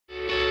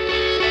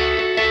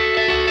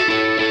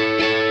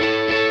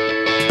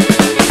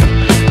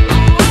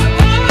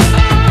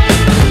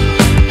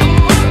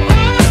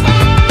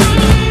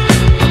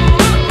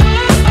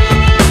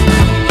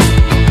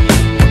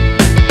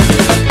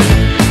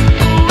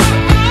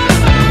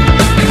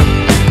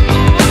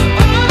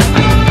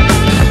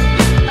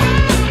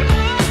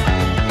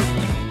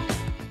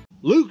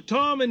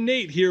friend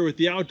Nate here with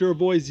the Outdoor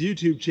Boys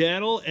YouTube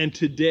channel, and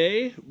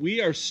today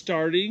we are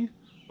starting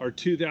our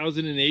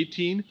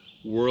 2018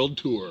 World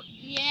Tour.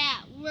 Yeah,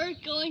 we're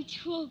going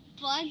to a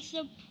bunch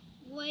of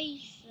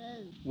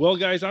places. Well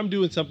guys, I'm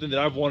doing something that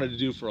I've wanted to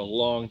do for a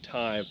long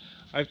time.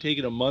 I've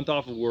taken a month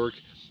off of work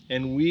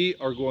and we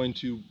are going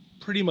to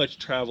pretty much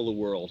travel the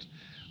world.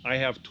 I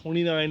have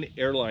 29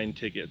 airline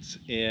tickets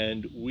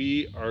and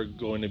we are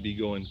going to be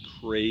going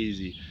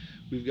crazy.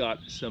 We've got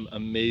some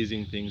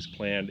amazing things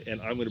planned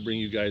and I'm going to bring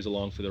you guys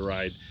along for the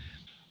ride.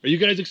 Are you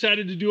guys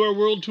excited to do our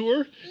world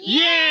tour?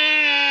 Yeah!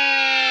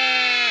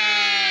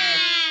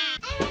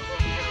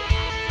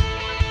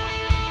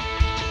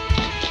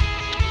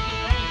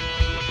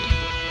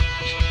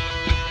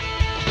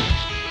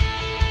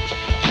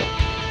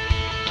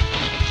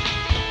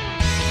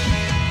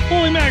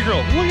 Holy mackerel,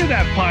 look at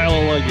that pile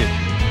of luggage.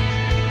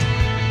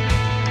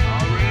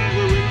 All right,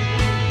 we're ready.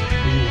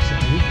 Are you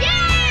excited?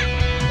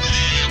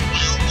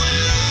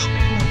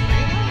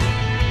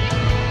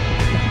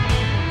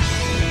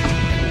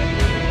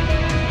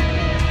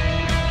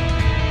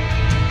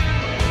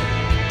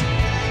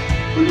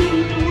 We're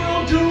doing the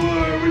world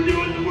tour! We're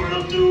doing the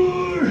world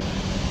tour!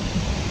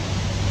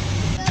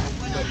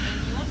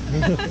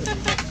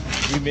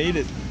 We made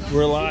it.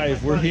 We're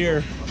alive. We're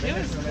here. It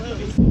was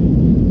close.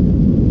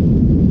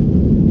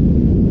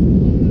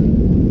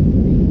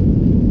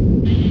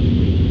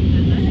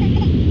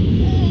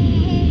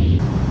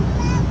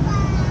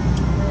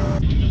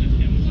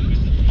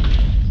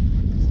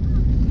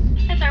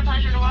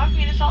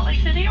 Salt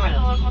Lake City, where the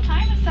local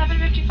time is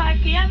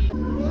 7:55 p.m.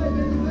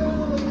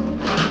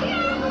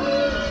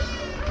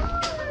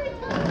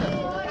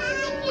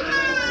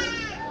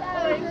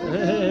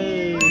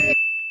 Hey!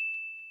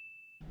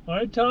 All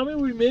right, Tommy,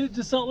 we made it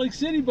to Salt Lake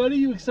City, buddy.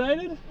 You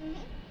excited?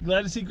 Mm-hmm.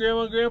 Glad to see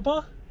Grandma and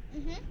Grandpa?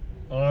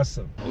 Mm-hmm.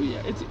 Awesome. Oh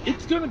yeah,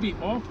 it's gonna be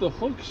off the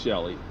hook,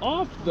 Shelly.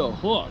 Off the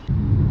hook.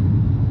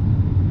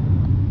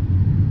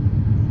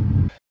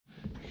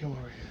 Come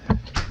over here.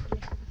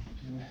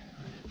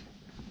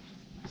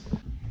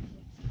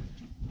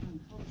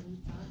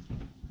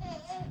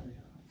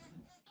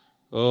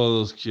 Oh,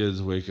 those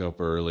kids wake up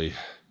early.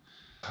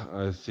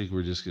 I think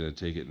we're just gonna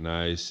take it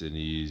nice and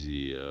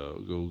easy.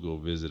 Go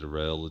visit a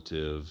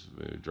relative,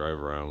 maybe drive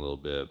around a little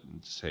bit,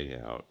 and just hang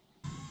out.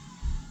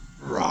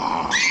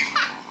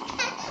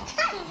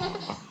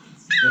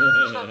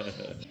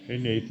 Hey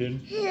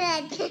Nathan,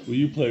 will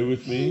you play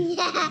with me?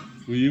 Yeah.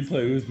 Will you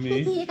play with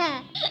me?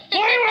 Yeah.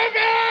 Play with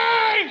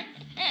me!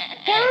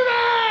 Play with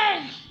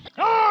me!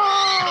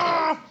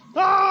 Ah!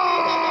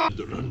 Ah!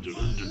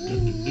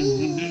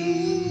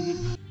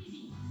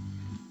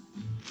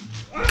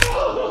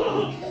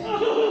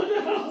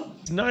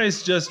 It's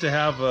nice just to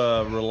have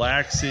a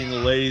relaxing,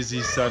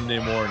 lazy Sunday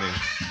morning.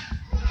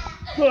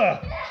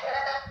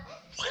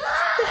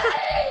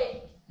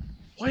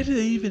 Why do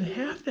they even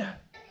have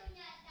that?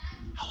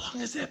 How long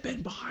has that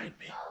been behind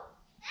me?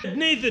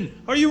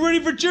 Nathan, are you ready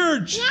for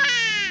church? Yeah.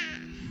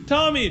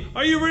 Tommy,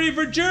 are you ready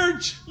for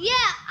church? Yeah,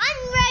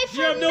 I'm ready for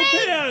You have no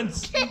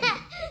pants.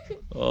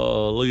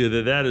 Oh, look at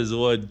that. That is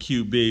one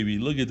cute baby.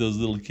 Look at those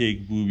little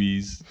cake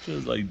boobies.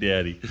 Just like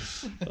daddy.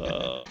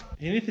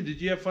 Hey, Nathan,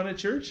 did you have fun at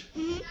church?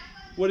 Mm-hmm.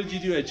 What did you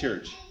do at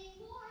church?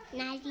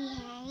 Naughty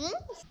hands.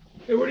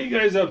 Hey, what are you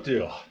guys up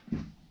to?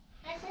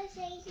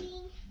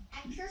 Exercising.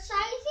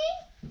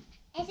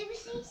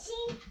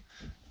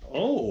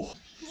 Oh.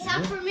 It's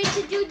time for me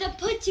to do the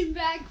punching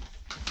bag.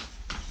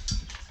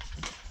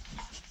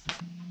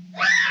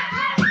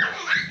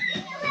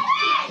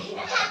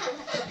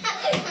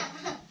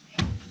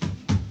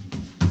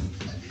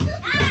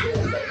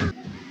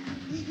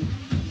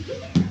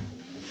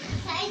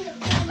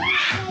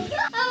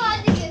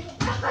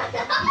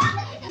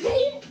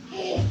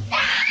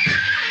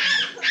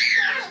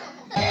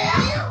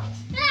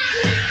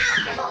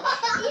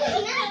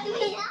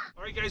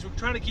 Guys, we're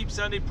trying to keep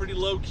Sunday pretty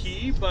low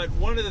key, but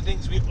one of the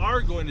things we are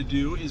going to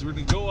do is we're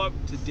going to go up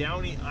to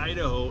Downey,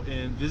 Idaho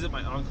and visit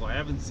my uncle. I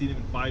haven't seen him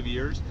in 5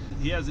 years.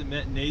 He hasn't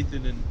met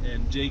Nathan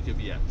and Jacob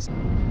yet.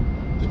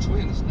 The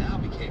twins now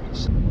became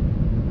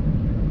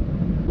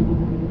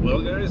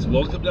Well guys,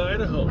 welcome to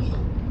Idaho,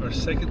 our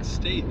second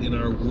state in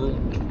our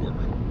world tour.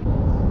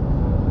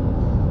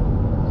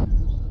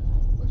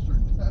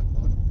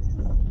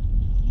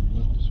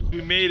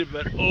 We made it,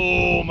 but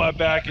oh, my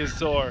back is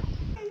sore.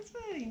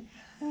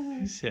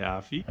 He's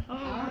happy. Oh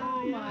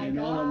my God.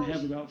 All of them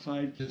have about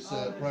 5. It's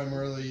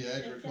primarily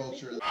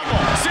agriculture. Silva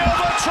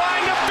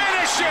trying to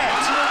finish it.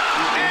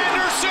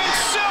 Anderson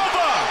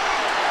Silva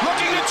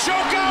looking to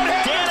choke out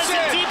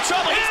Henderson. Deep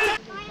trouble.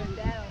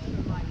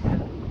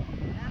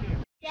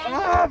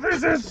 Oh,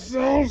 this is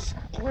so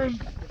squid.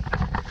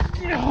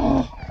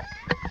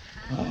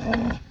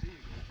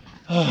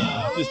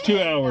 Just 2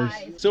 hours.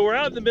 So we're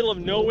out in the middle of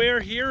nowhere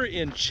here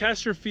in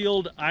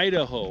Chesterfield,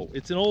 Idaho.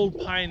 It's an old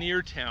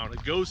pioneer town, a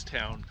ghost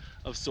town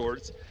of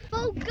sorts.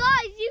 Oh guys,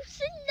 you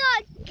should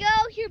not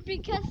go here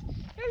because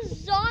there's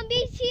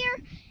zombies here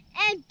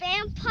and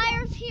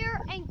vampires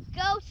here and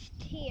ghosts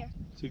here.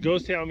 So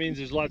ghost town means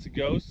there's lots of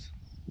ghosts?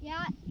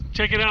 Yeah.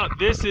 check it out.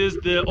 This is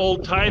the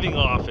old tithing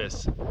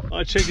office.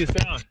 Oh, check this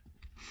out.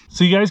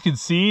 So you guys can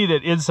see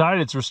that inside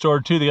it's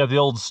restored too. They got the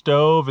old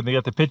stove and they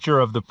got the picture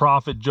of the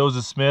prophet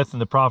Joseph Smith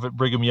and the prophet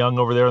Brigham Young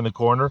over there in the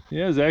corner.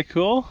 Yeah, is that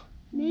cool?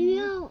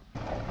 Maybe I'll...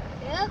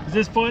 Yep. Is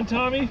this fun,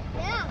 Tommy?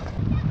 Yeah.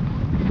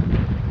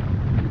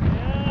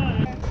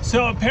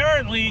 So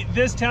apparently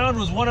this town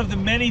was one of the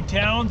many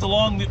towns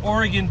along the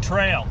Oregon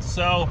Trail.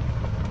 So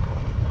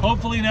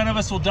hopefully none of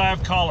us will die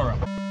of cholera.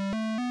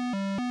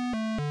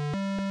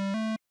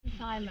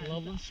 Simon.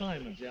 Loveland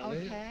Simons, yeah.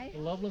 Okay. The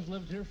Lovelands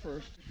lived here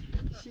first.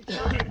 She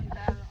tells me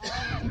about it all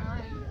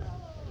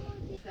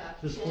the time.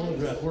 This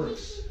photograph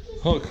works.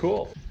 Oh,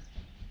 cool.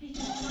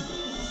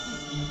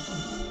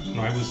 When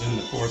I was in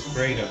the 4th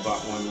grade, I bought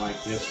one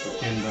like this for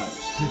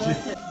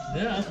 $10.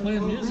 Yeah, I'm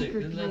playing music.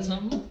 Isn't that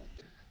something?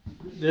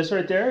 This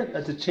right there,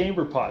 that's a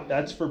chamber pot.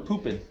 That's for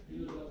pooping.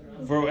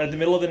 For at the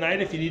middle of the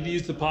night, if you need to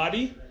use the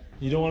potty,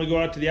 you don't want to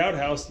go out to the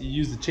outhouse, you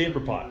use the chamber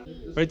pot.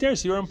 Right there,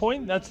 see where I'm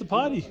pointing? That's the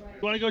potty.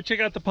 You want to go check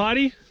out the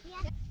potty?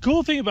 Yeah.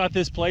 Cool thing about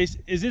this place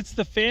is it's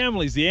the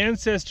families, the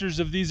ancestors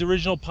of these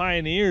original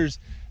pioneers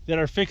that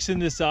are fixing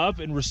this up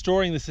and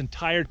restoring this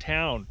entire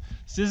town.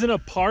 This isn't a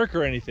park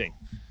or anything.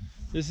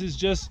 This is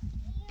just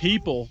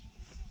people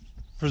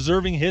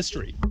preserving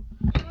history.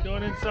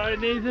 Going inside,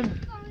 Nathan? Look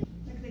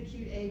at the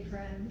cute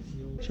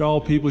aprons. These are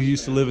all people who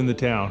used to live in the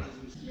town.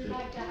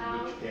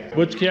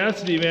 Butch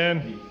Cassidy,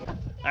 man.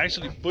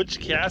 Actually, Butch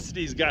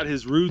Cassidy's got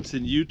his roots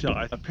in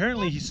Utah.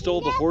 Apparently, he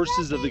stole the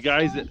horses of the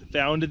guys that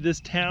founded this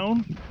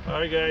town. All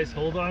right, guys,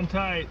 hold on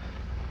tight.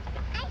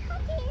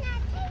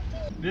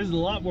 This is a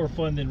lot more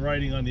fun than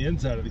riding on the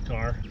inside of the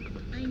car.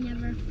 I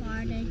never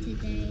farted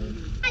today.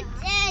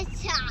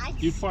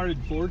 You farted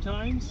 4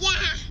 times? Yeah.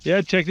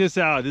 Yeah, check this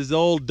out. This is the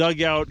old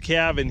dugout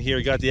cabin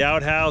here. Got the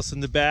outhouse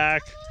in the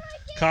back,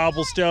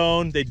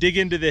 cobblestone. They dig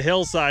into the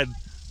hillside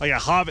like a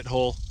hobbit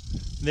hole.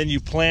 And then you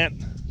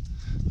plant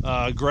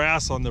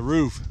grass on the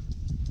roof.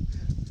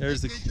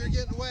 There's the... You're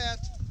getting wet.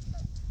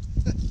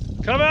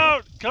 Come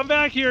out! Come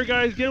back here,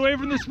 guys. Get away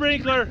from the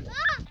sprinkler.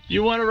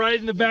 You want to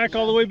ride in the back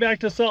all the way back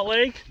to Salt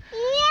Lake?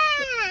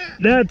 Yeah.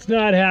 That's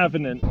not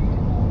happening.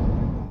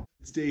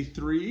 It's day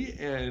 3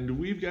 and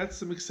we've got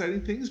some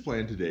exciting things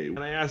planned today. And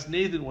I asked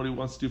Nathan what he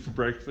wants to do for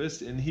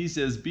breakfast and he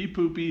says be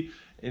poopy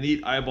and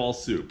eat eyeball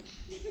soup.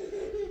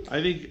 I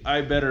think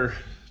I better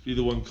be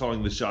the one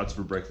calling the shots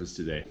for breakfast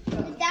today. Is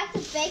that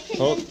the bacon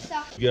Oh, and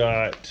stuff? we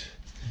got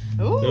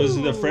those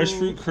are the fresh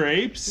fruit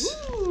crepes.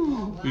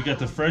 We got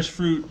the fresh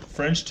fruit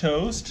French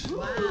toast,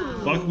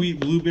 buckwheat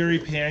blueberry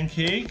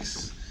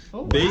pancakes,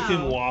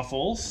 bacon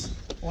waffles.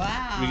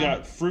 Wow. We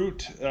got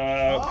fruit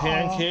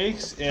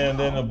pancakes and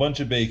then a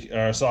bunch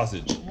of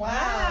sausage.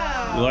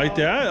 Wow. You like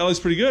that? That looks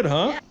pretty good,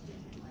 huh?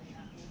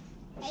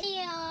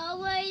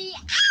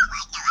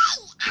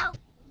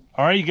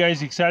 All right, you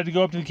guys excited to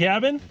go up to the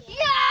cabin?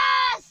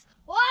 Yes!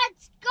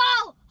 Let's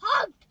go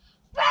hunt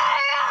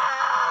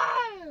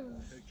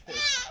bears!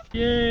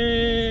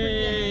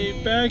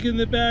 Yay! Back in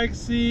the back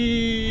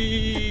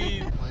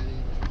seat.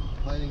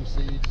 Planting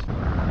seeds.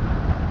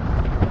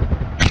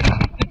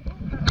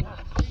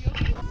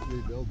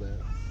 Rebuild that.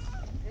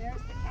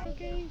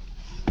 Okay.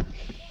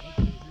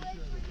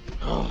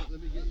 Oh.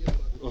 Let me get you a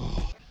bucket.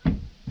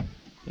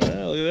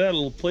 Look at that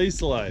little play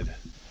slide.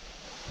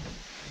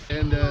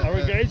 And All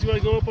right, guys, you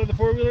want to go up on the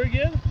 4-wheeler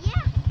again?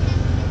 Yeah.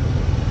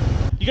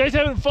 You guys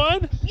having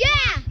fun?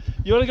 Yeah.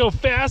 You want to go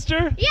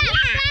faster? Yeah.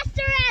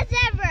 Faster as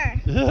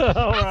ever.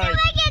 All right.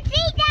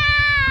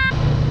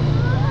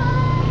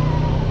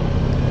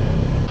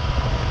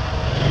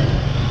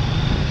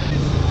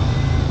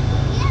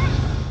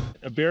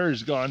 A bear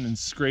has gone and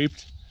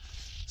scraped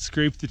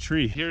the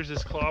tree. Here's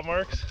his claw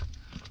marks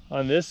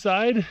on this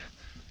side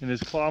and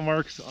his claw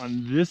marks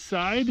on this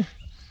side,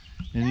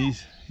 and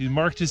he's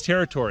marked his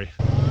territory.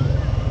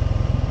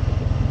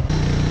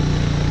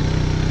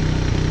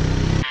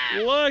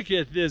 Look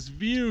at this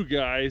view,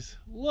 guys.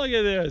 Look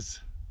at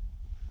this.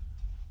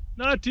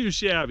 Not too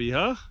shabby,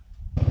 huh?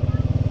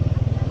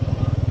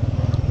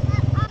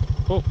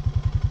 Oh,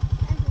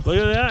 look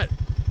at that.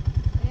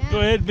 Go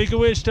ahead, make a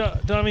wish,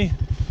 Tommy.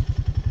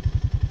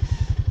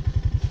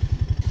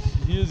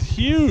 He is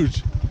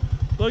huge.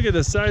 Look at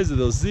the size of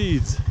those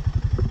seeds.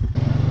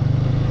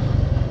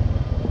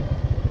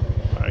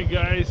 All right,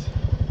 guys.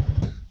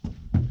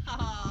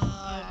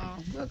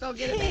 We'll go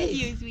get it. Thank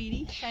you,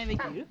 sweetie. Thank you.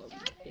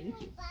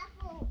 Thank you.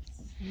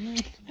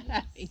 Thank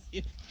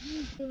you.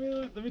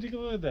 Let me take a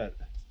look at that.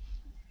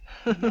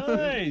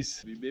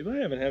 Nice. Babe, I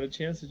haven't had a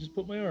chance to just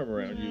put my arm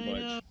around you much.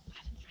 In front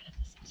of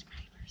the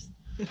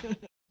subscribers.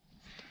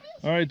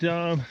 All right,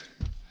 Tom.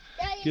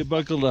 Get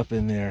buckled up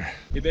in there.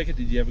 Hey, Becca,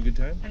 did you have a good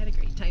time? I had a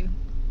great time.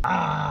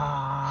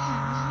 Ah.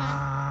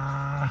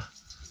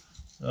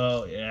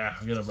 Oh, yeah.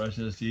 We're going to brush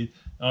those teeth.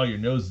 Oh, your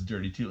nose is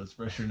dirty, too. Let's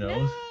brush your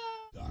nose.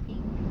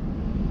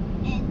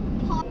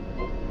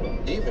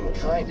 Even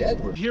kind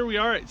Edward. Here we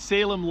are at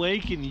Salem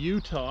Lake in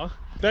Utah.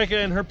 Becca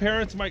and her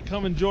parents might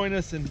come and join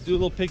us and do a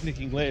little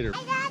picnicking later.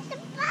 I got the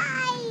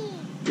bite.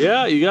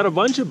 Yeah, you got a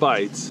bunch of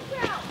bites.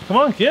 Come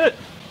on, get it.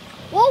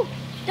 Whoa,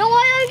 don't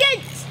want to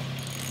get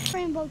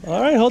Rainbow trout.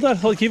 All right, hold on.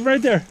 Keep it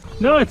right there.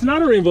 No, it's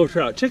not a rainbow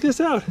trout. Check this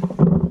out.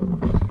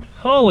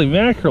 Holy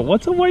mackerel.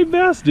 What's a white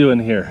bass doing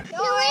here? No,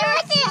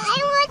 I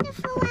want the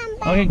full one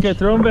back. Okay, good.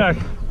 Throw him back.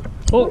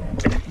 Oh,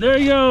 there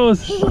he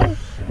goes. Oh,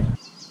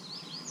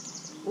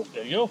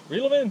 there you go.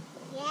 Reel him in.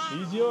 Yeah.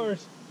 He's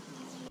yours.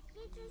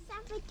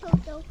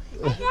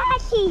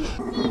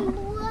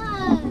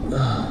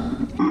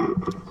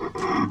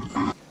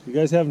 You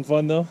guys having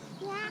fun though?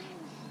 Yeah.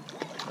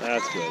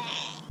 That's good.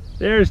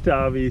 There's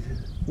Tommy,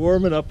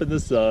 warming up in the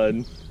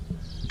sun.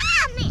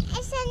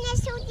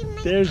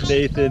 There's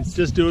Nathan,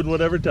 just doing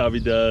whatever Tommy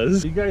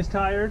does. You guys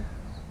tired?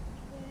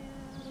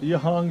 Are you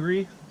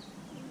hungry?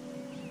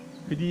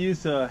 Could you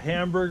use a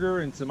hamburger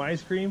and some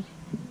ice cream?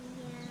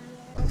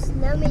 Yeah. It's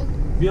yummy.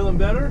 Feeling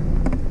better?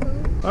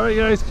 Mm-hmm. All right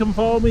guys, come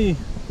follow me.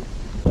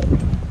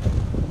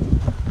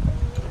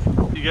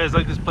 You guys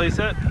like this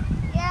playset?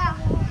 Yeah.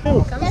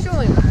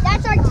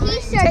 That's our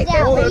t-shirt.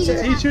 Oh, that's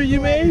a t-shirt you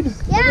made?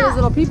 Yeah. Those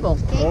little people.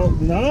 Oh,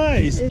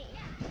 nice.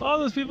 Oh,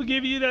 those people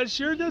gave you that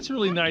shirt? That's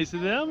really nice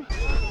of them.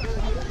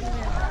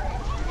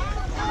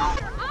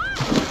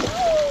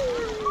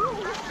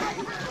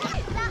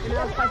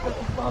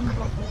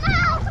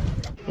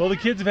 Well, the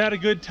kids have had a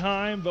good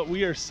time, but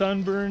we are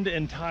sunburned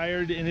and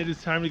tired, and it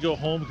is time to go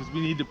home because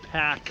we need to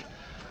pack.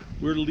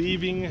 We're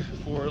leaving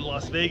for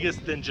Las Vegas,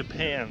 then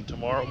Japan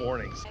tomorrow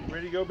morning.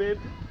 Ready to go, babe?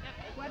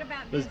 What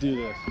about Let's do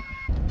this.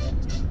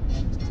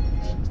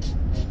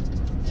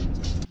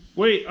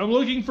 Wait, I'm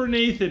looking for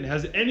Nathan.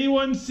 Has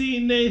anyone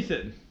seen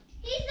Nathan?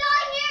 He's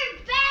on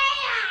your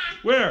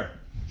back. Where?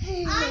 On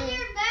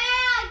your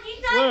back.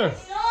 He's on Where? your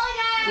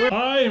shoulder.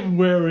 I'm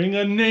wearing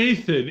a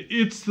Nathan.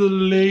 It's the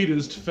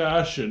latest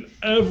fashion.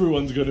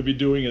 Everyone's going to be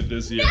doing it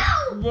this year.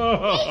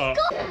 No.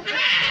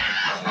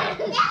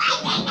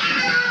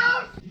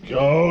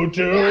 Go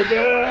to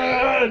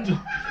bed!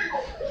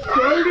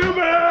 Go to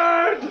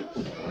bed!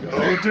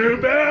 Go to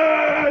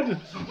bed!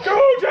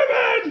 Go to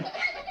bed!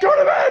 Go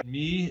to bed!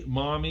 Me,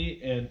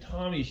 Mommy, and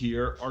Tommy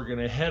here are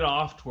gonna head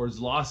off towards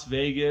Las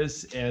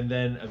Vegas and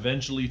then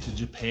eventually to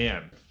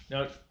Japan.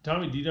 Now,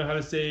 Tommy, do you know how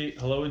to say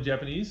hello in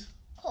Japanese?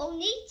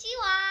 Konnichiwa.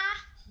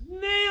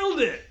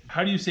 Nailed it!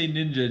 How do you say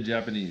ninja in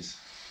Japanese?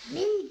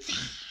 Ninja.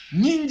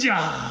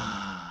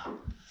 Ninja!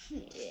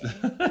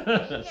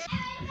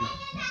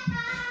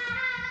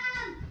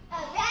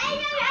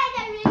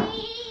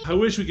 I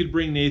wish we could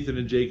bring Nathan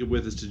and Jacob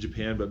with us to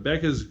Japan, but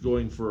Becca's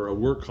going for a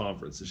work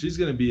conference. So she's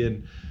going to be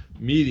in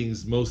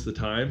meetings most of the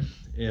time,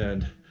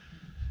 and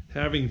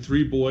having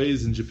 3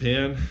 boys in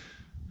Japan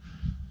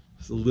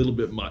is a little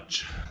bit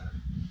much.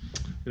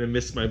 I'm going to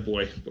miss my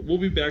boy, but we'll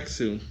be back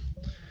soon.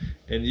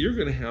 And you're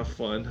going to have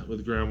fun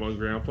with Grandma and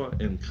Grandpa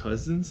and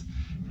cousins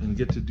and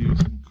get to do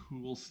some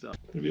cool stuff.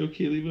 Gonna be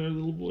okay leaving our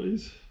little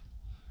boys?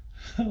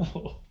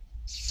 Oh,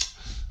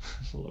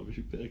 I love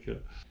you, Becca.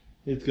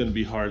 It's gonna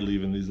be hard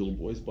leaving these little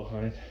boys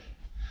behind.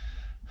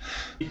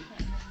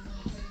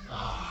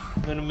 Oh,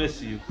 I'm gonna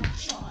miss you.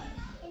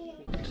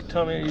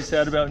 Tell me, are you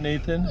sad about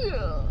Nathan?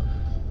 Yeah.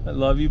 I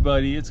love you,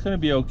 buddy. It's gonna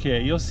be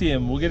okay. You'll see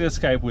him. We'll get a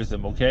Skype with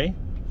him, okay?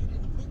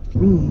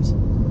 Rooms,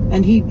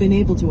 and he'd been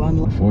able to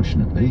unlock.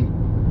 Fortunately,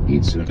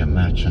 he'd took a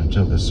match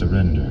until the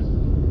surrender.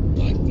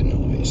 Like the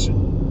noise.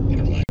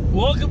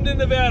 Welcome to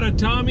Nevada,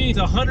 Tommy. It's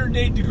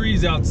 108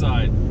 degrees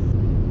outside.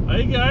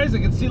 Hey guys, I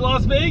can see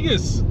Las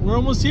Vegas. We're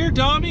almost here,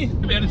 Tommy.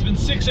 Man, it's been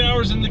 6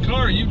 hours in the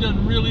car. You've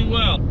done really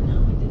well.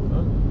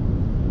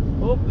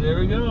 Oh, there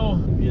we go.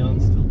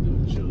 Beyond's still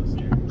doing shows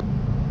here.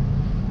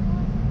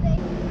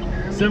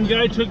 Some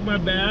guy took my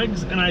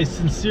bags, and I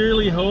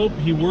sincerely hope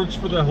he works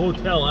for the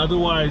hotel.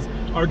 Otherwise,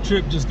 our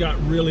trip just got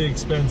really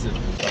expensive.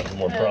 That's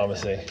more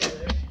promising.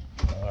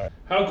 All right.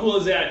 How cool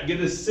is that? Get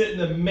to sit in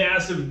a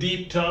massive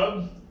deep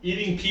tub,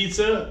 eating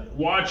pizza,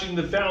 watching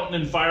the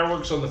fountain and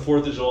fireworks on the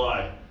 4th of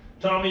July.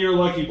 Tommy, you're a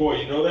lucky boy,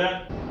 you know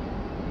that?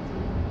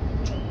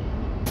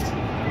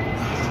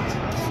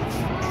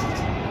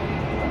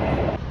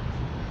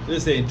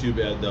 This ain't too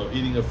bad though,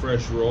 eating a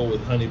fresh roll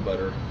with honey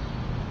butter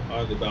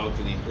on the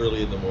balcony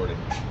early in the morning.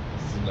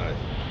 This is nice.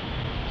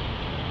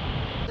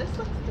 This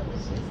looks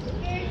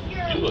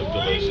delicious. You look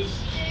delicious.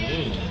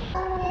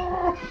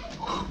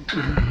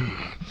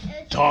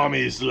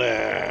 Tommy's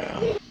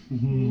lamb.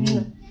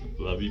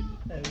 Love you.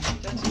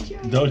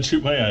 Don't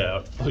shoot my eye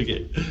out.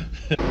 Okay.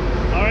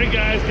 All right,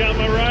 guys, got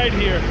my ride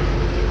here.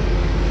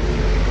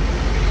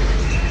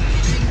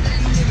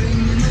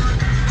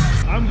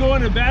 I'm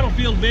going to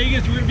Battlefield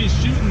Vegas. We're going to be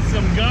shooting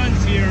some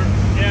guns here,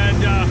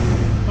 and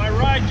my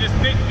ride just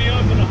picked me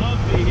up in a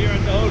Humvee here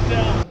at the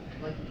hotel.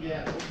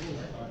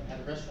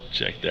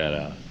 Check that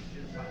out.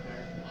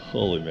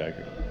 Holy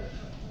mackerel.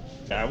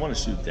 I want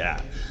to shoot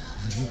that.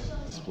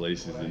 This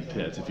place is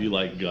intense. If you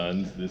like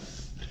guns,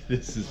 this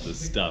is the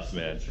stuff,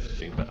 man.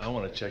 But I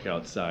want to check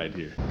outside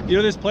here. You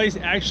know, this place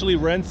actually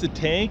rents a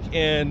tank,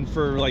 and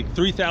for like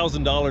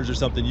 $3,000 or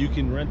something, you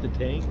can rent the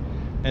tank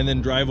and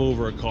then drive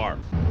over a car.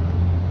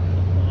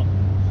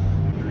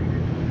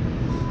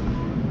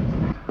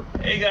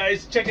 Hey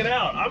guys, check it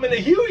out. I'm in a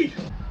Huey.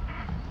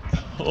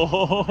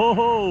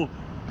 Oh,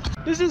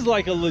 this is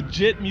like a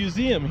legit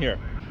museum here.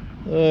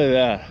 Look at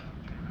that.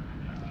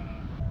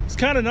 It's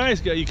kind of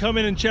nice. You come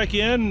in and check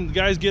in,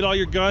 guys get all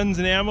your guns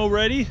and ammo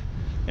ready,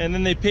 and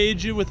then they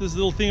page you with this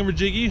little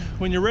thingamajiggy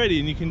when you're ready,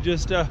 and you can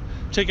just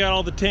check out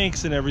all the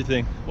tanks and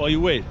everything while you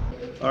wait.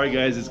 All right,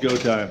 guys, it's go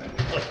time.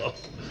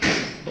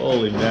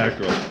 Holy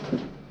mackerel.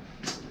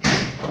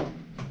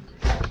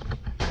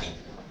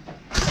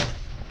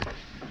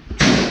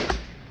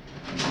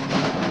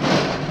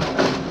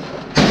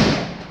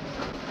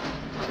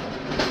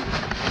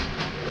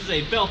 This is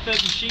a belt-fed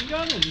machine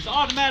gun, and it's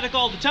automatic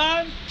all the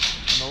time.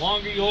 And the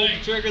longer you hold the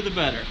trigger, the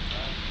better.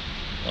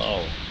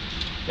 Oh.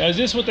 Now, is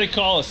this what they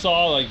call a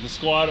saw, like the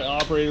squad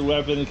operated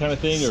weapon kind of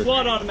thing? Or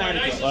Squad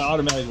automatic weapon.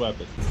 Automatic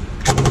weapon.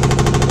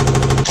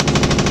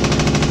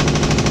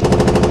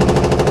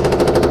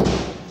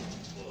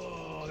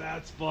 Oh,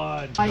 that's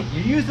fun.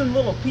 You're using a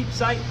little peep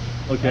sight.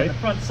 Okay. On the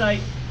front sight.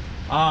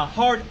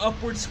 Hard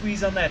upward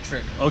squeeze on that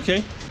trigger.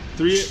 Okay.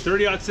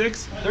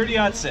 30-06?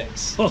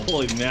 30-06.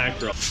 Holy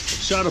mackerel.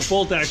 Shot a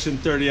bolt action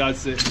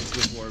 30-06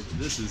 before, but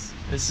this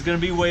is gonna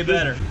be way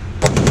better.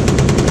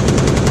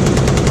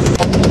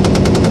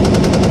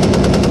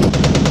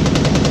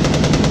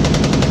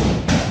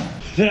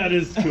 That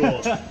is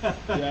cool.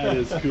 That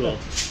is cool.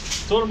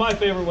 It's one of my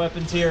favorite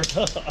weapons here.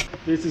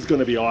 This is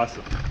gonna be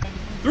awesome.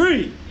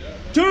 3,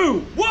 2,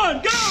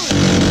 1, go!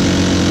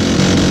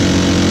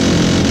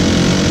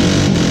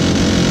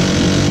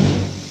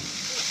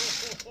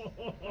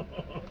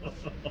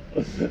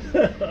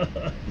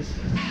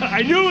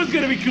 I knew it was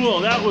gonna be cool.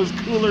 That was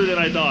cooler than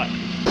I thought.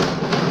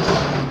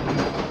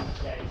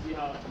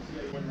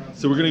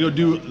 So we're gonna go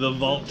do the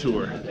vault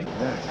tour.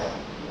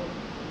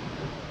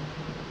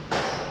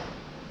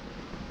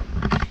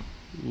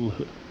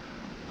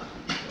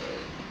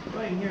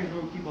 Right in here is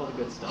where we keep all the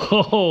good stuff.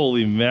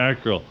 Holy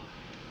mackerel.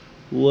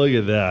 Look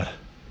at that.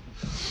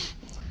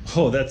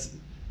 Oh, that's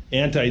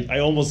I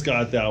almost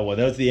got that one.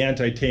 That's the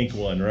anti-tank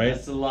one, right?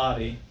 That's the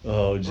lobby.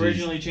 Oh, geez.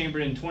 Originally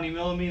chambered in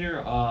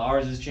 20mm.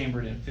 Ours is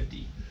chambered in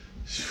 50.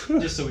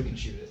 Just so we can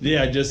shoot it.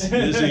 Yeah, just so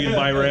you can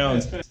buy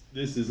rounds.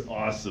 This is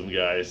awesome,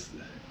 guys.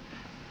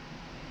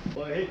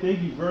 Well, hey,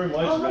 thank you very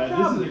much, man.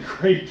 problem. This is a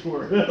great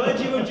tour. Glad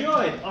you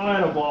enjoyed. I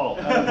had a ball.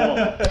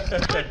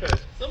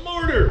 The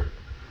mortar.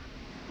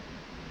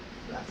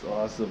 That's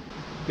awesome.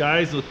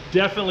 Guys,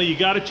 definitely, you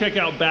got to check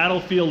out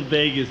Battlefield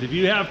Vegas. If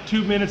you have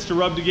 2 minutes to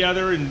rub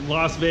together in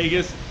Las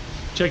Vegas,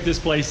 check this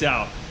place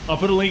out. I'll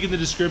put a link in the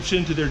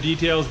description to their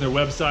details and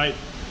their website.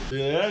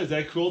 Yeah, is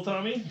that cool,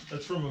 Tommy?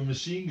 That's from a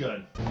machine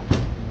gun.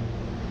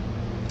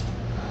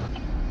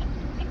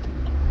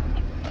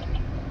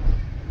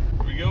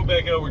 Here we go,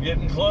 Becca. We're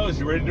getting close.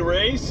 You ready to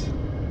race?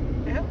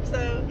 I hope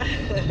so.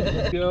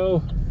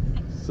 Go,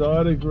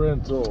 Sonic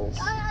Rentals.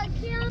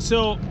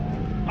 So,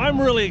 I'm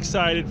really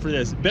excited for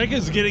this.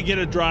 Becca's gonna get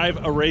to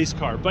drive a race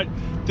car, but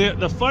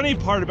the funny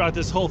part about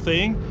this whole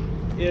thing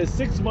is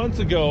 6 months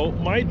ago,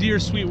 my dear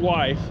sweet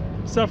wife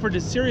suffered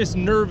a serious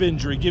nerve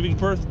injury giving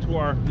birth to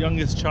our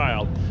youngest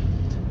child.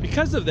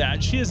 Because of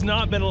that, she has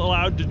not been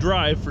allowed to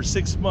drive for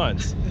 6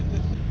 months.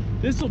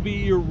 This will be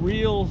your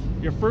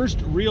first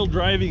real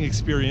driving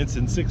experience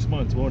in 6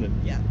 months, won't it?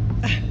 Yeah.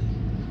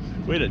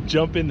 Way to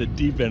jump in the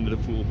deep end of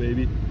the pool,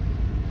 baby.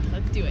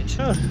 Let's do it.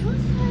 Huh.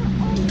 What's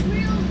that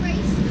real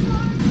race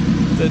car?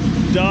 The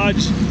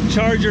Dodge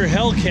Charger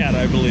Hellcat,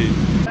 I believe.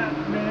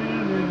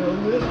 Batman in a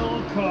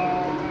little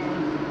car.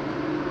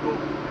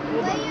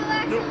 Will you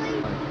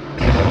actually?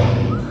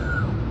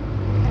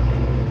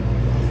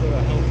 Put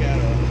a Hellcat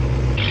on.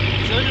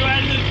 So do I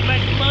look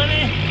like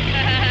money?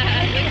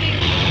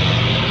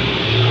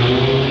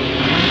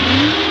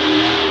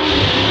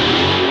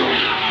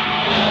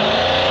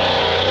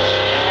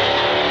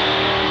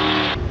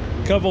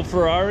 Couple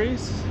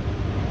Ferraris.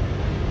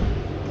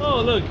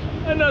 Oh, look,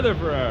 another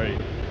Ferrari.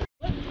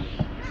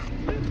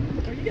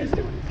 What are you guys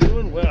doing?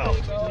 Doing well.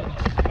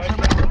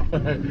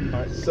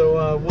 Alright,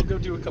 so we'll go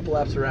do a couple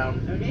laps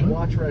around.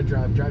 Watch where I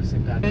drive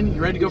St. Pat. And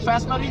you ready to go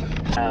fast, buddy?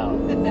 All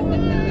the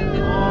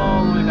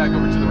way back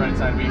over to the right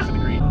side, waiting for the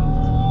green.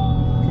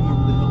 Come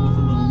over the hill with a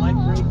little light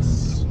brakes.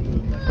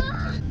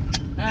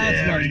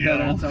 That's much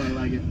better, that's how I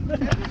like it.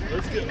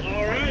 Let's go,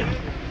 alright.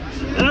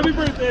 Happy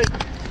birthday!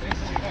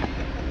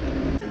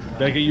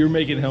 Becca, you're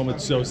making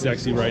helmets so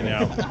sexy right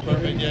now.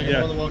 Perfect, yeah, you're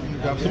more than welcome to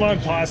grab Come on,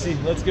 posse,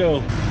 let's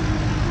go.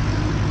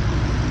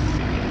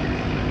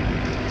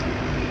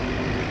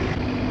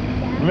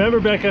 Remember,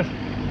 Becca,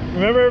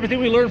 remember everything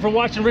we learned from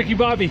watching Ricky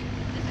Bobby.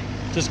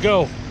 Just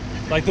go,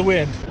 like the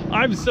wind.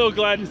 I'm so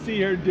glad to see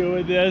her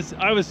doing this.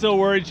 I was so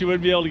worried she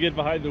wouldn't be able to get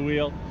behind the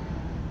wheel.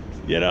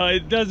 You know,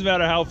 it doesn't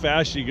matter how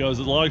fast she goes,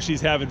 as long as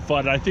she's having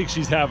fun. I think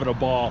she's having a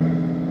ball. We're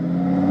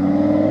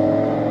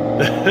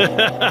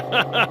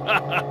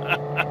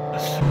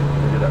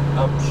gonna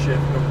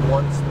upshift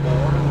once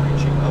more,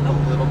 reaching up a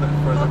little bit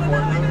further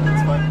forward.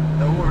 That's fine,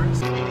 no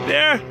worries.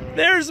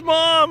 There's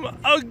Mom,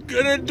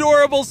 an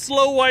adorable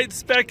slow white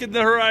speck in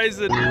the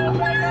horizon.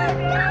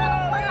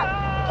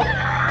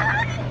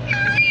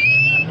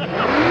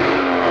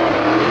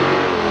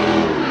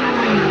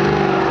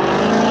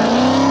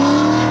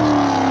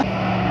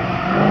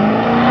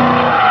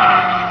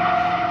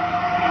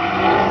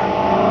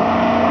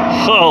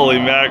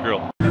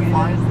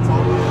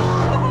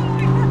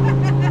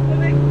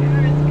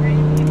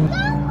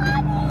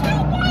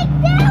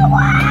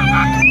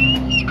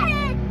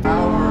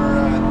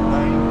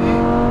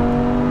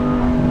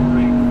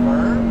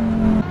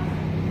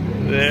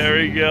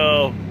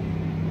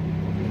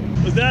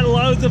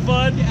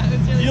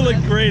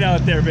 look great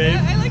out there, babe.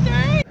 I look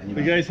alright.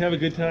 You guys have a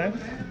good time?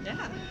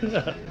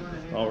 Yeah.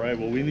 All right,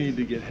 well, we need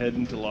to get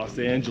heading to Los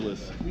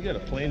Angeles. We got a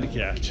plane to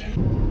catch.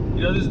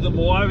 You know, this is the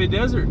Mojave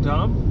Desert,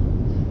 Tom.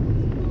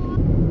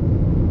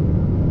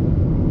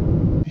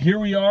 Here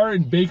we are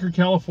in Baker,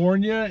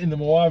 California, in the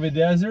Mojave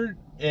Desert,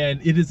 and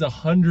it is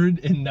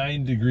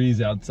 109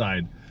 degrees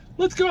outside.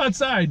 Let's go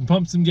outside and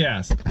pump some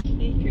gas.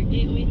 Baker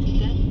Gateway to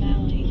Death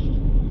Valley.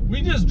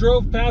 We just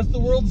drove past the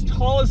world's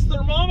tallest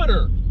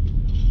thermometer.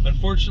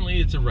 Unfortunately,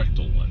 it's a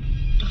rectal one.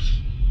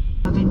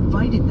 I've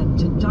invited them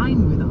to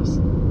dine with us.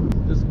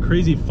 There's a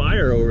crazy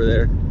fire over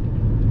there.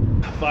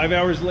 5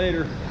 hours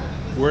later,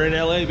 we're in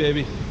LA,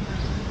 baby.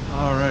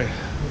 All right,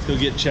 let's go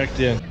get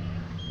checked in.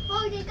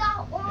 Oh, they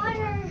got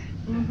water.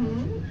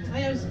 Mm-hmm. Oh,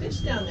 yeah, there's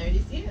fish down there. Do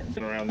you see it?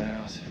 Around the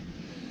house.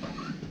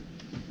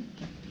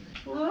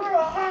 The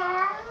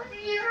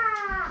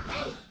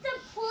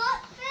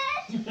pot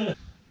fish.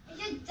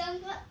 Just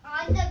dump it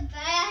on the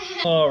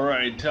bed. All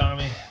right,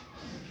 Tommy.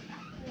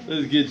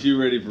 Let's get you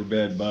ready for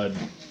bed, bud.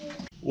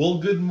 Well,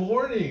 good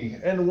morning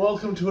and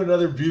welcome to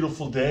another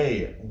beautiful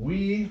day.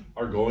 We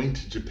are going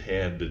to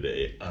Japan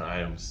today and I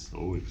am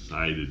so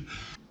excited.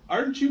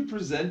 Aren't you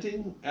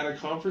presenting at a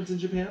conference in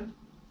Japan?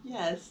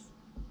 Yes.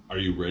 Are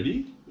you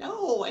ready?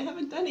 No, I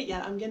haven't done it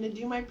yet. I'm going to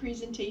do my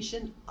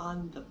presentation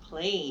on the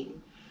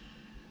plane.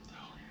 No,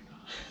 you're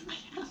not. I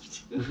have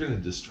to. We're going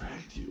to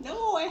distract you.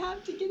 No, I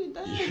have to get it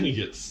done. You're going to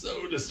get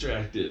so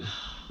distracted.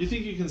 You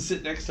think you can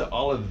sit next to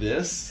all of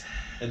this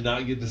and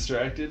not get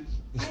distracted?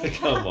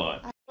 Come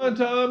on. Come on,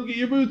 Tom, get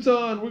your boots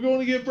on. We're going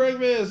to get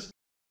breakfast.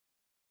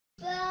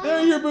 There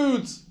are your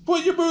boots.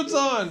 Put your boots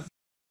on.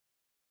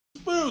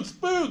 Boots,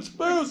 boots,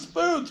 boots,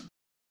 boots.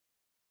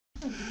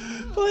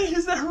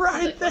 Please, they're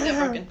right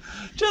there.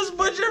 Just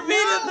put your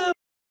feet in them.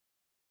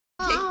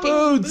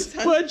 Boots,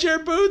 put your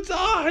boots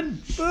on.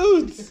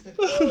 Boots,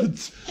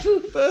 boots,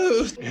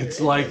 boots. It's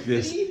like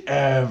this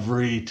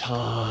every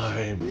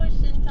time.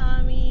 Pushing,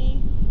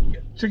 Tommy.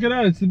 Check it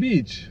out, it's the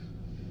beach.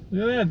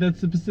 Look at that,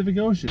 that's the Pacific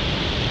Ocean.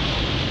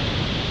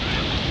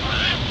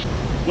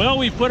 Well,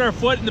 we've put our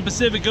foot in the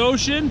Pacific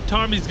Ocean.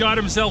 Tommy's got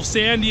himself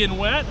sandy and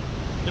wet,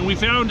 and we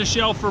found a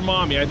shelf for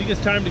Mommy. I think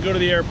it's time to go to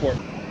the airport.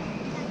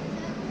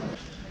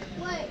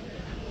 What?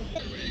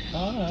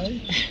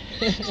 Hi.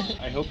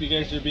 I hope you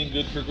guys are being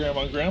good for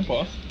Grandma and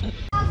Grandpa.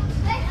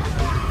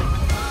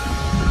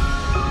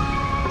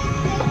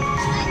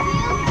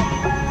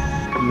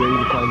 You ready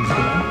to fly this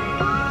down?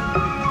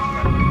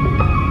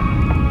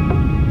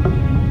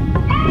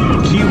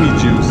 Kiwi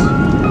juice.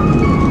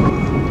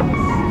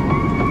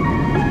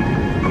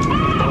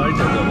 I like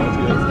that though, that's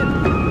good.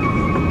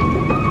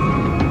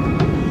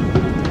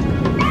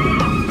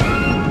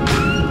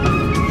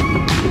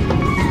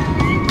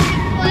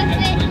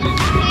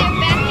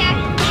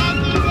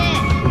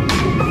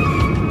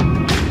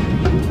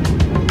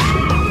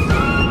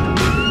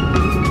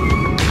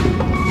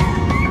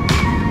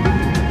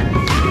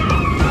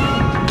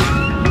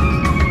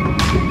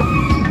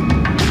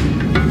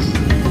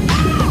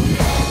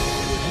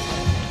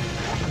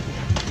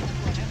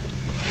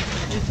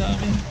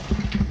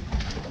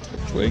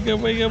 Wake up,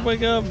 wake up,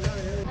 wake up.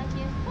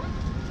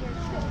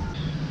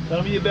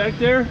 Tommy, you back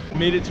there?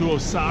 Made it to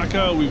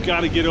Osaka. We've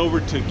got to get over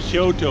to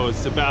Kyoto.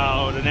 It's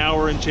about an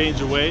hour and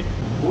change away.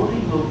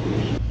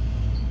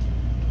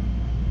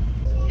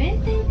 Hey,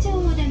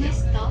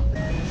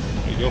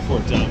 go for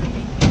it, Tom.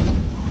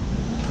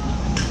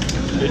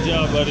 Good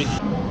job, buddy.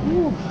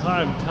 Whew,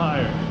 I'm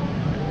tired.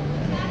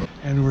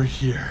 And we're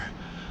here.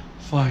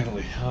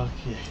 Finally.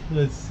 Okay,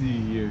 let's see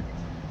here.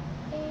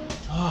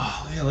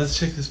 Oh, yeah, let's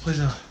check this place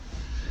out.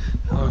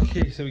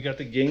 Okay, so we got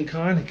the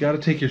Genkan. You gotta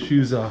take your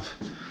shoes off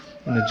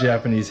in a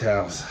Japanese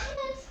house.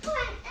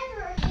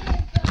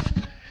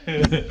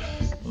 Look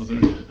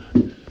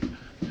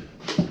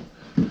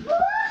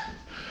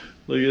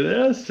at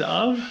this,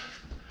 Tom.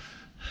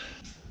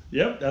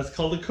 Yep, that's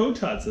called a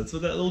kotatsu. That's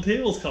what that little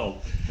table's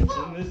called.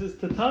 And this is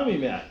tatami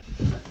mat.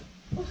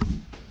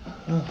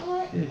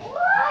 Okay.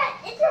 What?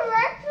 It's a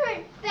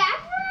restaurant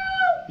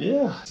bathroom?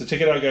 Yeah. So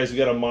check it out, guys. We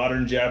got a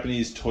modern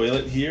Japanese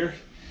toilet here.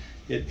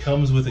 It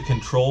comes with a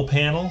control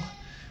panel.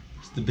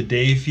 There's the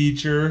bidet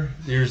feature.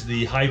 There's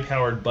the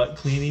high-powered butt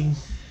cleaning.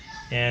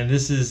 And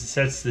this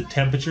sets the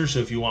temperature, so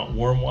if you want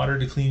warm water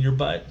to clean your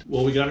butt.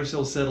 Well, we got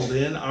ourselves settled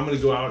in. I'm gonna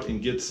go out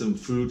and get some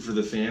food for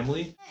the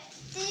family.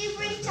 Did you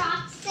bring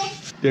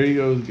chopsticks? There you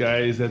go,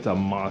 guys. That's a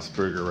Moss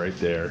burger right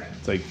there.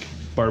 It's like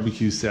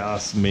barbecue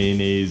sauce,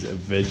 mayonnaise, a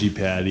veggie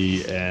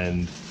patty,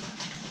 and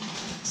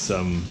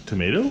some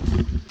tomato.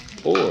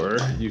 Or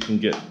you can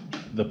get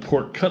the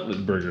pork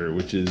cutlet burger,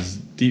 which is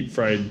deep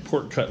fried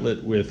pork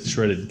cutlet with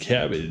shredded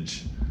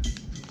cabbage.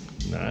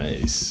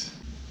 Nice.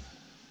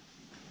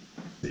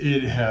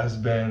 It has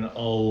been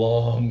a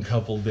long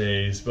couple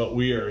days, but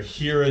we are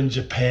here in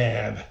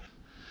Japan.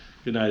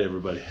 Good night,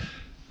 everybody.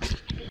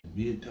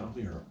 Me and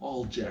Tommy are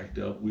all jacked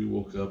up. We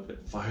woke up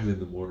at 5 in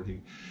the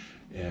morning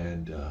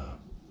and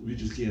we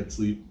just can't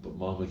sleep, but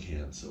Mama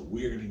can. So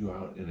we're gonna go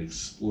out and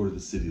explore the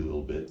city a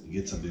little bit and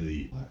get something to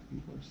eat.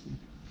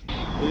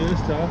 Look at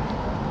this, Tom.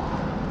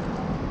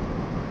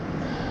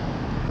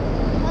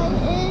 What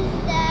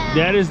is that?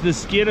 That is the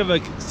skin of a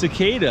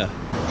cicada.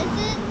 Is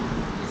it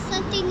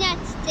something that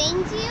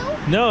stings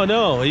you? No,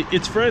 no,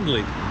 it's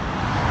friendly.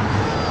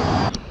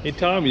 Hey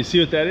Tom, you see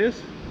what that is?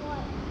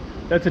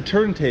 What? That's a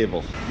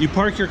turntable. You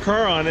park your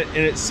car on it and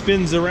it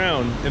spins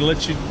around and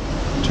lets you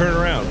turn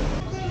around.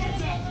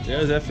 Yeah,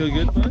 does that feel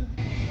good, bud?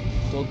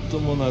 You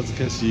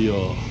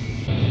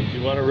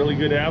want a really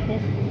good apple?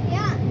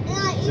 Yeah.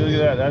 See,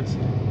 look at that.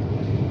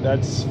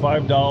 That's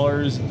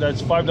 $5.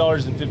 That's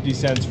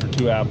 $5.50 for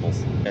 2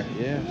 apples.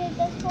 Yeah. Is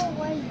this for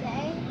one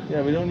day?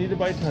 Yeah, we don't need to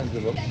buy tons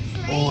of them.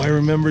 Oh, I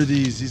remember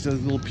these. These are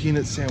little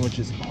peanut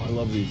sandwiches. Oh, I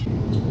love these.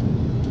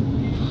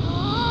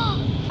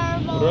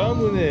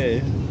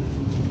 Ramune.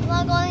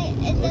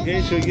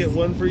 Okay, should we get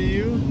one for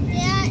you?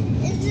 Yeah.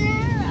 Is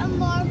there a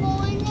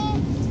marble in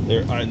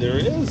it? There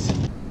is.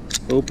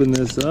 Open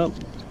this up.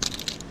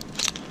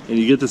 And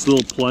you get this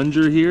little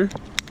plunger here.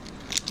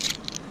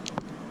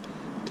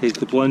 Take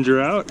the plunger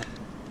out.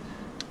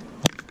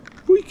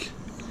 Weak.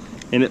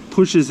 And it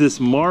pushes this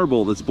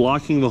marble that's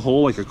blocking the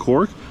hole like a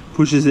cork,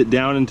 pushes it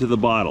down into the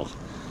bottle.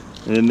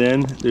 And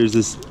then there's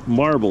this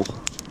marble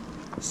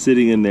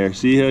sitting in there.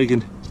 See how you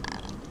can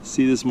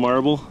see this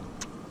marble?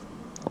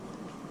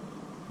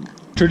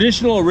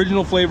 Traditional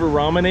original flavor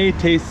ramune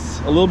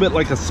tastes a little bit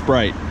like a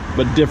Sprite,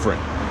 but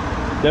different.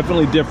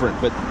 Definitely different,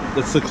 but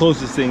that's the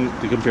closest thing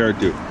to compare it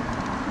to.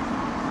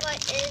 What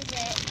is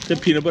it? It's a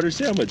peanut butter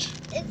sandwich.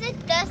 Is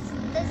it this?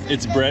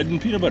 It's bread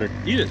and peanut butter.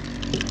 Eat it.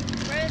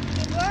 Bread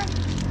and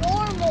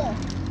normal.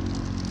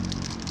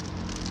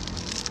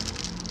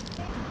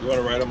 You want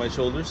to ride on my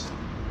shoulders?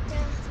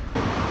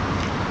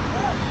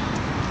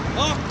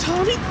 Oh,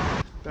 Tommy!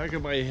 Back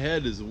of my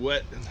head is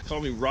wet.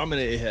 Call me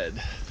ramune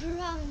head.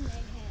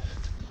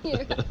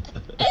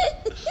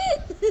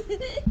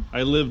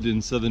 I lived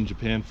in southern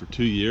Japan for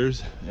 2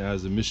 years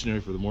as a missionary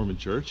for the Mormon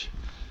Church,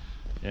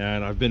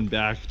 and I've been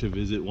back to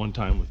visit one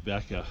time with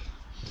Becca.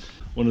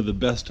 One of the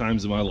best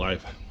times of my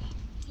life.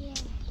 Yeah,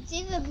 it's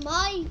even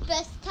my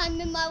best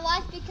time in my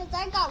life because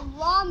I got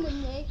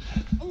ramen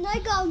and I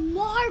got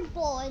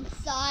marble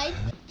inside.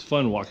 It's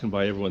fun walking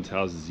by everyone's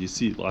houses. You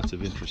see lots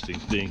of interesting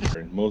things.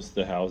 Most of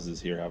the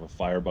houses here have a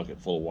fire bucket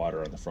full of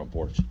water on the front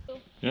porch.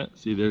 Yeah,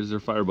 see, there's their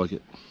fire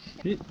bucket.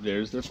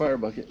 There's their fire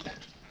bucket.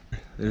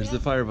 There's the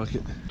fire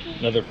bucket.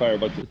 Another fire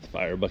bucket.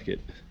 Fire bucket.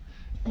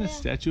 And a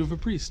statue of a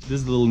priest. This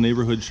is the little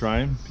neighborhood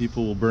shrine.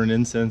 People will burn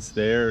incense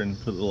there and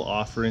put little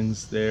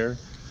offerings there.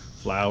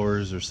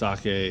 Flowers or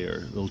sake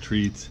or little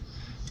treats.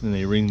 And then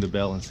they ring the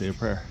bell and say a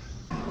prayer.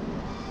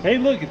 Hey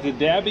look, it's a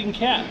dabbing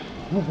cat.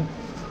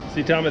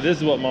 See Tommy, this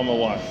is what Mama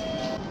wants.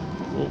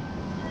 Oh.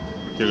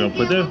 You're gonna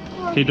put that.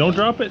 Okay, don't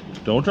drop it.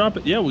 Don't drop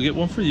it. Yeah, we'll get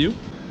one for you.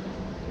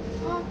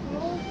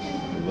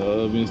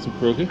 Love me some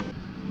croquet.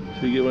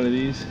 Should we get one of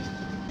these?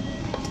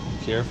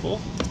 Careful.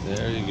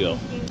 There you go.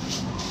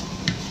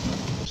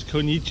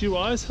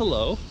 Konnichiwa is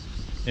hello,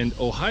 and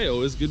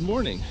Ohio is good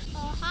morning.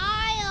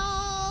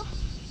 Ohio.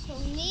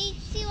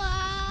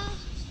 Konnichiwa.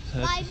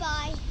 Bye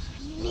bye.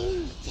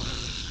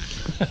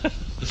 Ninja.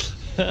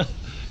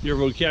 Your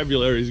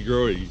vocabulary is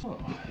growing.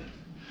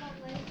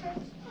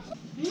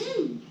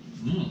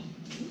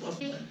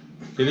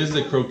 It is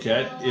a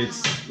croquette.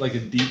 It's like a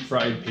deep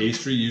fried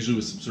pastry, usually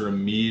with some sort of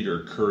meat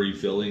or curry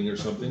filling or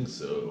something.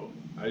 So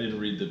I didn't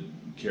read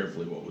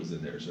carefully what was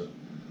in there. So,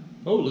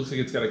 oh, it looks like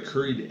it's got a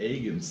curried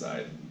egg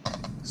inside.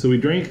 So we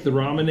drank the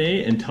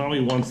ramune, and Tommy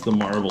wants the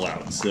marble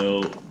out.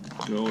 So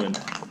go and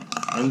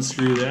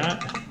unscrew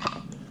that,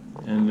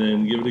 and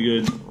then give it a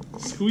good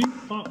squeeze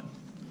pop.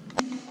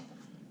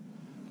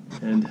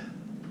 And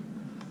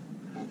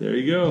there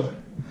you go.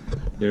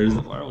 There's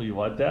the marble. You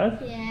want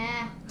that?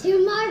 Yeah.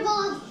 2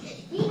 marbles.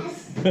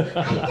 Yes. I'm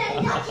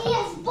the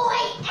luckiest boy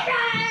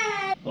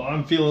ever. Well,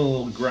 I'm feeling a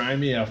little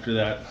grimy after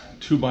that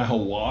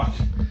 2-mile walk.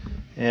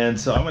 And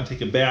so I'm gonna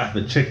take a bath,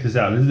 but check this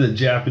out. This is a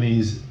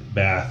Japanese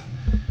bath.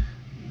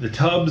 The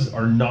tubs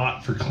are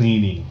not for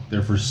cleaning.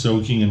 They're for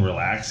soaking and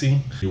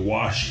relaxing. You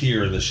wash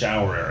here in the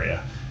shower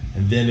area.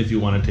 And then if you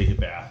wanna take a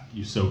bath,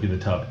 you soak in the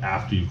tub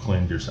after you've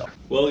cleaned yourself.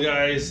 Well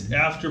guys,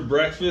 after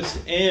breakfast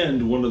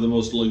and one of the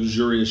most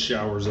luxurious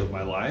showers of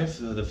my life,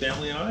 the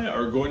family and I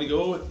are going to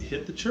go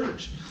hit the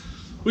church,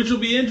 which will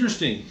be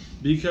interesting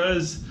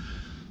because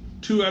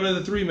 2 out of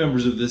the 3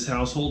 members of this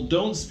household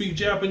don't speak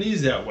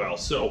Japanese that well.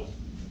 So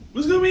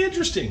it's gonna be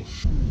interesting.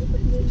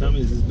 Tell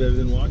me, is this better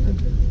than walking?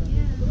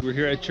 Yeah. We're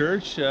here at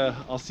church.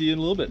 I'll see you in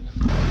a little bit.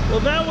 Well,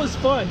 that was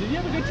fun. Did you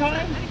have a good time? I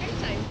had a great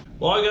time.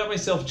 Well, I got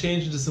myself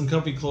changed into some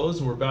comfy clothes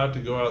and we're about to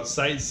go out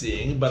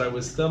sightseeing, but I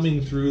was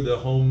thumbing through the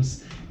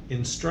home's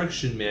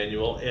instruction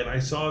manual and I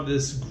saw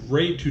this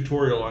great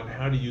tutorial on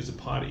how to use a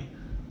potty.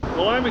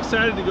 Well, I'm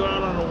excited to go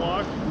out on a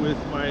walk with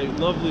my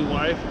lovely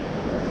wife,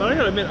 but I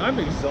gotta admit, I'm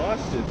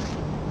exhausted.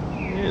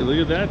 Hey,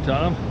 look at that,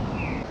 Tom.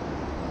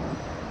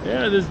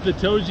 Yeah, this is the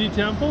Toji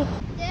Temple.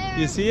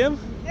 You see him?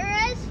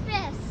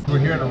 We're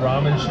here at a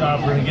ramen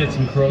shop. We're gonna get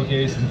some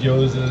croquet, some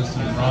gyoza,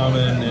 some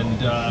ramen,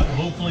 and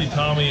hopefully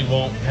Tommy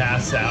won't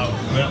pass out.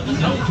 Well,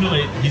 no, too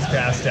late, he's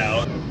passed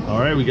out. All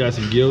right, we got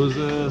some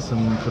gyoza,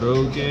 some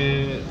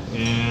pierogi,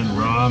 and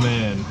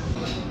ramen.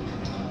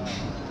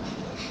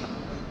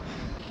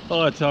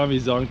 Oh, Tommy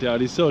zonked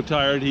out. He's so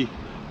tired, he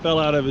fell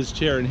out of his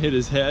chair and hit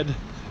his head.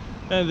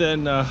 And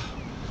then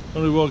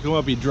when we woke him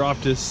up, he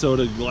dropped his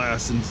soda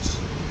glass and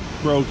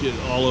broke it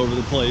all over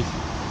the place.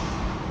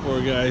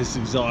 Poor guy's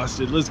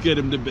exhausted. Let's get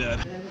him to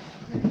bed.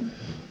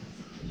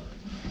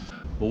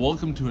 Well,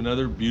 welcome to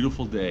another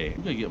beautiful day.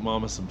 We're gonna get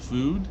Mama some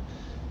food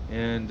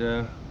and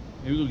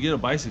maybe we'll get a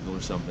bicycle or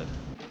something.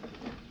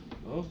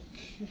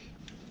 Okay.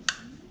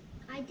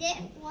 I did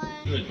one.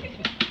 Good.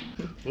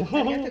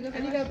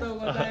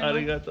 Arigato.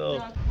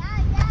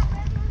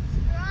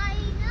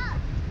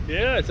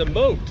 Yeah, it's a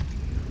boat.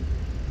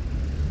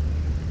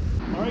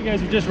 All right,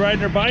 guys, we're just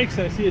riding our bikes.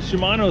 I see a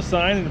Shimano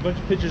sign and a bunch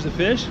of pictures of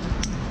fish.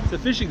 It's a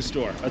fishing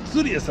store.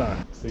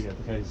 Atsuriya-san.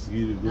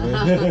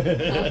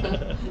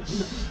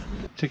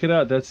 Check it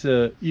out. That's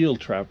a eel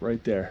trap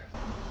right there.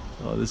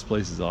 Oh, this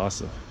place is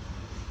awesome.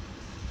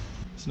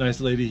 This nice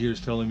lady here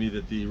is telling me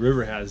that the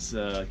river has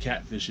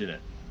catfish in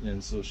it,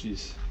 and so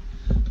she's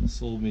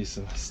sold me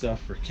some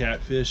stuff for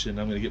catfish, and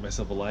I'm gonna get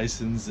myself a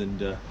license,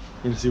 and we're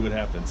gonna see what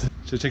happens.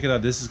 So check it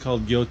out. This is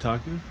called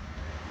gyotaku.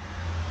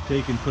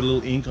 Take and put a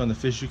little ink on the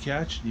fish you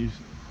catch. You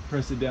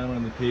press it down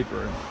on the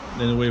paper, and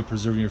then a way of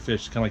preserving your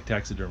fish, kind of like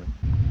taxidermy.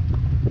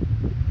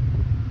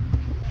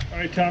 All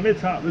right, Tom,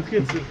 it's hot. Let's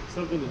get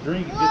something to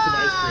drink and get some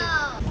ice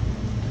cream.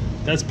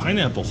 That's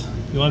pineapple.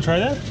 You want to try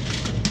that?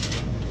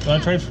 You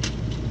want to try? Pineapple.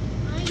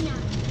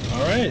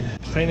 All right,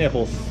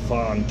 pineapple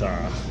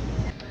Fanta.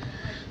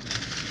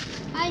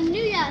 I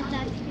knew that was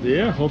ice cream.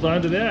 Yeah, hold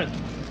on to that.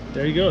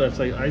 There you go. That's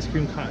like ice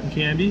cream cotton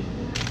candy.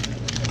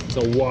 It's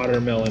a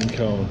watermelon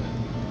cone.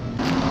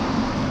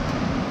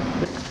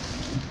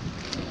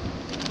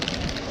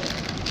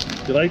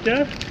 You like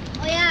that?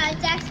 Oh yeah,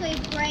 it's actually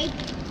great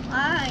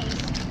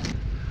ice.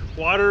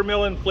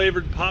 Watermelon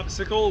flavored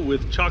popsicle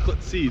with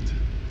chocolate seeds.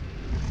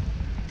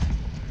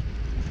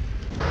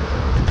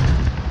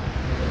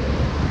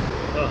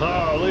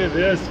 Oh, look at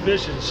this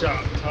fishing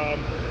shop,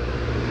 Tom.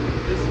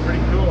 This is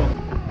pretty cool.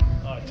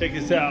 Check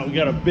this out. We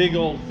got a big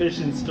old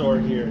fishing store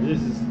here.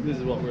 This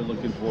is what we're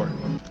looking for.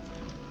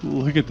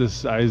 Look at the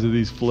size of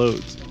these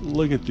floats.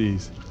 Look at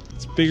these.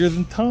 It's bigger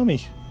than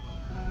Tommy.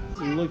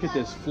 Look at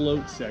this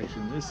float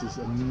section. This is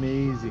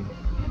amazing.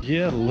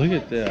 Yeah, look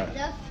at that.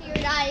 The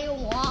food I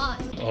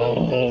want.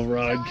 Oh,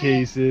 rod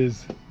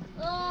cases.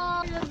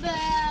 Oh, the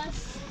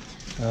best.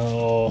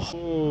 Oh,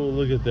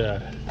 look at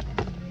that.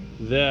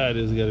 That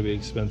is got to be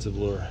expensive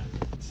lure.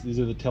 These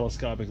are the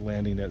telescopic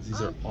landing nets.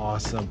 These are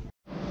awesome.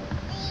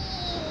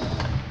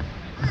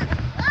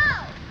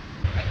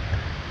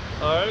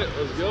 All right,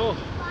 let's go.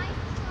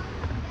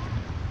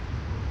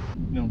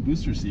 No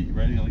booster seat,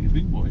 riding like a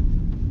big boy.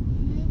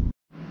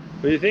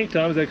 What do you think,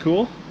 Tom? Is that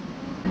cool?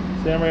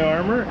 Samurai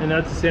armor, and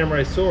that's a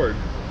samurai sword.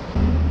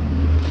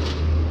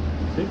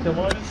 See, come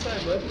on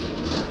inside, bud.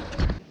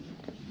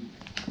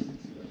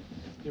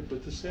 Here,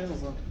 put the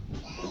sandals on.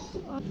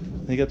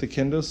 You got the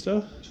kendo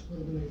stuff?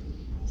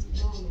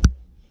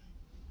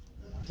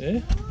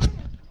 Yeah?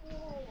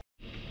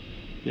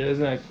 Yeah,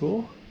 isn't that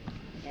cool?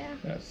 Yeah.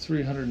 That's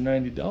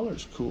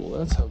 $390 cool.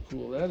 That's how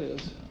cool that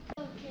is.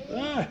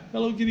 Ah,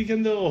 hello kitty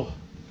kendo.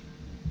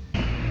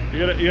 You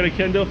gonna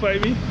kendo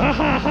fight me?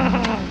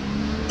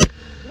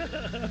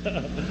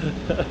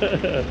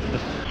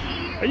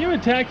 Are you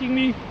attacking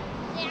me?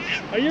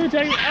 Yeah. Are you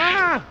attacking me?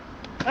 Ah!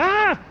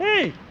 Ah!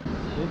 Hey!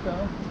 Hey,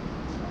 Tom.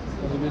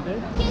 Have a good day?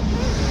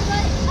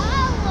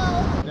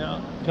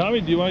 Now,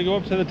 Tommy, do you want to go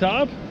up to the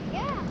top?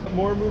 Yeah.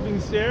 More moving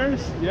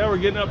stairs? Yeah, we're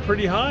getting up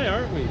pretty high,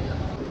 aren't we?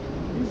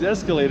 These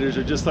escalators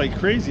are just like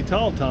crazy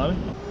tall, Tommy.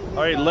 All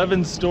right,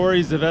 11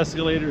 stories of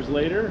escalators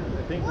later,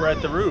 I think we're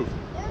at the roof.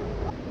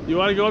 You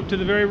want to go up to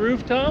the very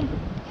roof, Tom?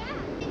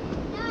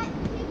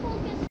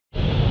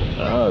 Yeah.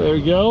 Oh, there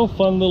we go.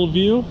 Fun little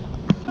view.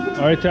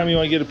 All right, Tom, you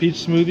want to get a peach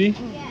smoothie?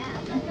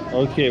 Yeah.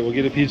 Okay, we'll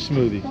get a peach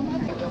smoothie.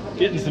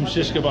 Getting some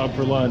shish kebab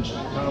for lunch.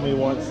 Tommy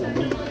wants some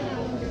meat.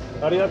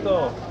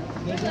 Arigato.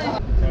 All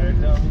right,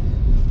 Tommy.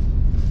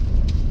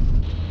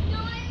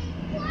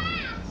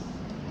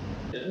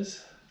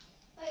 Yes?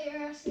 Oh,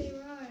 you're actually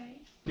right.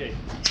 Okay.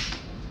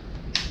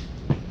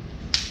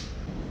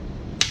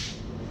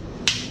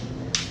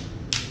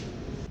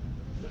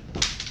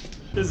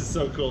 This is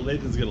so cool.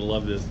 Nathan's gonna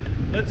love this.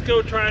 Let's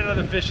go try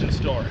another fishing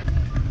store.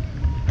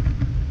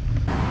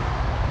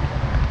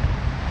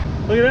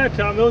 Look at that,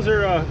 Tom. Those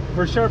are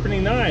for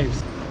sharpening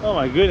knives. Oh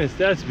my goodness,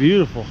 that's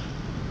beautiful.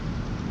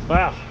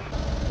 Wow.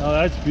 Oh,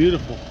 that's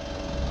beautiful.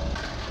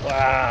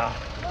 Wow.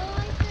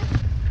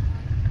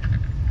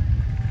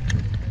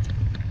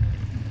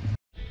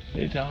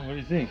 Hey Tom, what do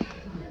you think?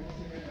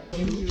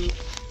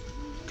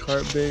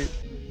 Carp bait.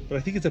 But I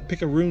think it's a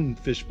picaroon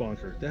fish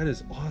bonker. That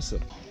is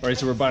awesome. All right,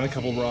 so we're buying a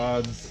couple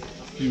rods, a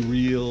few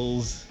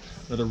reels,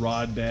 another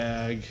rod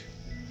bag.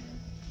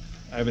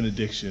 I have an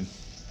addiction.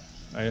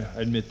 I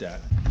admit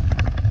that.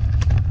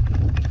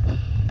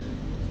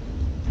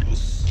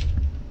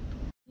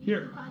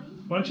 Here,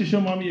 why don't you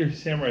show Mommy your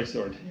samurai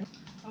sword?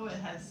 Oh,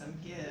 it has some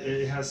give.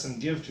 It has some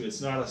give to it.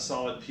 It's not a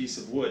solid piece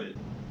of wood.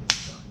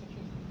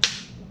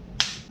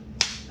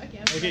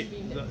 Okay,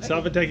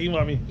 stop attacking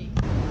mommy.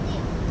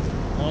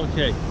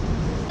 Okay.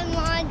 I'm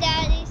on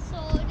daddy's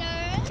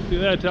shoulder. Do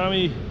that,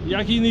 Tommy.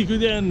 Yakiniku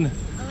den.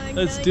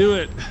 Let's do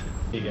it.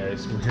 Hey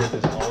guys, we're here at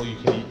this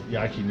all-you-can-eat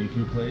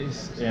yakiniku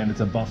place, and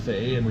it's a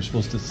buffet, and we're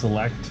supposed to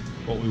select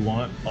what we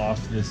want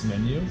off this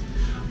menu.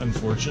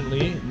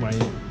 Unfortunately, my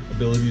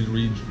ability to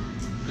read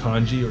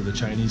kanji or the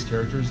Chinese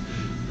characters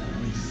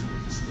really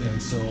sucks,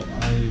 and so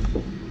I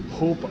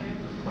hope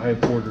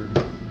I've ordered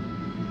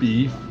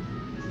beef,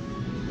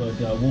 but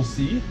we'll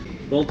see.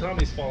 Well,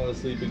 Tommy's falling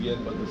asleep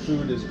again, but the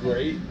food is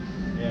great,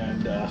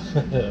 and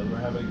we're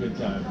having a good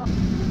time.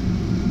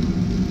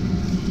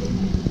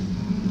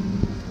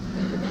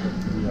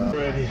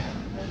 Ready.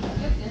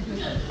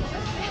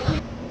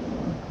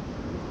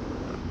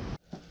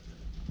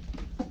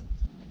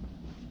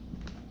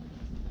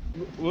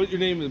 What your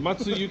name is?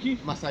 Matsuyuki?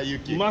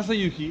 Masayuki.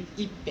 Masayuki.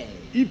 Ippe.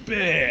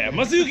 Ippe.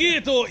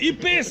 Masayuki to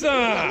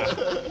Ippe-san.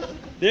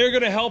 They're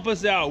gonna help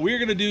us out. We're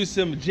gonna do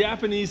some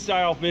Japanese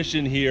style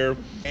fishing here.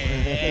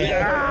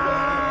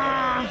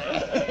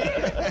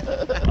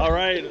 All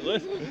right,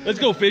 let's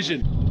go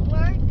fishing.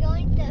 We're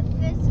going to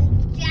fish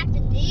in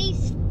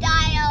Japanese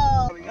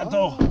style.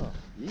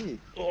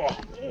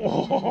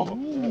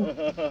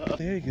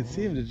 There you can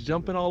see him just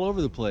jumping all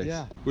over the place.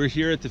 Yeah. We're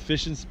here at the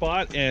fishing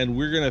spot, and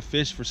we're gonna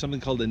fish for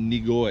something called a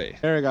nigoi.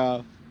 There we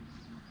go.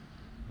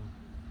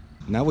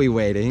 Now we're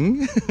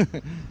waiting.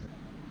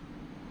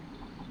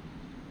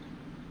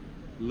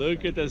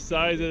 Look at the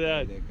size of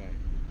that.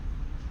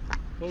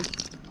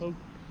 Oh.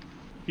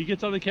 If he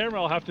gets on the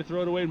camera, I'll have to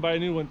throw it away and buy a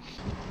new one.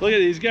 Look at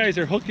these guys,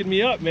 they're hooking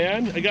me up,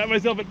 man. I got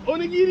myself an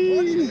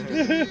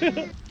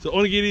onigiri. So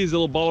onigiri is a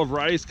little ball of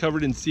rice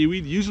covered in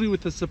seaweed, usually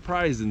with a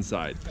surprise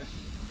inside.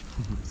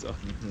 So,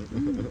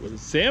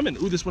 salmon.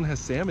 Ooh, this one has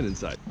salmon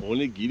inside.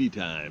 Onigiri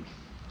time.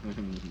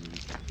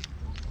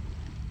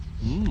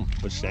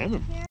 But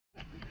salmon.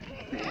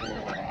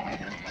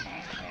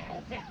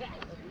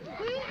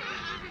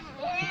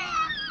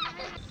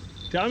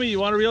 Tommy, you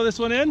want to reel this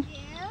one in?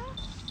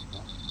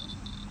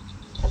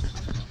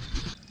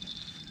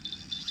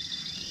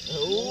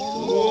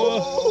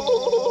 Oh.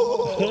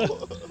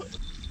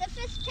 The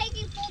fish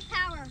taking full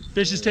power.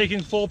 Fish is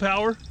taking full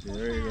power?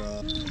 There you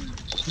go.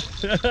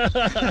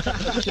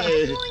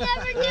 Okay. You will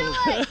never do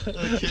it.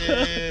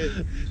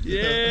 Okay.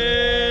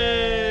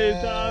 Yay,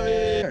 Tommy.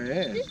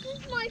 This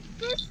is my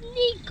first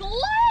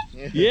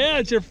nigoi? Yeah,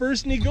 it's your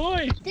first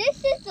nigoi.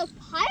 This is a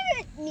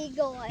pirate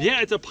nigoi.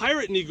 Yeah, it's a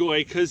pirate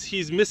nigoi because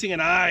he's missing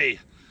an eye.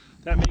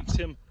 That makes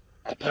him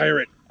a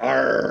pirate.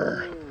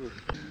 Arr.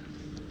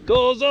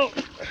 Dozo.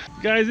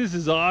 Guys, this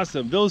is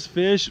awesome. Those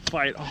fish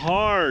fight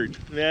hard,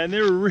 man.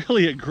 They're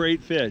really a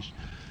great fish.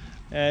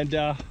 And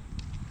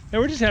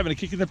we're just having a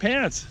kick in the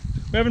pants.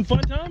 We're having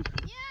fun, Tom?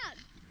 Yeah,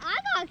 I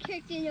got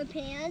kicked in the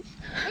pants.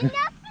 And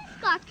that fish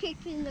got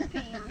kicked in the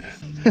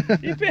pants.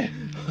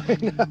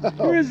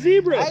 You're a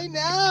zebra. I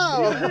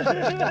know.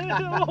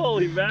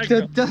 Holy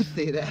mackerel. Just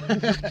say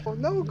that. Oh,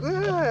 no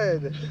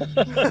good.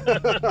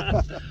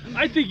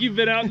 I think you've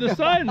been out in the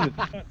sun.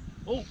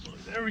 Oh,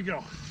 there we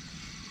go.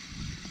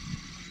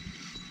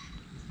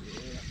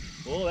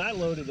 Oh, that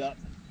loaded up.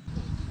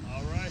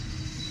 All right.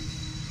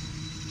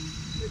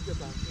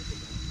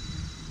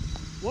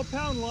 What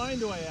pound line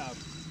do I have?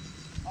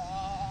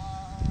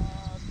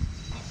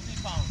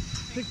 60 pounds.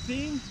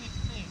 16?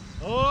 16.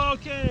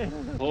 Okay.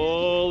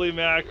 Holy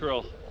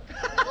mackerel.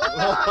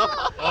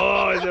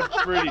 Oh, is that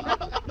pretty?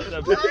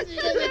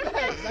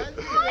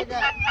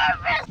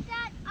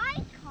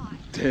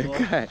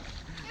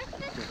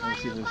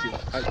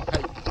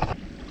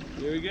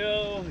 Here we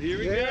go. Here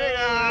we go.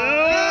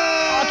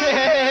 Okay.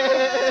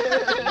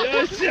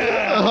 Yes,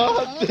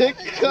 big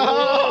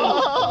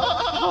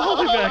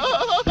Holy mackerel.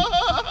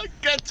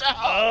 Good job.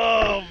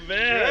 Oh,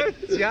 man.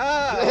 Good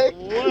job.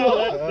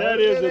 Wow, that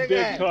is a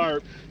big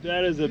carp.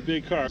 That is a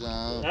big carp.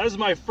 That was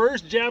my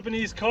first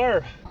Japanese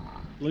carp.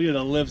 Look at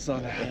the lips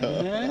on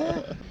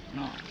that.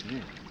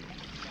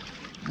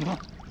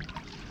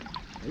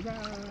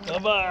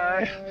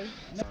 Bye-bye.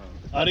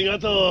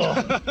 Arigato.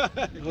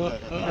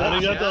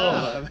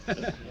 Arigato.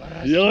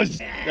 Yosh.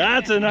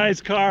 That's a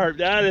nice carp.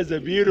 That is a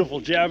beautiful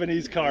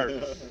Japanese carp.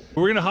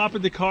 We're gonna hop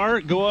in the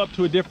car, go up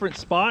to a different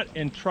spot,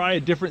 and try a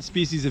different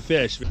species of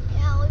fish.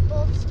 Yeah, we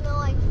both smell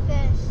like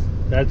fish.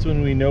 That's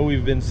when we know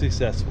we've been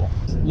successful.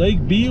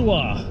 Lake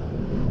Biwa.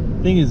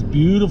 Thing is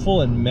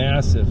beautiful and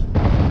massive.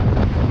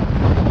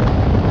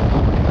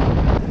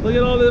 Look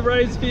at all the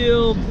rice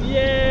fields.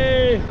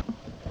 Yay!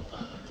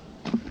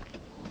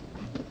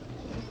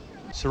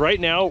 So right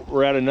now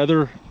we're at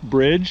another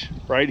bridge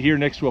right here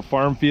next to a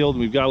farm field.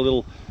 We've got a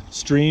little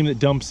stream that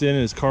dumps in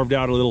and has carved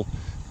out a little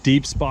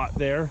deep spot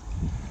there.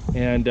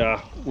 And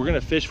we're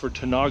gonna fish for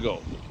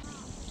Tanago.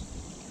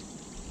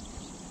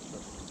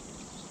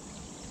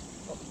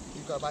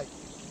 You got a bite.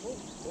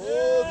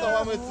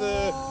 Oh,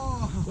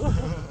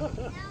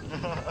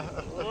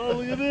 oh,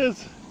 look at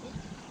this.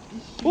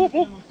 Oh,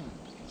 oh.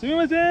 すみ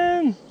ま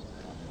せん。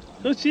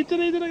どうしていた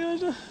だいていただきま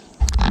した。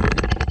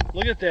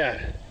Look at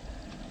that.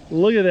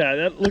 Look at that.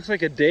 That looks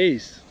like a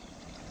dace.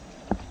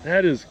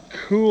 That is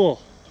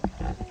cool.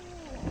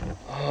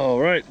 All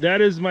right,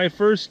 that is my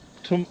first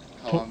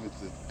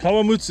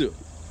Kawamutsu.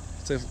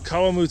 It's a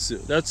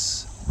Kawamutsu.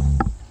 That's.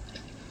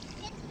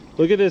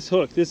 Look at this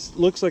hook. This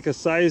looks like a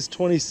size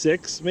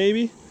 26,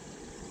 maybe.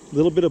 A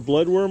little bit of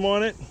bloodworm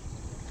on it.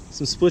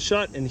 Some split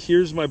shot, and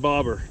here's my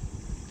bobber.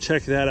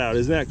 Check that out.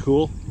 Isn't that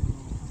cool?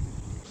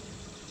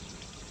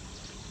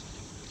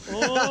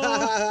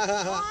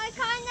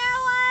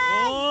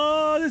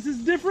 Oh, this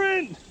is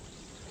different.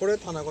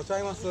 That's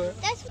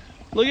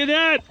Look at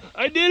that.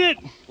 I did it.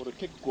 That's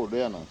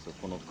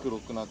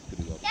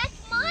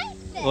my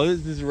fish. Oh,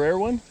 this is a rare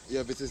one?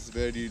 Yeah, this is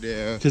very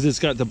rare. Because it's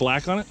got the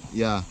black on it?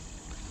 Yeah.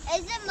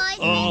 Is it my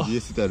Oh. Do you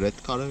see the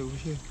red color over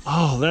here?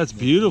 Oh, that's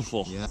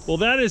beautiful. Yeah. Well,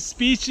 that is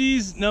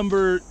species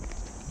number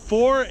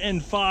 4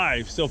 and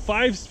 5. So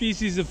 5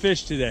 species of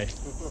fish today.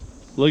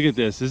 Look at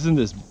this. Isn't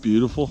this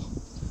beautiful?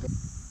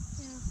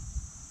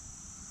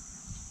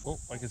 Oh,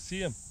 I can see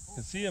him. I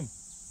can see him. I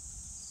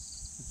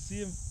can see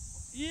him.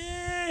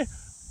 Yeah!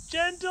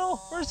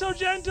 Gentle! We're so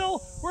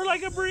gentle! We're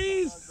like a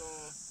breeze!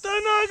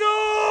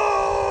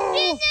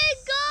 Tanago!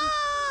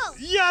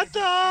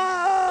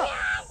 Yatta!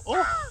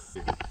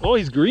 Oh,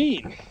 he's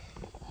green.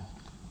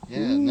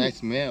 Yeah,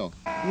 nice male.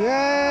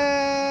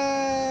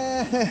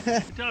 Yeah!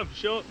 Tough.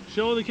 Show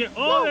the camera.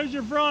 Oh, there's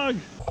your frog.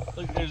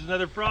 Look, there's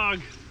another frog.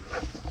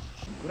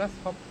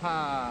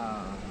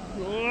 Grasshopper.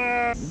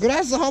 Whoa.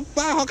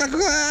 Grasshopper,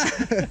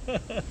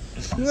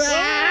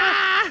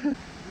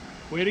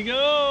 Way to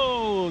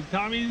go!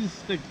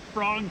 Tommy's the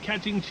frog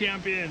catching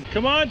champion.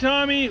 Come on,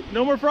 Tommy.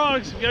 No more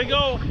frogs. We gotta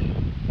go.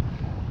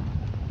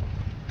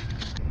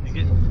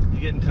 You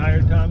getting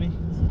tired, Tommy?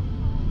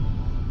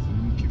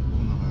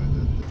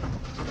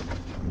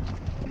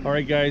 All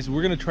right, guys,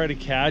 we're gonna try to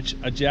catch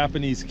a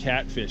Japanese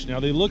catfish. Now,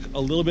 they look a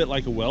little bit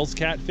like a Wells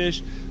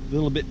catfish, a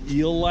little bit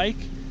eel-like.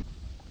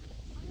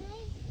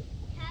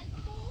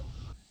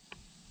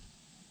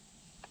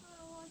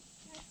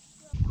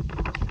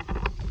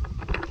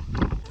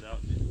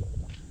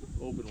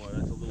 Open one,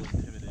 that's a little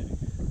intimidating.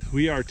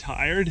 We are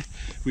tired,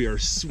 we are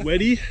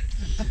sweaty,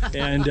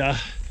 and I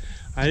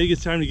think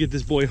it's time to get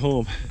this boy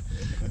home.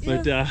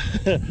 But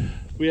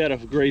we had a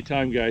great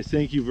time, guys.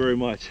 Thank you very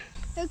much.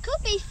 There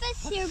could be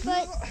fish here,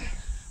 but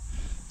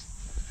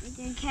we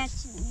didn't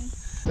catch any.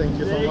 Thank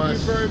you so much. Thank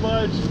you very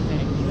much.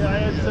 Yeah, I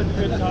had such a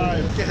good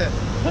time.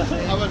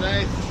 Have a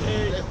nice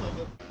day.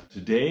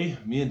 Today,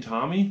 me and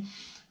Tommy,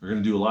 we're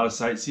gonna do a lot of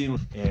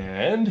sightseeing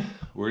and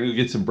we're gonna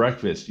get some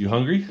breakfast. You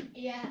hungry?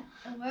 Yeah,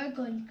 and we're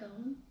going to go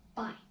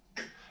bike.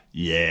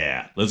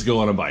 Yeah, let's go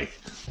on a bike.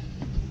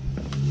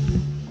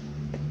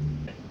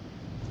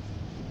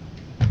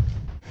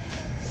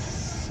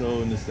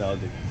 So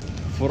nostalgic.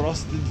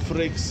 Frosted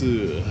Flakes.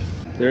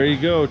 There you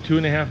go,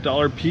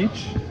 $2.50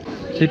 peach.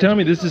 Hey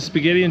Tommy, this is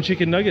spaghetti and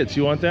chicken nuggets.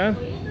 You want that?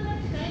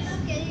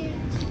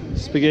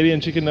 Spaghetti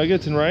and chicken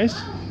nuggets and rice?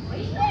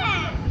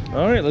 Yeah.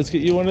 All right, let's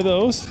get you one of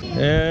those.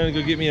 And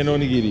go get me an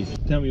onigiri.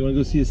 Tommy, you want to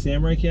go see a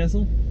samurai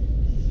castle?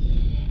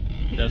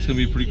 That's gonna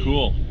be pretty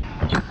cool.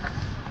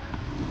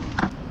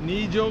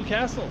 Nijo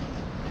Castle.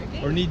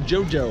 Or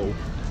Nijojo.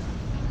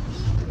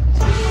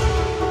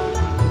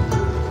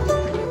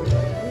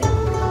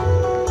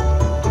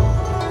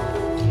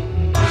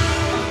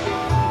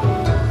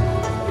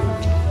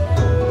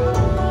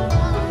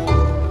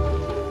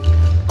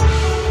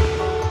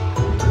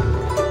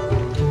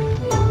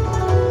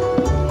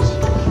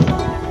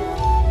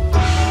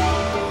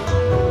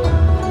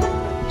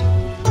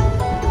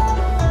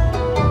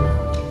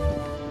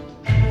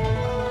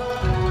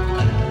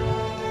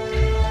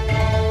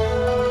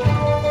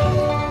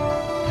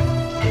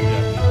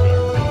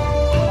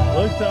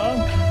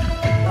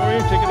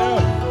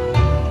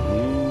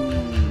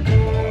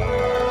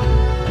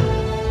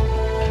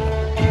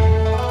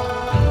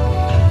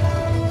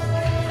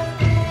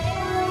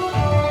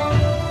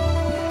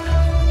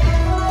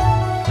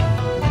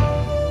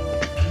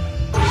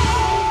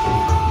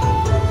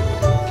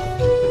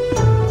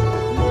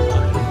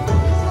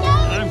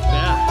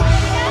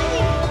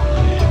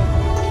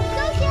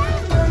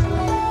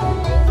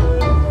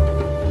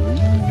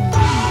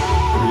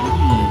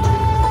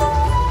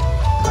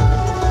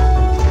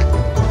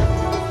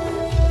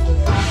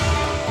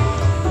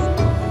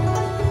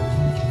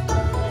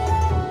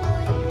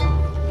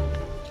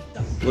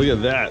 Look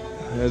at that.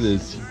 That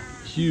is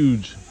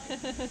huge.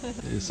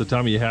 So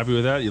Tommy, you happy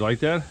with that? You like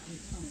that?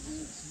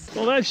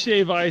 Well, that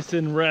shave ice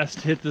and rest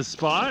hit the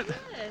spot.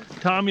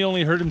 Tommy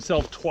only hurt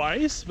himself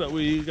twice, but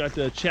we got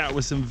to chat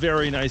with some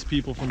very nice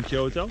people from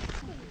Kyoto.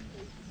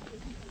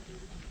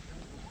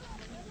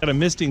 Got a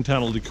misting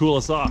tunnel to cool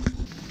us off.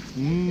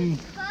 I'm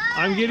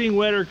getting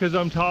wetter because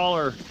I'm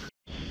taller.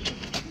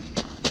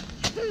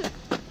 I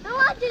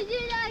want to do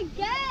that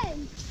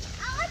again.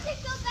 I want to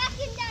go back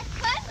in that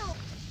tunnel.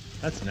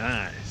 That's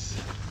nice.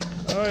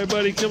 All right,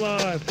 buddy, come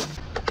on.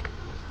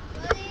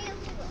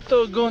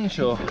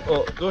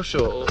 5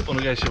章お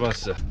願いしま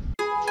す。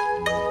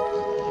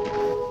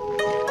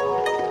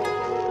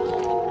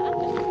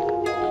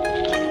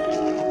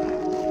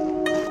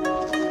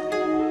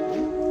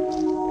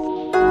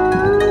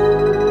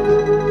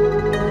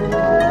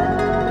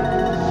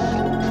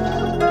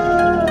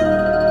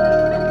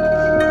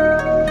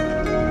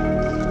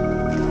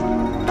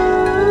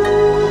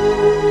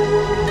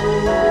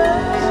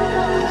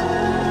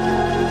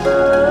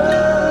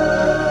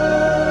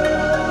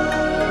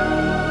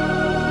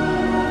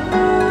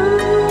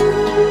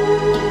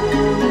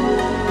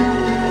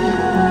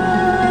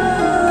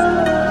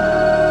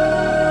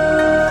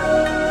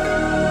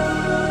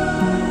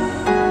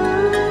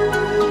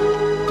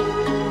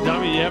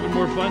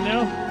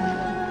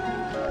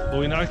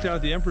out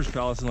at the Emperor's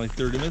Palace in like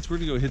 30 minutes. We're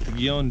gonna go hit the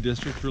Gyeon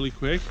district really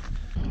quick.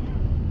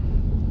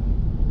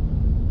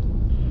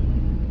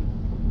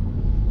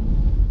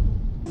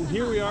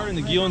 Here we are in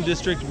the Gyeon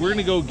district. We're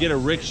gonna go get a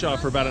rickshaw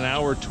for about an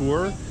hour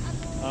tour.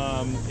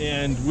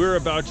 And we're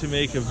about to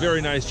make a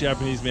very nice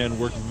Japanese man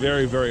work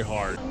very, very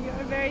hard.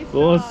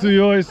 Oh,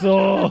 suyoi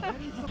so.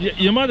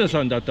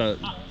 Yamada-san datta.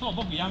 Oh,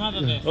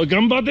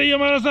 ganbatte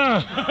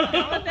Yamada-san.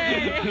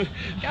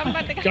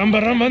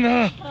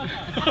 Ganbaramana.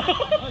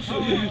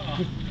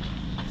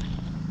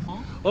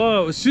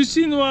 Oh, 出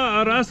身は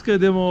アラスカ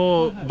で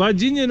もバー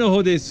ジニアの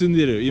方で住ん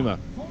でる今。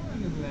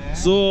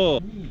そ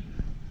う。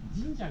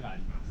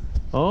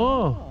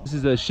Oh, this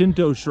is a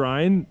Shinto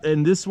shrine,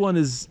 and this one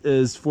is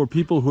for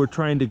people who are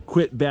trying to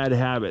quit bad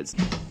habits.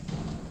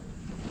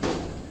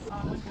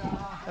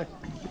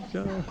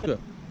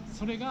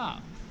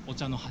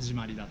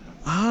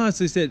 Ah,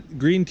 so he said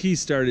green tea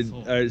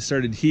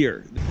started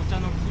here.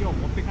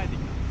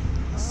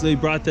 So they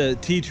brought the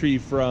tea tree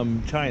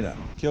from China.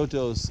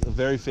 Kyoto's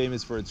very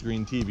famous for its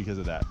green tea because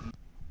of that.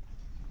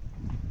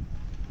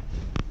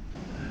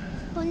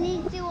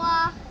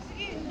 Konnichiwa.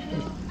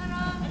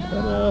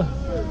 Hello.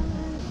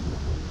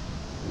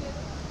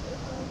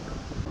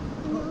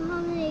 You know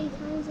how many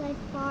times I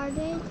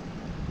farted?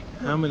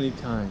 How many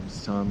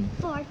times, Tommy?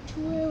 4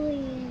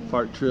 trillion.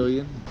 Fart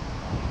trillion?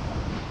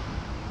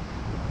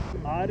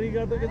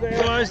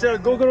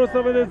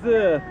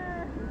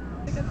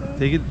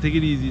 Take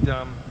it easy,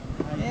 Tom.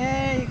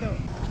 There you go.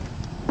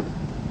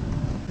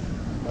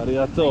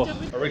 Arigato.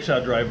 A rickshaw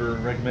driver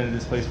recommended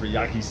this place for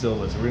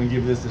yakisoba, so we're gonna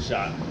give this a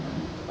shot.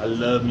 I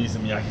love me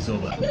some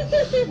yakisoba.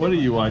 What are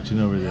you watching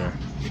over there?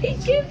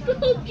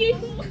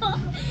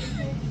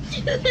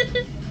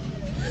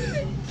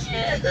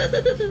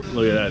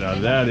 Look at that now.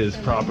 That is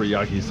proper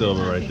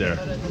yakisoba right there.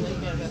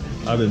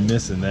 I've been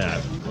missing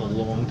that a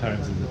long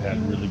time since I've had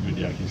really good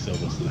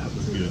yakisoba, so that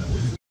was good.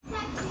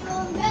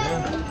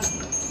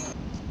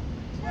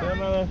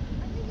 Yeah.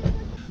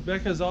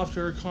 Becca's off to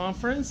her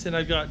conference, and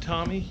I've got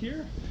Tommy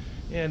here,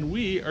 and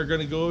we are going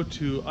to go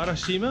to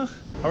Arashima.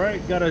 All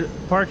right, got a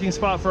parking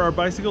spot for our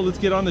bicycle. Let's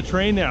get on the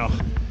train now.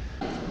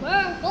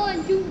 We're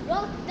going to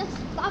rock the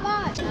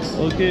spot.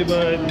 Okay,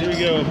 bud, here we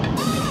go.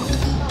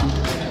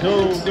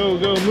 Go, go,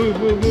 go, move,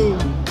 move,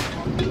 move.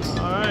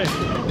 All right.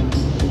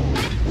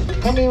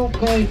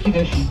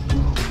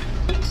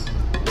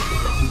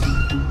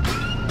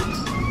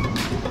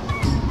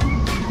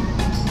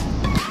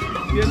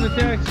 Get in the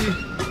taxi.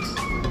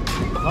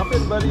 Hop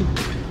in, buddy.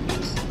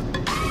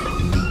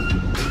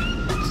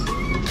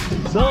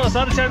 So,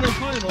 Sada-chanの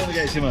声のお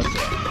願いします。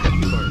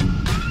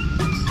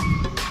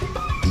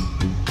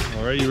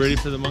All right, you ready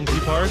for the monkey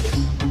park?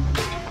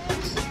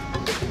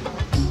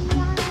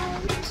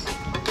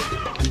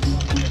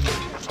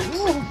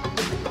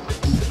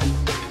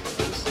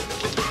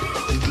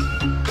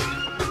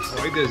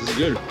 This is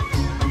good.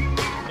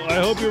 Well, I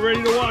hope you're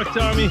ready to walk,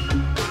 Tommy.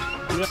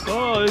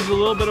 Oh, this is a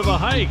little bit of a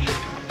hike.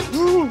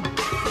 Woo.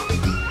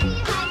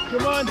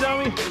 Come on,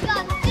 Tommy. We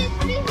got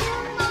 50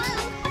 more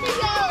miles to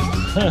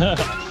go.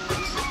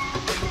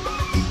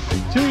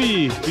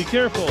 Tui, be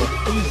careful.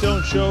 Please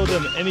don't show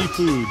them any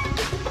food.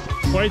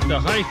 Quite the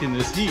hike in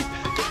this heat.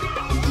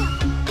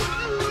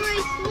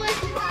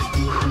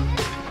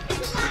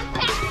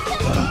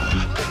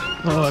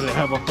 Oh, to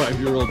have a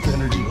 5-year-old's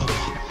energy level.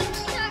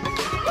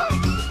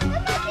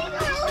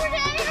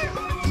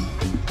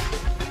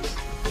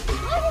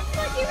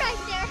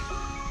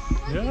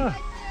 Yeah.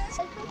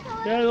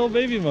 Yeah, little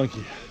baby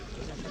monkey.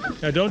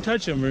 Now don't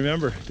touch him,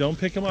 remember. Don't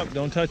pick him up.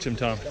 Don't touch him,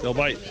 Tom. They'll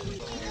bite.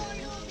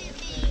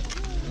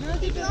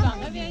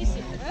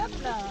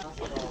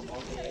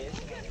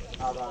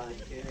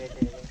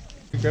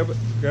 Grab it.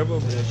 Grab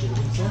over there.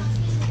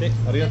 Hey,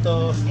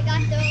 arigato.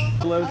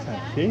 Arigato.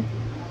 Okay.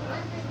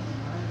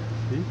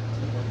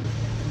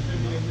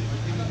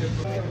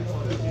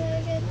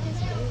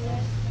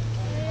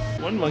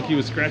 One monkey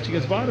was scratching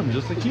his bottom,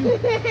 just like you.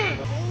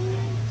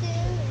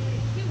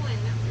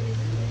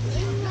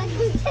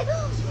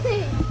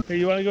 Here,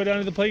 you want to go down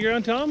to the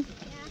playground, Tom?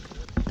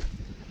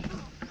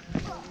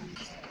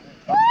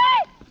 Yeah.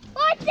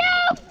 Watch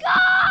out,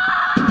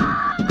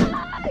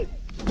 guys!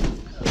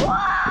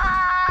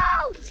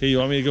 Whoa! Okay, you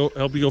want me to go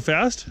help you go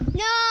fast?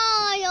 No,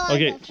 I don't like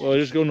Okay, that. well,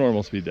 just go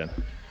normal speed then.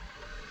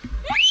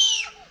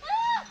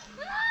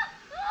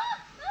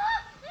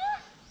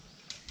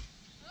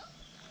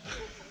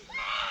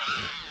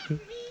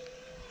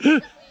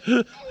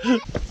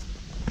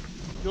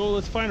 Go,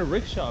 let's find a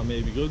rickshaw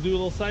maybe. Go do a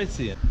little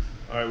sightseeing.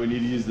 All right, we need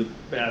to use the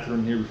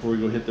bathroom here before we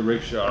go hit the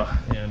rickshaw.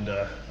 And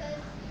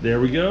there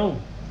we go.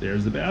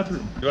 There's the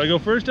bathroom. Do I go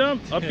first, Tom?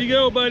 Up you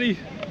go, buddy.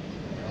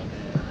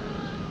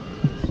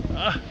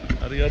 Ah,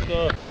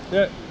 arigato.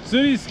 Yeah,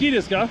 suri suki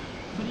desu ka?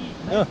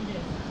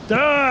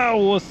 Ah,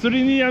 o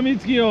suri ni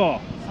yamitsuki yo.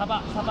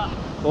 Saba.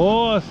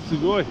 Oh,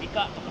 sugoi.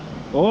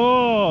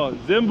 Oh,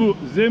 zenbu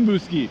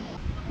suki.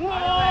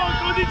 Oh,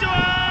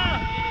 konnichiwa!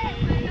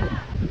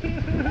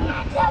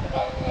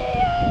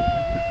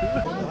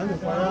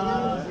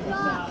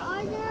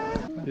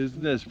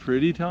 Isn't this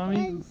pretty,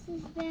 Tommy?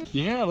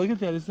 Yeah, look at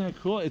that. Isn't that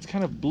cool? It's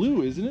kind of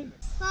blue, isn't it?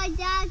 My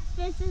dad's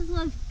fishes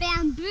with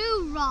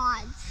bamboo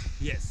rods.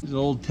 Yes. It's an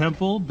old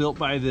temple built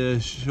by the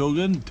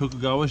shogun,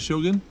 Tokugawa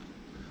shogun,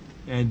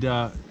 and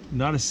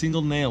not a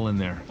single nail in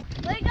there.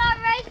 We got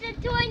racing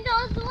between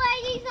those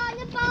ladies on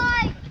the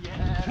bike.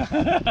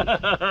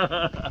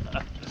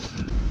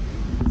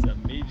 It's a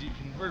Meiji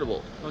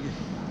convertible. Okay.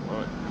 All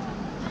right.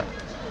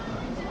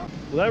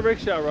 Well, that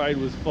rickshaw ride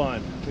was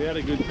fun. We had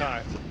a good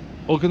time.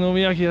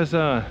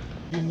 Okonomiyaki-san.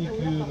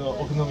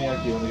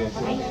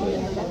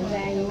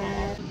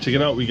 Check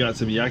it out. We got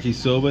some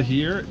yakisoba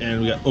here,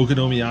 and we got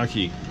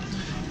okonomiyaki.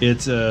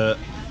 It's a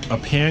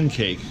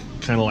pancake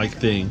kind of like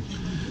thing.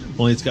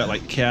 Only it's got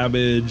like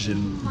cabbage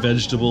and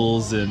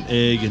vegetables and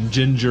egg and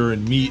ginger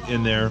and meat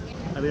in there.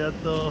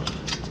 Arigato.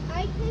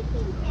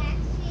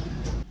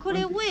 こ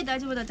れ上大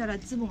丈夫だったら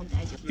ズボン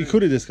大丈夫。いく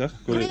らですか？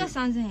これが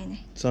3000円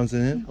ね。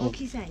3000円？大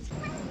きいサイズ。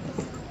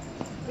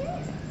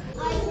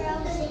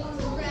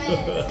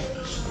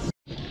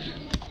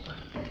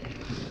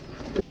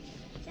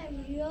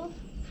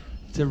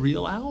It's a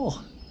real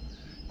owl,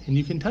 and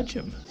you can touch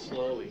him.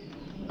 Slowly.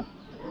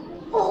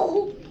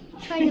 Oh,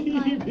 trying to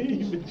find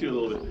He bit you a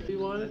little bit. Do you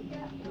want it?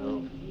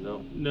 No,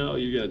 no, no.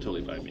 You're gonna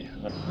totally bite me.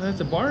 Oh, that's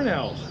a barn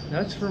owl.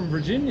 That's from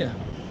Virginia.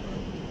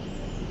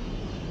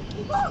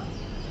 Oh,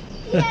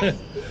 yes,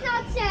 he's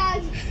not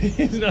sad.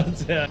 He's not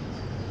sad.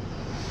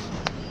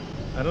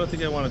 I don't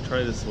think I want to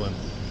try this one.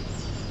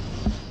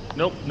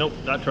 Nope, nope,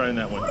 not trying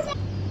that one.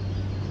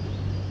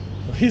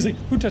 He's like,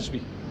 who touched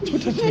me? Who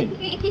touched me?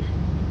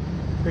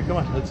 Here, come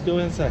on, let's go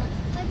inside.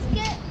 Let's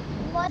get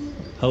one.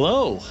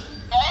 Hello.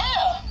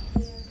 Hello.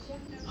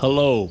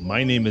 Hello,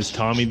 my name is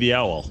Tommy the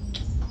Owl.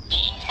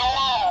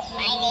 Hello,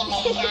 my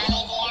name is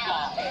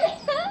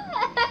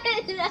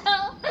Tommy the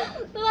Owl.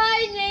 Hello, my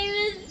name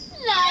is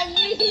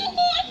Sunny.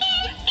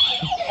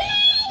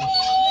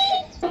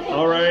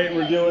 All right,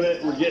 we're doing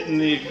it. We're getting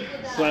the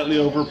slightly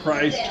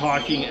overpriced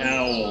talking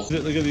owl.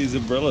 Look at these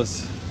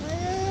umbrellas.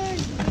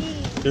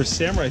 They're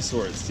samurai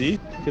swords, see?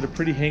 Get a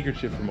pretty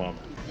handkerchief for mom.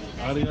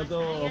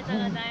 Arigato. All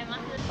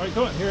right,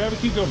 come on. Here, have a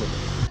cucumber.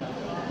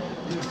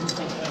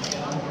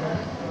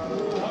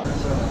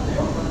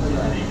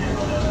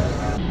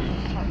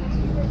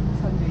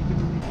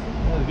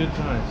 Good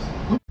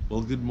times.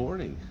 Well, good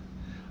morning.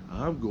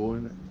 I'm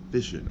going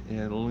fishing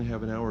and only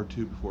have an hour or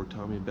two before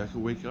Tommy and Becca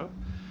wake up.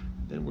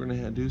 Then we're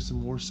gonna do some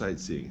more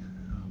sightseeing.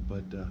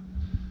 But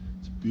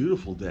it's a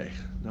beautiful day.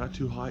 Not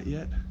too hot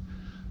yet.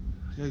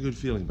 I got a good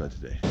feeling about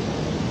today.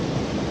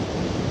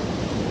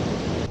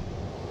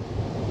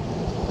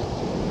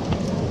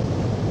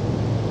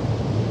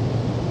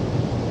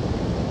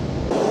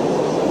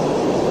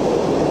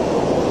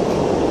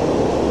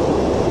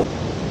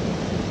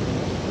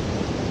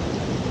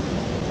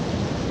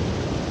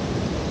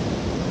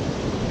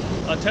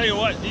 I'll tell you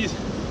what, these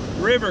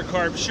river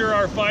carp sure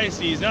are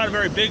feisty. He's not a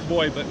very big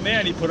boy, but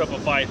man, he put up a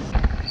fight.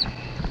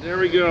 There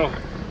we go.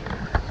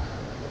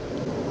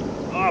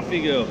 Off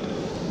you go.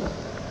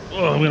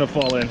 Oh, I'm gonna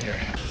fall in here.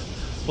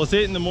 Well, it's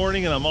 8 in the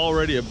morning and I'm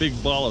already a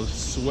big ball of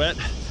sweat,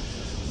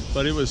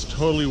 but it was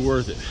totally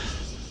worth it.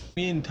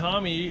 Me and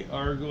Tommy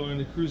are going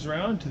to cruise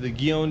around to the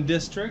Gion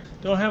district.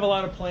 Don't have a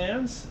lot of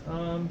plans,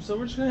 so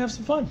we're just gonna have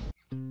some fun.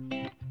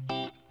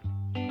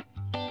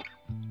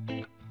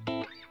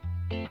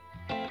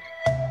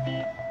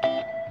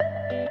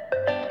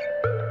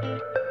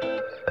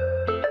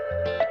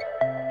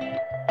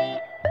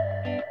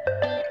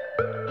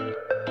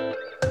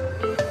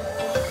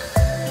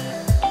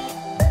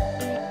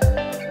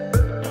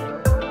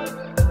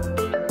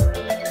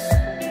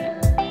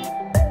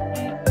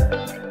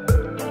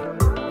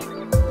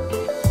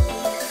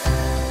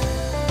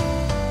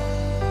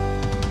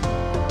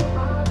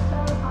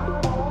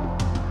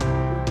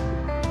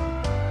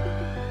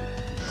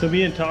 So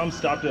me and Tom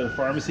stopped at a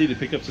pharmacy to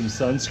pick up some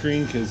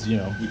sunscreen because, you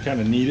know, we kind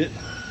of need it.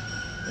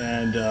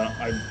 And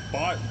I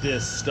bought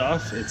this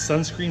stuff. It's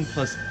sunscreen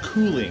plus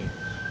cooling,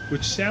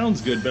 which sounds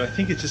good, but I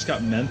think it's just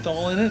got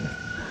menthol in it.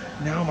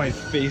 Now my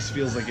face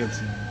feels like it's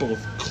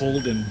both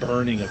cold and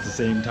burning at the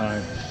same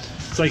time.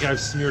 It's like I've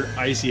smeared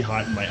icy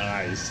hot in my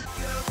eyes.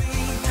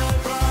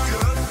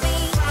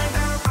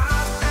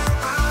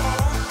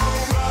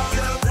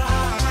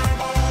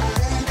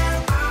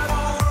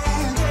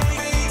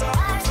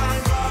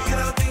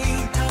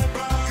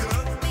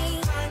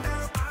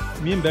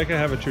 Me and Becca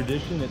have a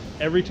tradition that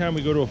every time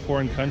we go to a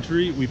foreign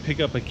country, we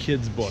pick up a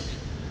kid's book.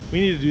 We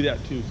need to do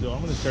that too, so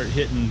I'm gonna start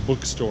hitting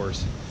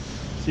bookstores,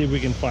 see if we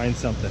can find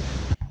something.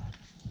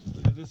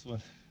 Look at this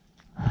one.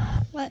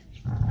 What?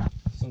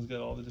 This one's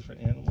got all the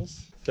different animals.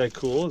 Is that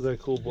cool? Is that a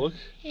cool book?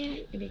 Yeah.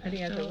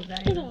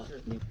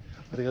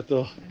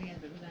 Arigato.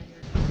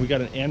 We got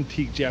an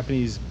antique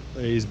Japanese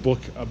book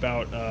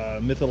about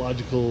a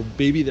mythological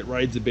baby that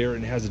rides a bear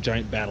and has a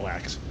giant battle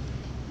axe.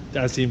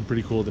 That seemed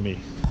pretty cool to me.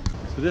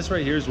 So this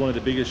right here is one of the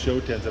biggest show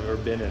tents I've ever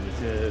been in.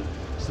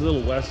 It's a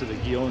little west of the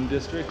Gion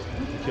district,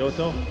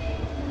 Kyoto,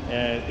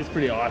 and it's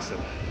pretty awesome.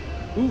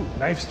 Ooh,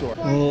 knife store.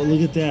 Oh,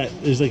 look at that.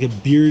 There's like a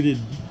bearded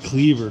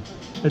cleaver.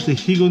 That's a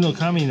Higo no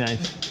Kami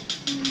knife.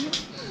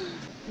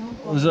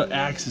 Those are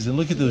axes, and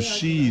look at those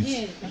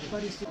sheaths.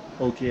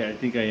 Okay, I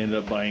think I ended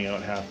up buying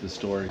out half the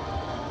story. All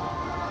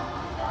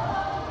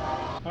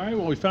right,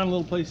 well, we found a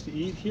little place to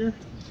eat here.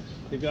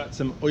 They've got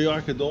some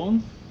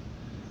oyakodon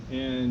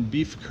and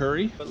beef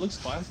curry. It looks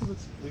fun, so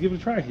let's give it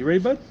a try. You ready,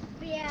 bud?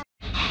 Yeah.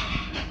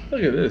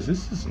 Look at this,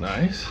 this is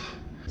nice.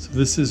 So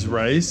this is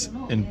rice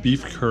and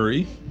beef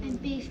curry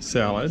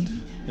salad.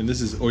 And this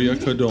is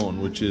oyakodon,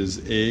 which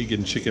is egg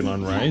and chicken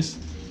on rice.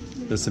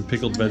 There's some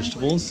pickled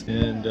vegetables,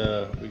 and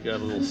we got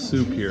a little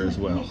soup here as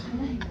well.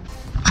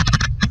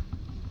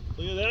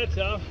 Look at that,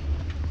 Tom.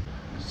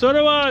 そ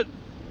れは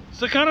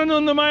魚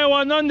の名前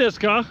は何です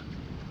か？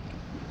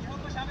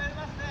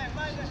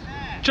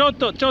ちょっ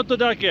と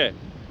だけ。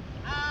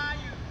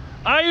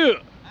あゆ。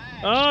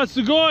あー、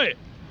すごい。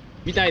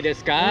見たいで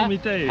すか？見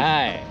たいです。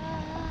はい。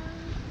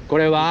こ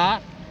れ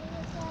は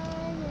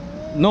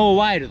ノー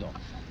ワイルド。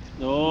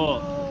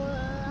ノ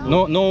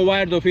ー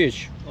ワイルドフィッ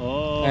シ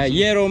ュ。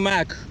イエローマ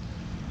ーク。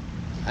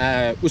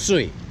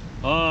薄い。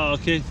Ah,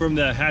 okay, from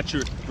the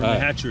hatchery. From the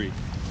hatchery.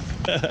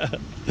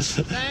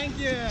 Thank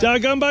you. じゃあ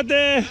頑張っ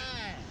て。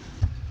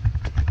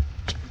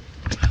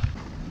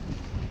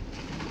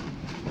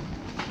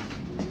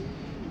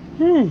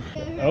Whew.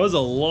 That was a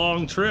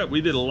long trip. We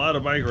did a lot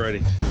of bike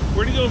riding.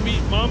 We're gonna go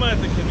meet Mama at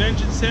the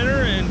convention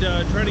center and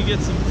try to get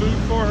some food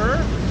for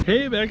her.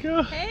 Hey,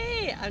 Becca.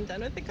 Hey, I'm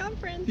done with the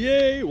conference.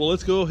 Yay! Well,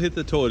 let's go hit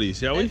the torii,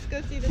 shall we? Let's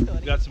go see the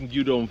torii. Got some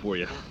gyudon for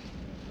you.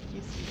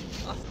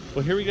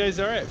 Well, here we guys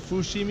are at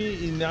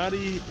Fushimi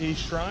Inari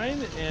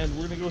Shrine, and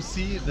we're gonna go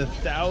see the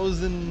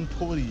 1,000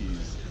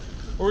 tories.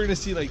 We're gonna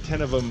see like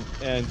 10 of them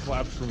and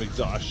collapse from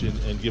exhaustion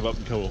and give up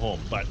and go home,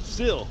 but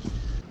still.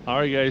 All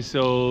right, guys,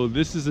 so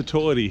this is a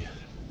torii.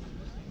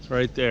 It's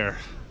right there.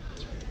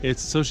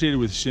 It's associated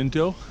with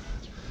Shinto,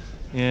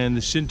 and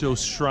the Shinto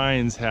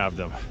shrines have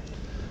them.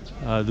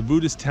 The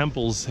Buddhist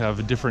temples have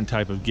a different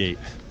type of gate,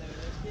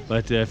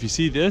 but if you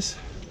see this,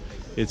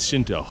 it's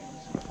Shinto.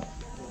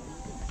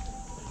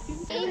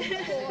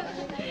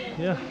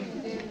 Yeah,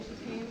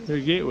 they're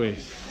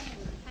gateways.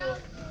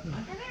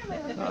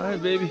 All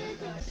right, baby.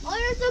 Oh,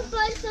 there's a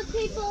bunch of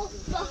people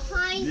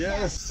behind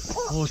Yes. us.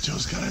 Oh,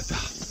 Joe's got it.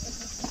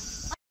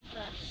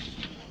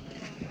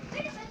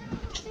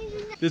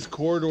 This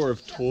corridor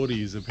of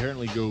tories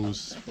apparently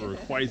goes for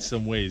quite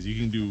some ways.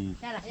 You can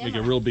make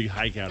a real big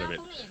hike out of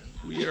it.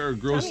 We are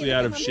grossly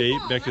out of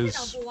shape.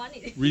 Becca's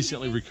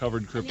recently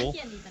recovered cripple,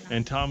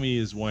 and Tommy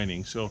is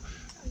whining. So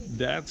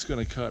that's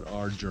going to cut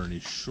our journey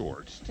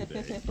short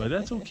today. But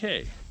that's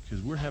okay,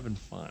 because we're having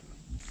fun.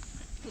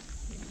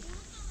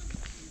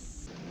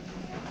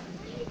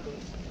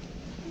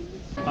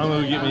 I'm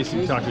going to get me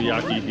some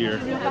takoyaki here.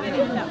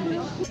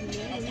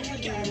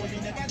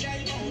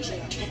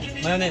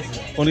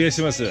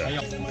 Onegaishimasu.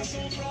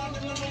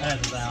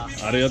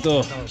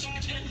 Arigato.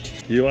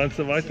 You want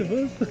some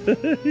octopus?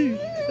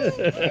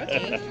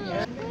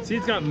 See,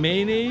 it's got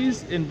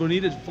mayonnaise and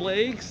bonita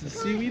flakes and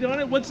seaweed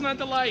on it. What's not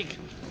to like?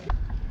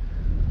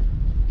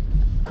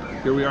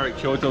 Here we are at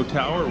Kyoto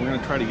Tower. We're going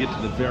to try to get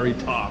to the very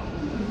top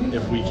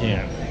if we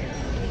can.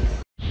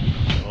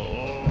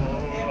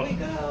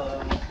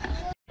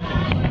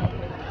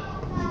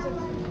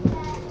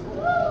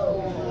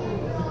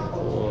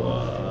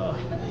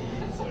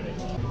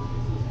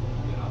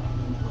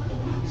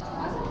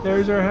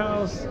 There's our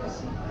house,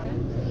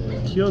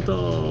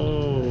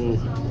 Kyoto.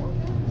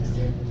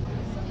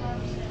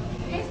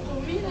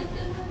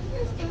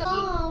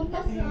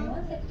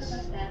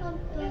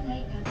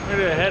 We're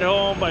gonna head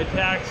home by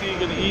taxi,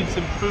 gonna eat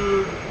some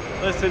food,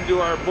 listen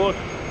to our book,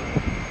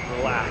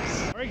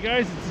 relax. All right,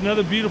 guys, it's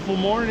another beautiful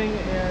morning,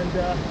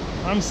 and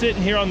I'm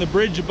sitting here on the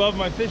bridge above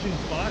my fishing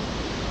spot,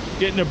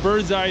 getting a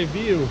bird's eye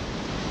view.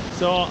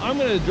 So I'm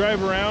gonna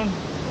drive around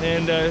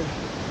and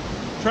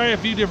try a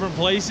few different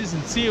places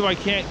and see if I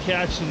can't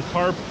catch some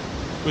carp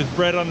with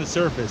bread on the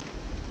surface.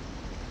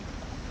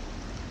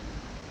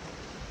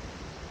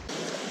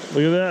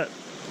 Look at that,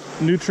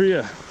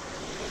 nutria,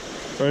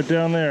 right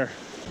down there.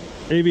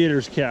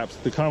 Aviators caps,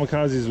 the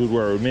kamikazes would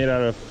wear, were made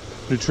out of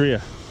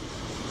nutria.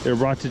 They were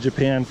brought to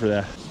Japan for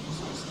that.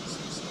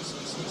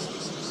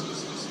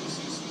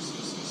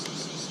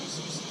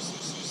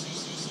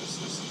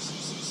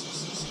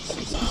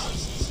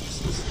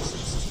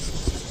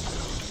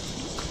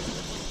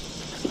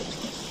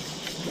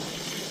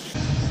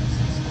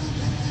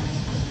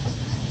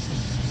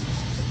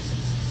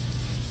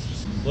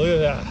 Look at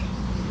that.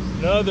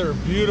 Another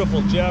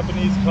beautiful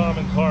Japanese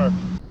common carp.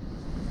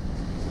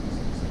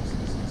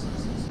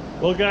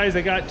 Well, guys,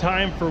 I got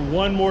time for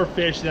one more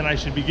fish, then I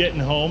should be getting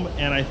home,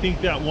 and I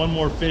think that one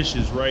more fish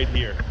is right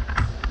here.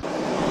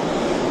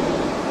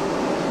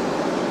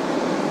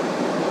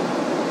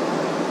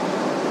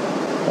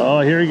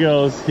 Oh, here he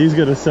goes. He's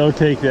gonna so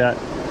take that.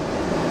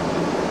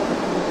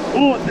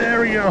 Oh, there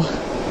we go.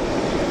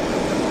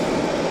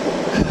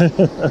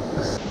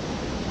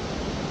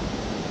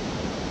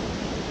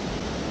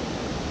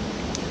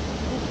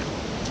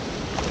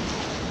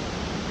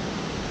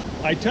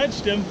 I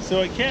touched him,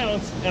 so it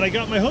counts, and I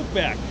got my hook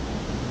back.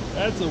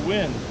 That's a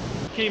win.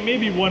 Okay,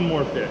 maybe one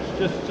more fish.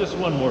 Just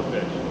one more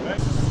fish. Okay?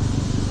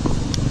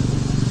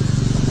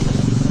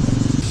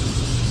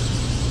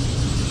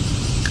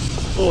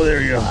 Oh,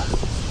 there you go.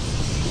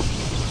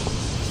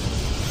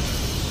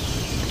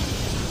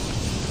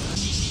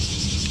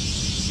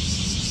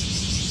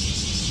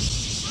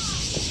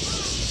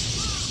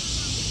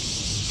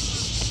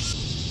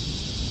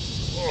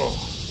 Oh.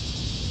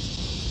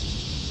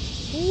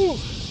 Woo.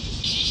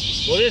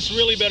 Well, this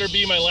really better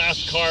be my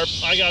last carp.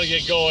 I gotta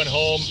get going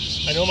home.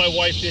 I know my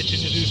wife's itching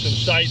to do some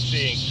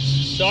sightseeing.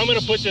 So I'm gonna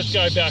put this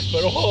guy back,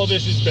 but oh,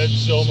 this has been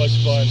so much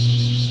fun.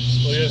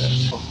 Look at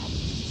this.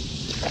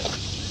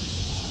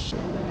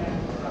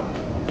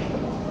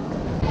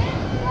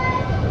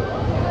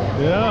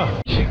 Yeah.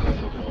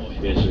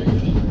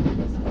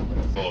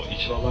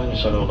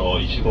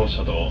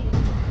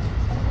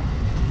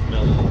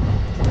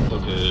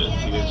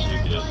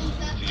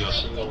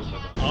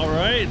 All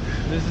right,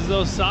 this is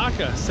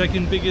Osaka,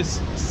 second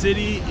biggest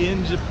city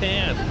in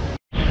Japan.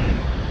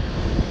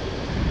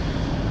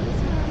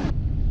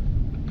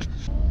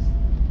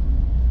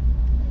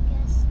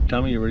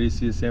 Tommy, you ready to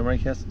see a samurai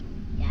castle?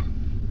 Yeah.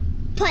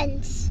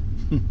 Punch.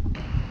 Yeah.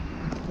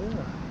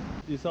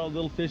 You saw a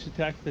little fish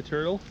attack the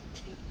turtle?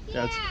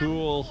 Yeah. That's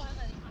cool.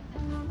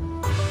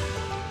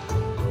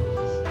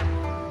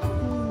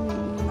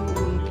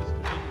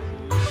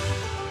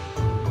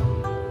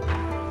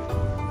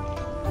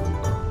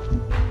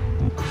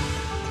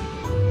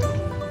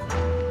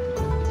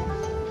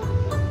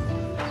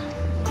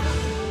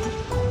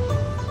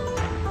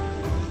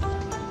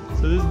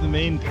 So this is the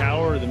main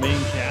tower, the main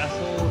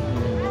castle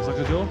in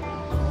Osaka,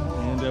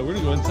 and we're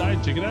gonna go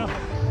inside, check it out.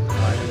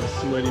 I am a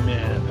sweaty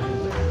man.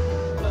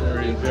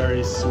 Very,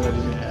 very sweaty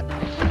man.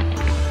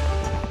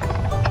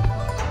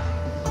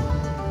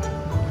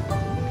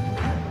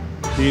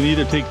 You can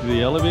either take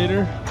the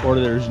elevator or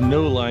there's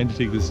no line to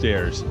take the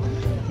stairs.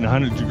 In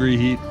 100-degree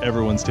heat,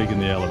 everyone's taking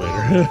the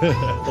elevator.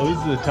 Well, this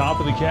is the top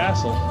of the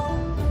castle.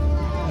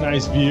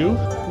 Nice view.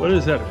 What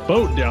is that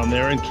boat down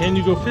there, and can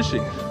you go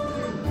fishing?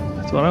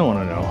 That's what I want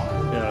to know.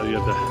 Yeah, you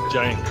got the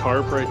giant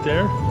carp right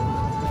there.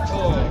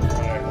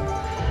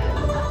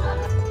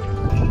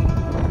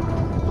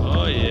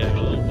 Oh yeah, a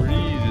little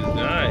breeze is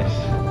nice.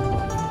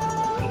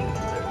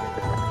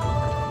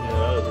 Yeah,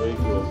 that was way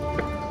cool.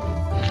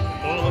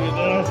 Oh, look at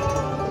that.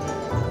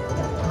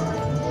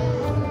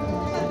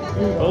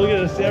 Oh, look at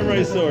the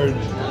samurai sword.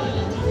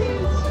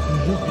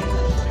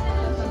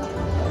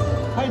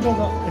 Hi,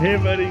 Dogo. Hey,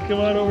 buddy, come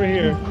on over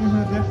here.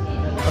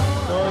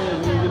 Oh, yeah,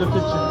 you get a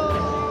picture.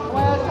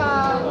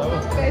 Welcome.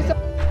 Okay, so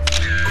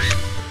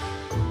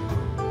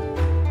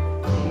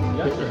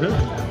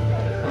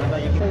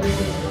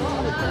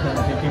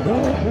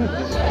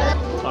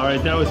all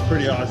right, that was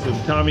pretty awesome.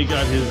 Tommy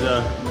got his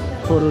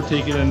photo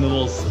taken in the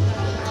little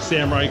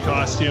samurai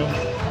costume.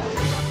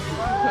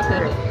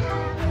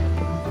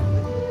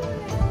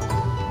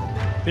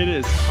 It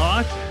is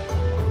hot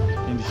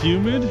and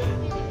humid,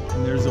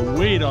 and there's a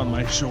weight on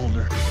my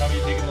shoulder. Tommy,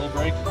 you taking a little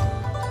break?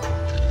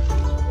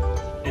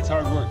 It's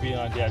hard work being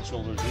on Dad's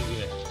shoulders, isn't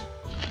it?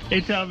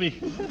 Hey, Tommy.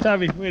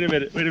 Tommy, wait a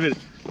minute. Look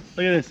at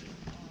this.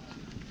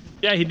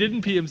 Yeah, he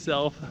didn't pee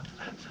himself.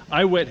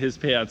 I wet his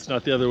pants,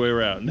 not the other way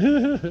around.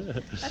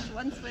 That's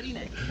one sweaty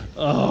neck.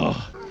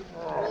 Oh.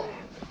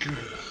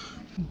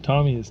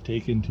 Tommy is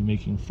taken to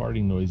making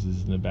farting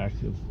noises in the back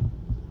of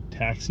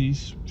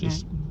taxis.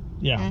 Just,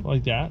 yeah,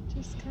 like that.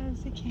 Just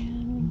cause I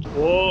can.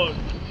 Oh,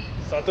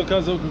 Sato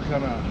Kazoku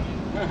kana.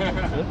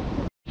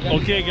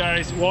 Okay,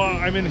 guys. Well,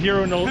 I'm in here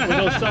with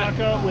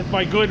Osaka with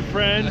my good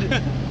friend,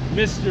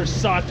 Mr.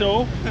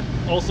 Sato,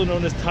 also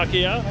known as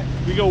Takeya.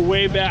 We go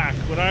way back.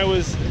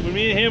 When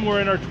me and him were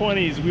in our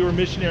 20s, we were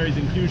missionaries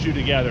in Kyushu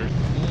together.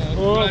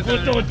 Oh,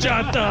 Futo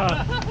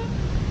Chata!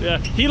 Yeah,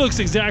 he looks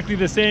exactly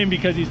the same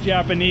because he's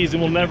Japanese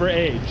and will never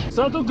age.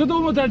 Sato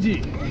kodomo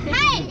tachi!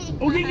 Hey!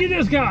 Ogenki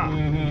desu ka?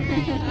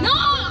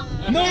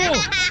 No! No!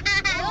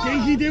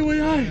 Genki de wa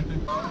nai!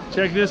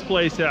 Check this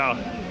place out.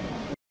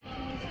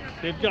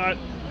 They've got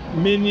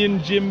minion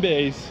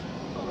jimbes.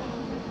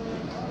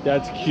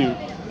 That's cute.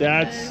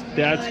 That's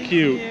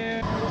cute.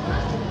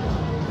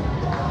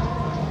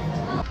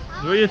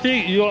 What do you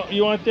think?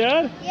 You want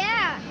that?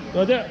 Yeah. You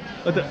want that?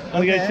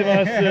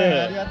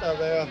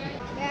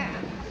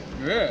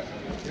 yeah.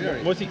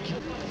 What's it?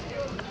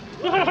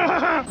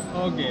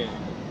 Okay.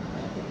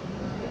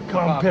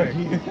 Come,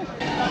 Peppy.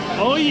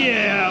 Oh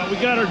yeah, we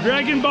got our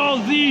Dragon Ball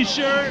Z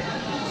shirt,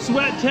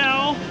 sweat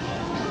towel.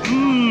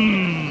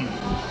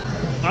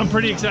 I'm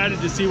pretty excited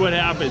to see what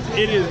happens.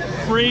 It is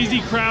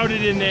crazy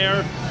crowded in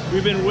there.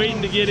 We've been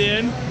waiting to get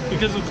in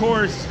because, of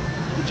course,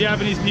 the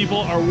Japanese people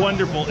are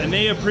wonderful and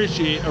they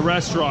appreciate a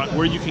restaurant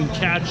where you can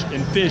catch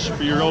and fish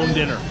for your own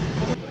dinner.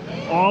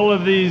 All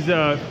of these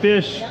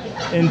fish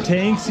in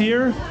tanks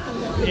here,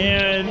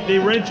 and they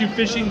rent you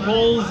fishing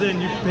poles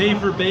and you pay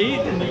for bait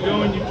and you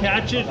go and you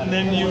catch it, and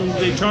then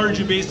they charge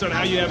you based on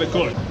how you have it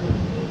cooked.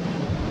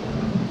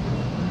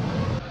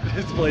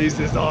 This place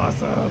is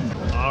awesome.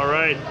 All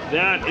right,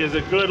 that is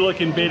a good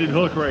looking baited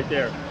hook right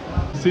there.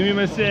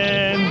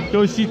 Sumimasen,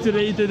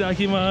 goshitsure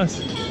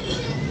itadakimasu.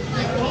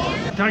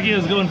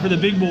 Takeya's going for the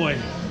big boy.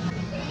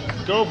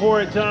 Go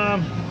for it,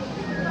 Tom.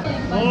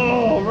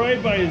 Oh,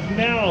 right by his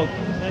mouth.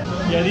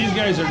 Yeah, these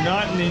guys are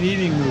not in an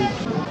eating mood.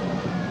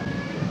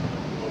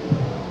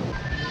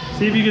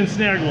 See if you can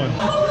snag one.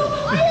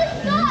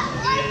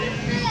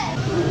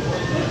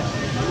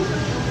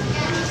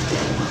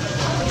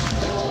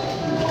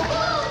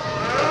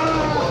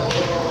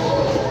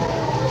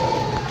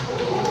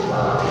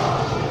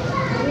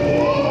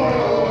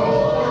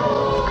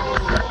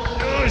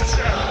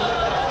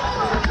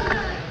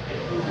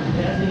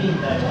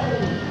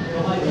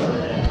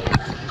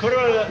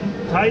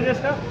 Thai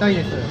desu ka? Thai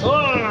desu. Oh!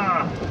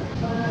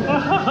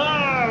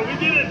 We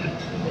did it!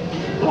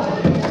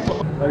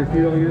 How do you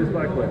feel? Look at this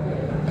black one.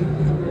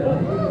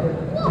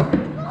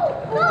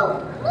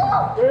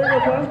 There you go,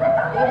 son.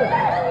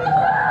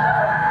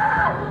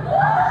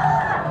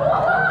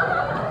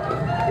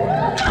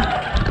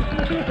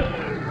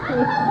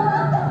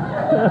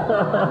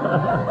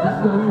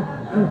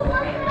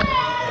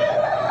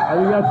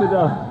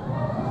 Arigato.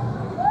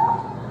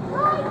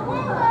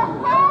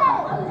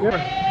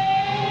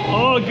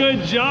 Oh,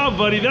 good job,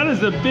 buddy. That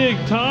is a big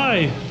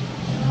Thai.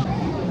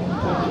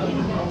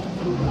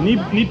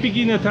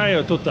 Nippiki na Thai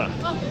o totta.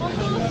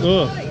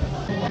 Oh.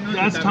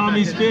 That's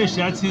Tommy's fish.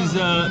 That's his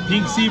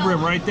pink sea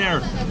bream right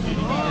there.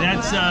 And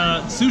that's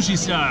sushi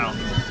style.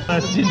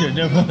 That's ginger.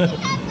 Never.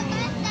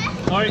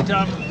 All right,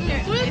 Tom.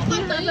 Here.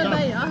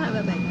 I'll have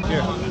a bite.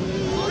 Here.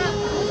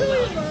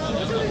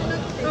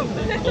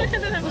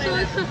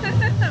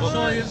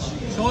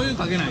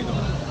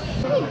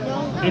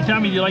 Hey,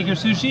 Tommy, do you like your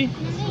sushi?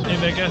 Hey,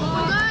 Becca.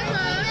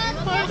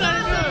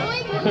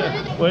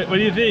 What do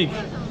you think?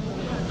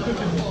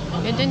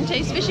 It didn't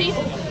taste fishy.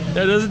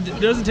 That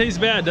doesn't taste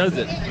bad, does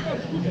it?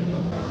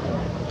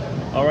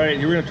 All right,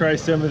 we're gonna try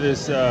some of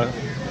this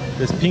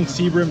this pink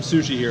sea bream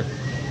sushi here.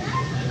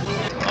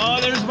 Oh,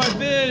 there's my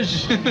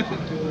fish.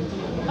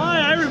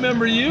 Hi, I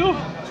remember you.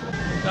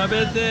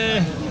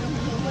 Tabete.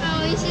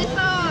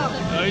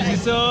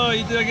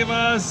 Oishishou.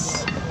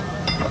 Itadakimasu.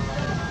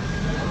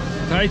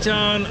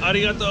 Tai-chan,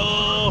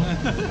 arigato.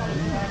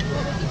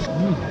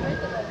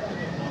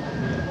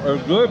 Are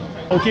good.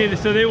 Okay,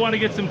 so they want to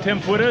get some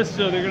tempura,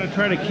 so they're gonna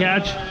try to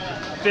catch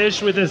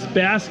fish with this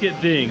basket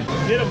thing.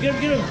 Get him, get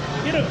him, get him,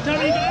 get him.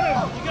 Tommy, you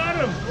got him, you got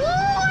him. Oh,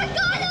 I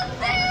got a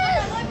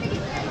fish!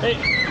 Hey,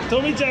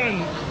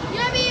 Tommy-chan.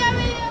 Yummy,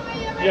 yummy,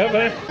 yummy, yummy. Yeah,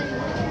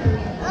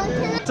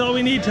 that's all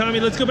we need, Tommy.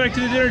 Let's go back to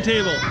the dinner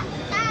table.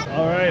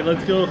 All right,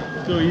 let's go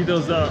eat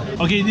those up.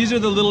 Okay, these are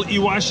the little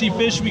iwashi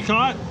fish we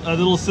caught, the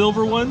little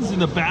silver ones in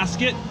the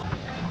basket.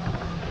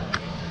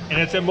 And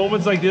it's at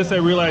moments like this I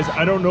realize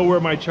I don't know where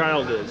my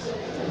child is.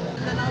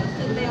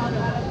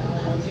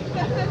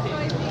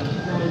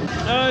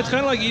 It's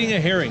kind of like eating a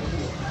herring.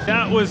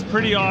 That was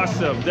pretty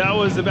awesome. That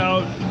was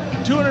about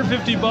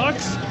 250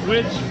 bucks,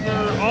 which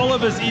for all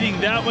of us eating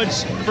that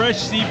much fresh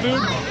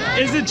seafood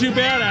isn't too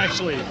bad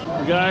actually.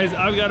 Guys,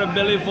 I've got a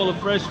belly full of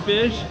fresh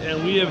fish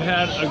and we have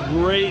had a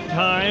great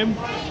time.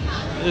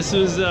 This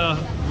was a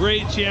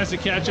great chance to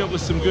catch up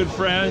with some good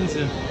friends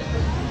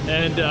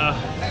and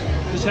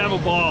just have a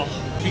ball.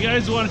 If you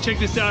guys want to check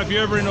this out, if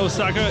you're ever in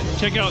Osaka,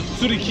 check out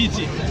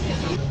Tsurikichi.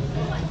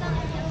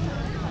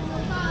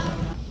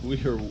 We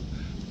are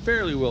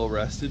fairly well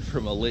rested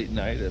from a late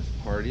night of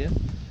partying.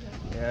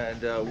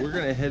 And we're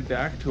gonna head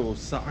back to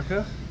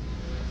Osaka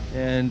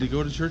and to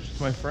go to church with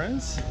my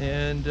friends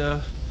and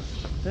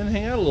then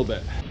hang out a little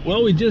bit.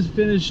 Well, we just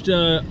finished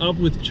up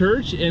with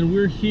church and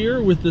we're here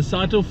with the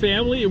Sato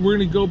family and we're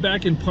gonna go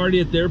back and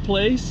party at their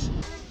place.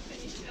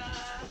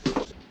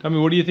 Tommy,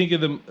 what do you think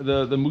of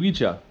the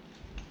mugicha?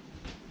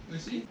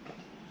 You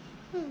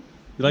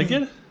like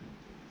it?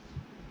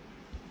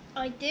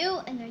 I do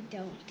and I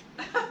don't.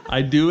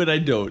 I do and I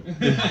don't.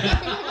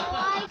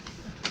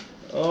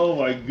 Oh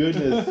my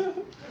goodness.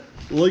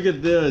 Look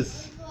at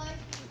this.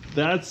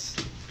 That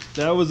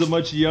was a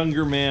much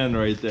younger man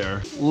right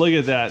there. Look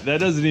at that.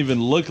 That doesn't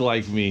even look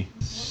like me.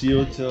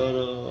 So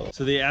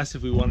they asked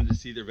if we wanted to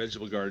see their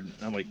vegetable garden.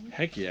 I'm like,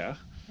 heck yeah.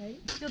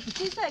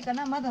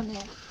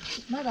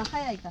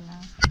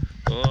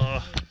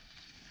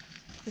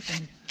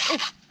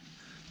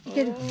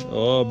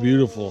 Oh,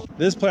 beautiful.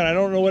 This plant, I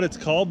don't know what it's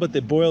called, but they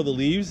boil the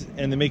leaves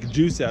and they make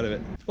juice out of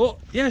it. Oh,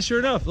 yeah, sure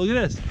enough. Look at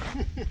this.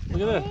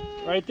 Look at that.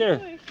 Right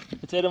there.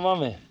 It's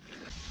edamame.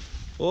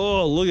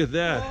 Oh, look at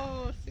that.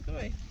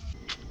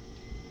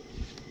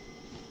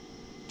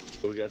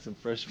 We got some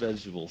fresh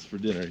vegetables for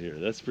dinner here.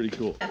 That's pretty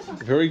cool.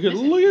 Very good.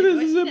 Look at this.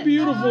 This is a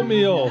beautiful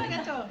meal.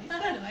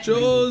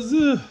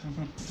 Jozu.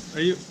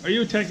 Are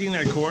you attacking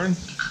that corn?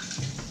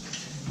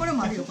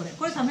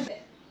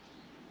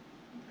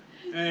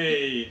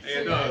 Hey,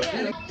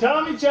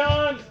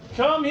 Tommy-chan,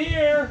 come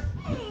here.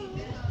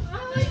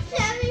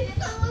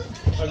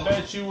 I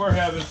bet you were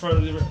having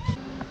fun with it.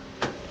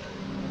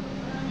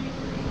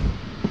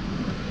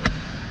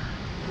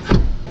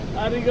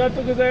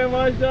 Arigatou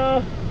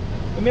gozaimashita.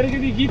 America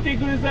に来て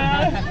くだ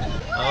さい。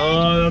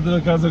ああ、だっ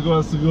て家族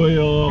はすごい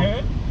よ。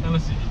楽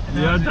しい。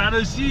いや、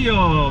楽しい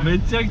よ。め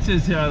ちゃくち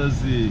ゃ楽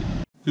しい。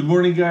Good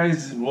morning,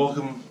 guys, and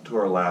welcome to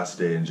our last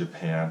day in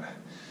Japan.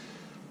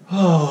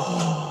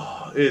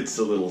 Oh, It's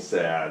a little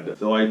sad.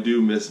 Though I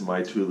do miss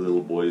my two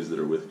little boys that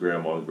are with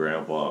Grandma and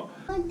Grandpa.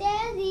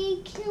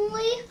 Daddy, can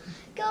we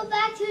go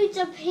back to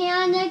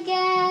Japan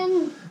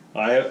again?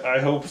 I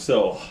hope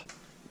so.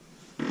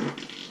 You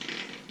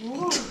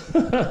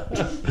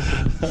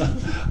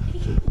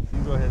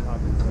go ahead and hop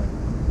inside.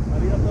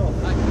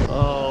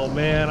 Oh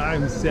man,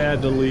 I'm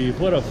sad to leave.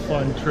 What a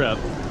fun trip.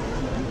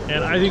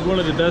 And I think one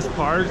of the best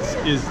parts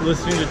is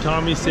listening to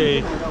Tommy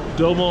say,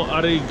 "Domo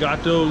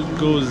arigato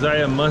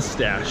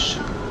gozaimasu"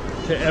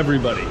 to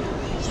everybody.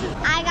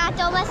 I got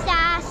the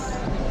mustache.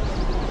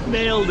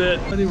 Nailed it.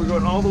 I think we're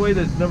going all the way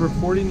to number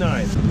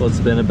 49. Well, it's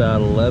been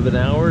about 11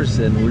 hours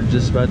and we're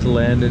just about to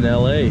land in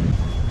LA.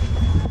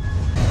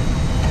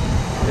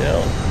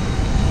 Yeah.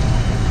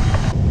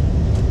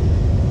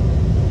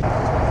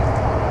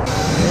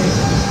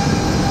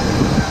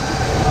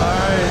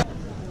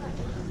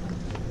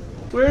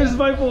 Where's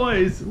my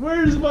boys?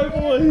 Where's my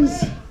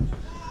boys?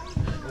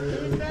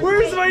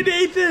 Where's my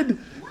Nathan?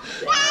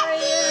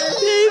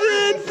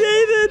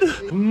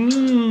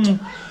 Nathan!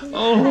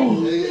 Oh,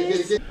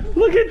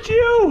 look at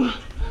you!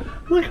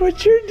 Look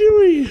what you're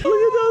doing! Look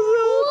at those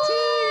little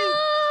teeth!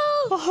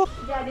 Oh.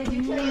 I've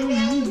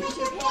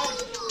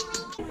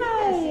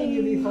seen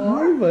you before.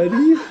 Hi,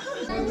 buddy.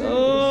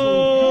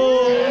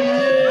 Oh!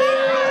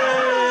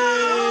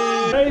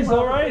 Guys,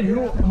 all right.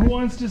 Who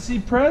wants to see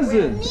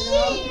presents?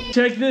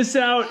 Check this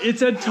out.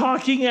 It's a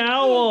talking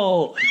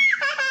owl.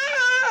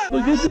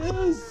 Look at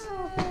this.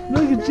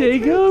 Look at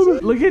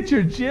Jacob. Look at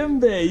your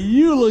djembe.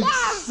 You look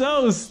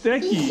so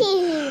sticky.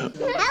 Hello.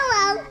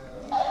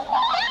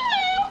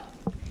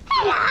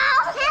 Hello.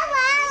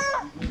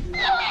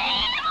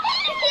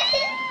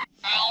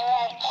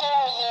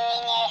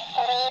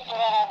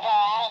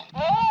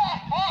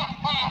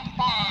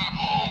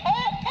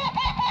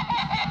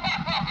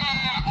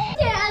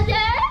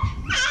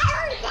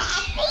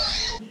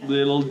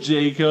 Little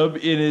Jacob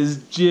in his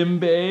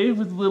djembe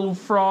with little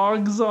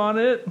frogs on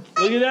it.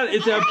 Look at that,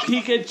 it's a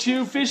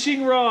Pikachu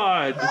fishing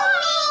rod.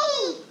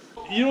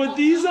 You know what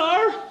these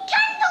are?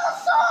 Kendall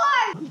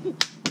sword!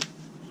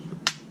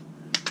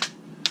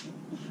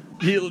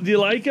 Do you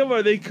like them?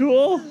 Are they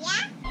cool?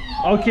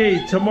 Yeah.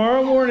 Okay,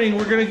 tomorrow morning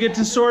we're gonna get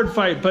to sword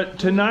fight, but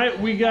tonight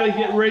we gotta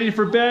get ready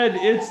for bed.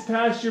 It's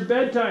past your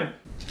bedtime.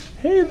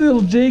 Hey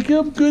little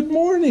Jacob, good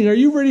morning. Are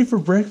you ready for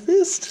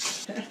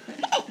breakfast?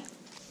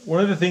 One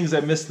of the things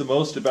I miss the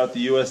most about the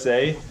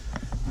USA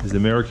is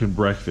American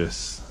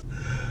breakfast.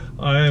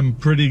 I am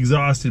pretty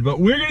exhausted,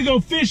 but we're gonna go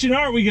fishing,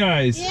 aren't we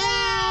guys?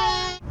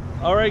 Yeah!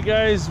 All right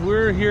guys,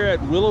 we're here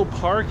at Willow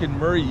Park in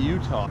Murray,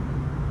 Utah.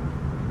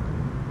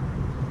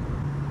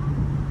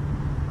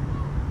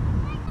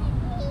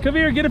 Come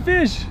here, get a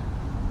fish.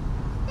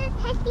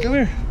 Come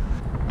here.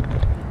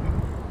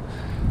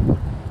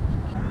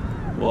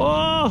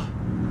 Whoa!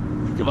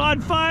 Come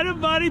on, find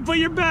him, buddy. Put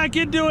your back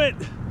into it.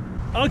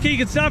 Okay, you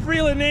can stop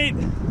reeling, Nate.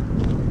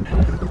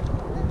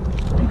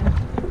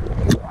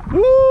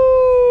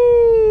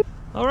 Woo!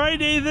 All right,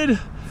 Nathan.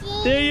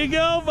 There you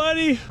go,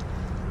 buddy.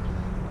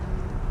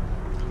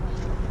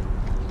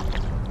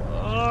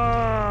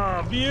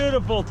 Oh,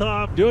 beautiful,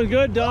 Tom. Doing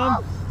good, Dom.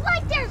 Oh,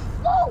 right there.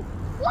 Whoa,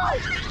 whoa.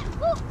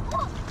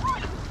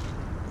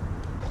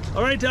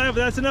 All right, Tom,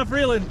 that's enough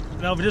reeling.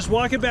 Now just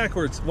walk it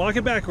backwards. Walk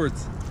it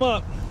backwards.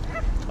 Up.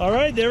 All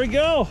right, there we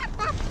go.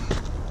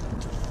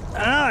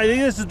 Ah, I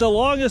think this is the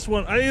longest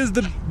one. I think this is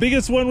the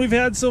biggest one we've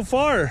had so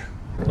far.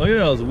 Look at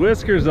those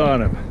whiskers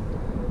on him.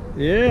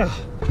 Yeah.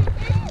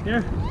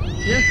 Here.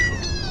 Here.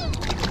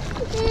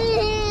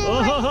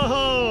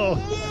 Oh!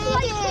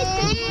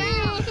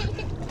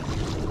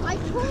 I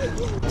told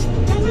you.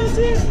 That's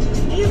it.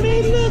 You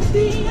made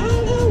nothing out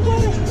of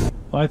water.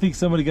 Well, I think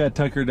somebody got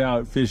tuckered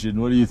out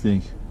fishing. What do you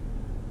think?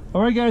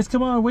 All right, guys,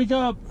 come on, wake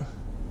up.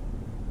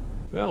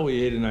 Well,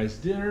 we ate a nice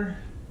dinner.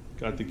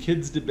 Got the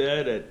kids to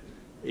bed at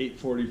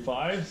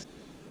 8:45.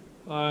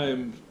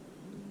 I'm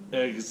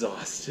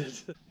exhausted.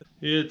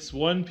 It's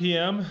 1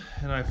 p.m.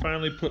 and I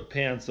finally put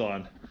pants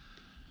on.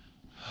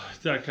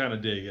 It's that kind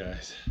of day,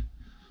 guys.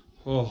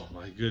 Oh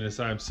my goodness,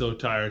 I'm so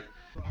tired.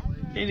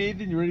 Hey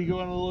Nathan, you ready to go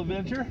on a little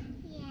adventure?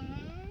 Yeah.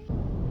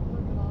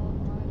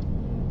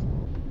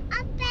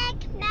 A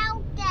big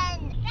mountain.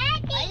 Daddy,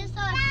 I just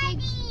saw a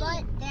pig's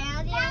butt.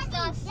 Daddy, I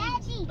saw a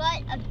pig's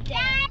butt up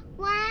there.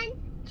 1,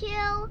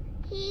 2,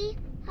 3,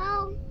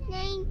 4,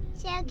 9,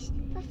 6,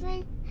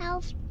 7,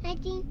 8,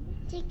 19,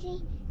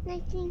 16,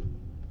 19,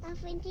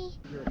 20.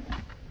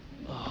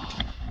 Oh.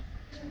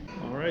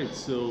 All right,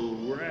 so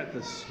we're at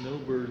the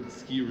Snowbird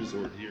Ski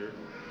Resort here.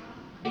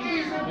 Look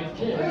at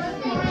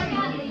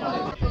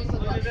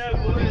that,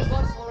 boys.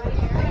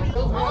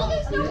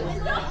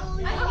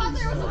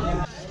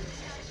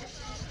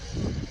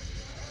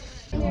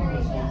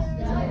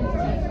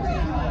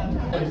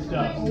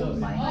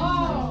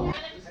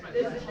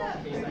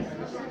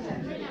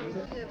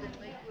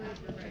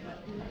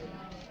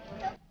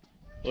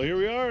 Well, here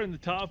we are in the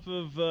top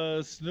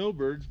of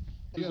Snowbird.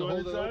 You gonna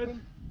hold it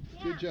open?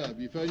 Good job.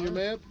 You found your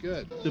map?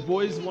 Good. The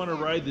boys want to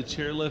ride the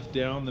chairlift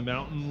down the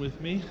mountain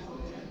with me.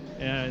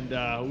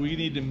 and we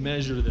need to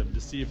measure them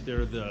to see if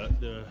they're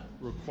the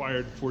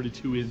required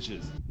 42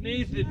 inches.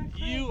 Nathan,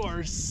 you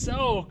are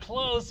so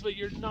close, but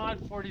you're not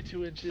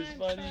 42 inches,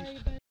 buddy.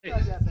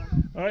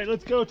 All right,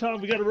 let's go,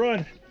 Tom. We got to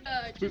run.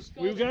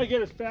 We've got to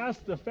get it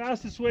fast, the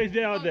fastest way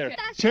down there.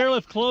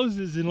 Chairlift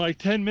closes in like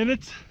 10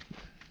 minutes,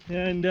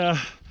 and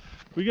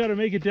we got to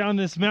make it down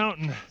this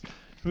mountain.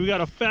 We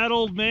got a fat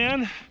old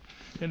man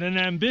and an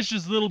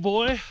ambitious little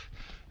boy,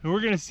 and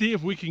we're gonna see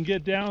if we can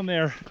get down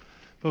there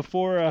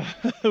before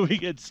we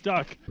get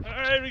stuck. All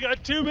right, we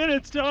got 2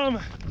 minutes, Tom.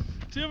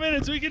 2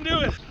 minutes, we can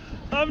do it.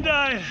 I'm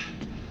dying.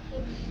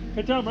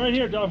 Hey, Tom, right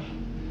here, Tom.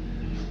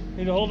 I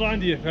need to hold on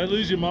to you. If I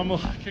lose you, Mom will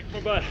kick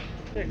my butt.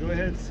 Okay, go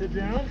ahead and sit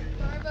down.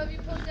 Sorry, Bubby,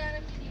 pull down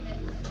if you need it.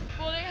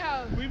 Pull it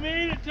out. We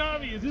made it,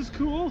 Tommy. Is this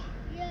cool?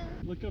 Yeah.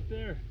 Look up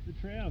there, the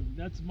tram.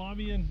 That's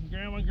Mommy and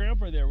Grandma and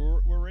Grandpa there.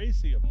 We're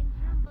racing them.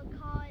 And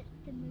call it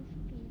the moose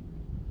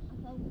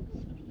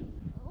feed.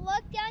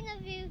 Look down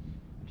if you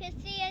can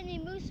see any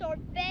moose or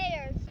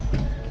bears.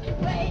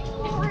 Wait,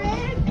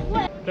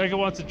 Becca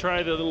wants to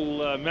try the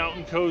little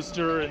mountain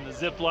coaster and the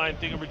zip line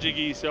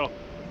thingamajiggy, so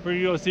we're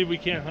gonna go see if we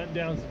can't hunt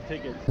down some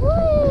tickets. Woo!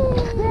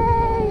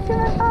 Yay, to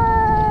the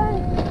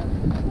fun!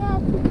 Yeah,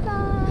 to the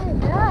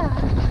fun!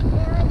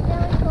 Yeah. And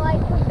then we can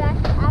like come back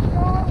after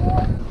our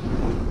walk.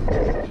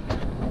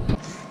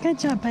 Good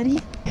job, buddy.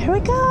 Here we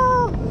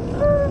go.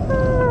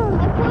 Woo-hoo.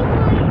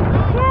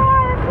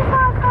 Yeah, this is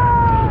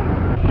awesome!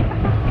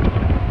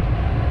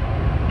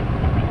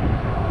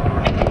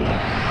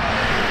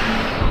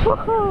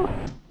 Woohoo!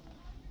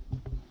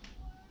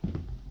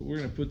 We're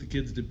gonna put the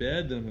kids to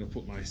bed, then I'm gonna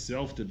put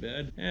myself to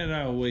bed, and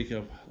I'll wake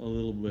up a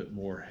little bit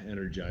more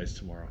energized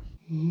tomorrow.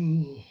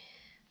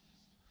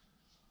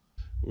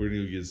 We're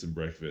gonna go get some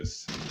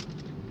breakfast.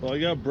 Well, I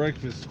got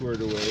breakfast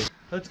squared away.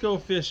 Let's go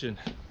fishing.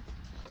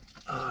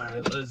 All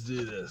right, let's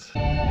do this.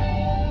 Well,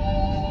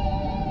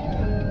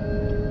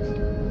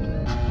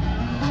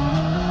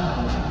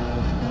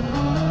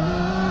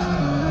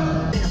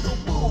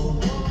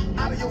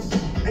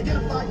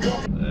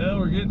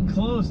 we're getting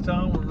close,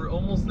 Tom. We're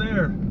almost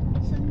there.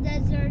 Some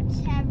deserts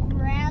have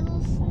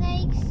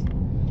rattlesnakes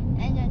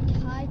and a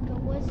tiger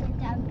lizard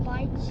that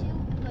bites you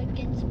but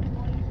gets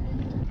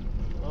poisoned.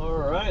 All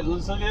right,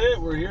 let's look at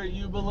it. We're here at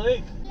Yuba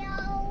Lake.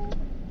 Yo.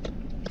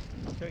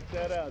 Check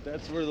that out.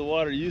 That's where the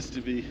water used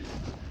to be.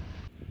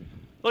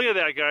 Look at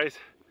that, guys.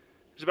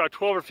 There's about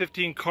 12 or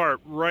 15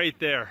 carp right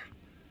there.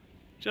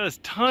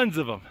 Just tons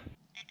of them.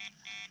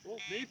 Oh,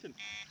 Nathan,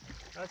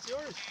 that's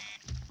yours.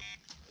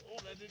 Oh,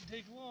 that didn't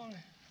take long.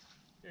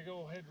 Here,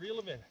 go ahead, reel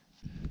them in.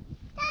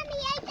 Mommy,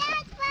 I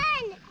got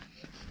fun.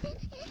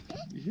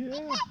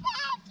 Yeah.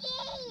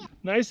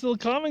 Nice little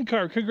common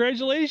carp.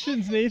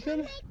 Congratulations,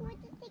 Nathan.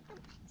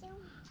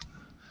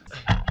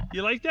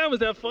 You like that?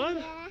 Was that fun?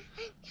 Yeah.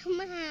 Come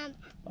on.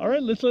 All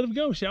right, let's let him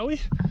go, shall we?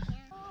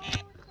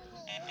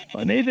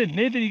 Oh, Nathan,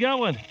 you got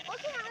one.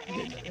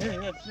 Here,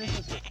 let's make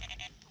this one.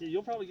 Here,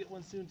 you'll probably get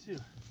one soon too.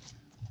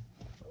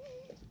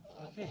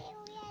 Okay.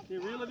 Okay,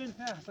 reel it in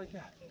fast like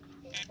that.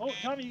 Oh,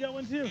 Tommy, you got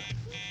one too.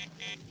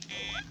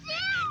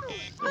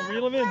 So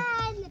reel him in.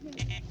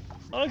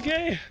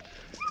 Okay,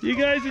 you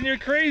guys and your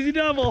crazy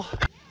double.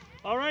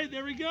 All right,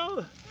 there we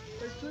go.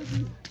 Oh.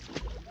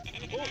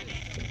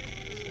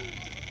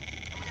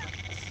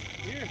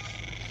 Here.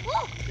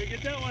 Here,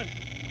 get that one.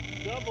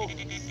 Double.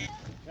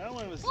 That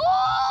one was.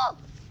 Whoa!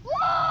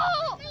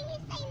 Whoa!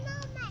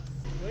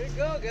 Way to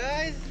go,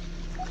 guys.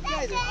 You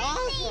guys are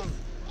awesome.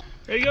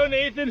 There you go,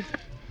 Nathan.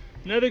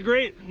 Another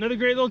great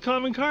little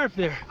common carp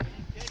there.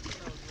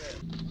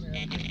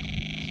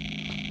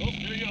 Oh,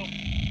 there you go.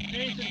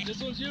 Nathan,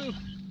 this one's you.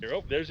 Here,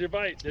 oh, there's your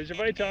bite. There's your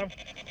bite, Tom.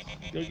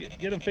 Go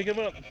get him, pick him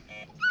up.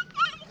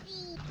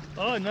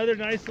 Oh, another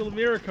nice little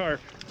mirror carp.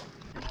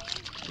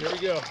 There we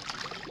go.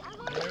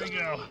 There we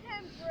go.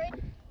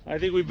 I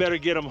think we better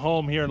get him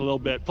home here in a little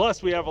bit.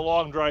 Plus, we have a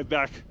long drive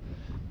back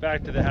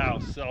to the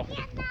house. So,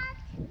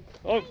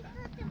 oh,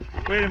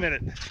 wait a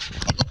minute.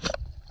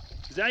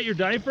 Is that your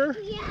diaper?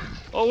 Yeah.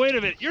 Oh, wait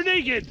a minute. You're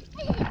naked.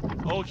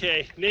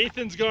 Okay,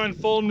 Nathan's gone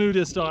full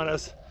nudist on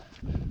us.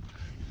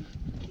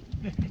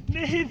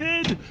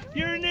 Nathan,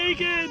 you're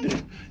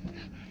naked.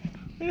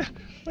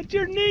 But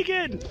you're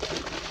naked.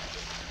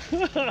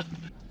 Did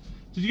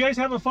you guys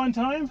have a fun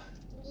time?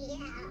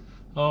 Yeah.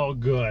 Oh,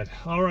 good.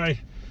 All right.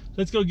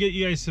 Let's go get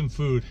you guys some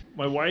food.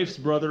 My wife's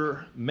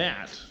brother,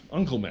 Matt,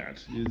 Uncle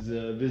Matt, is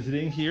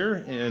visiting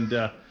here, and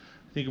I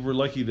think if we're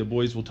lucky, the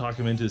boys will talk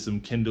him into some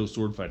kendo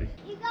sword fighting.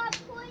 You got a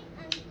point,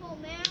 Uncle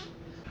Matt.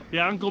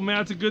 Yeah, Uncle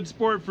Matt's a good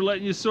sport for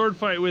letting you sword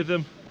fight with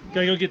him.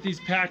 Gotta go get these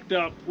packed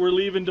up. We're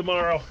leaving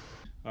tomorrow.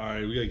 All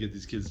right, we gotta get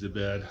these kids to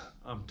bed.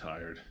 I'm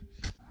tired.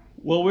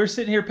 Well, we're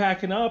sitting here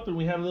packing up, and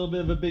we had a little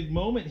bit of a big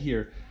moment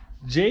here.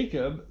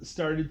 Jacob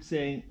started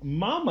saying,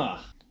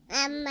 Mama.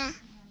 Mama.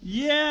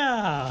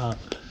 Yeah.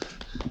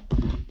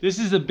 This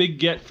is a big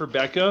get for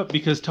Becca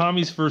because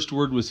Tommy's first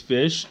word was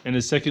fish and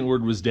his second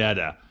word was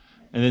dada.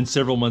 And then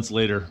several months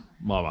later,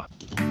 mama.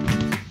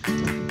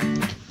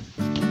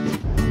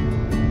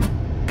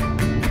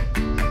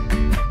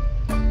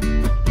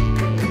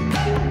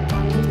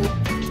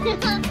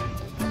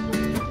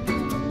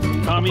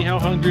 Tommy, how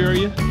hungry are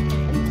you?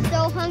 I'm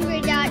so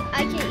hungry that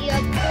I can eat a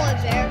polar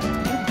bear.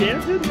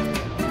 Dancing?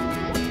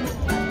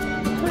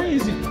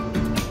 Crazy.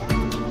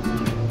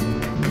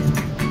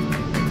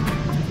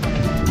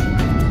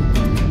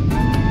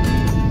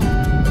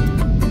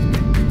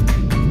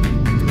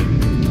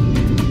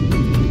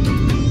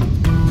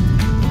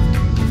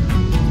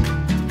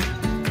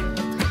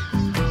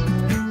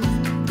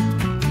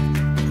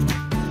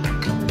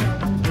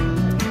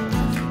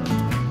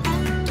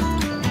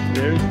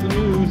 There's the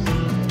moose.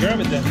 Grab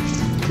it then.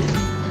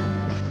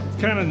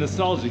 It's kind of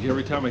nostalgic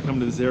every time I come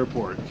to this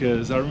airport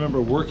because I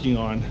remember working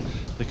on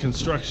the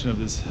construction of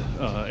this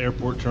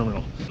airport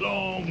terminal a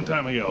long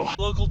time ago.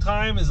 Local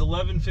time is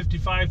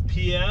 11:55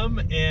 p.m.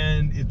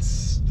 and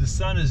the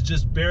sun is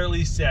just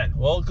barely set.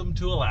 Welcome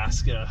to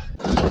Alaska.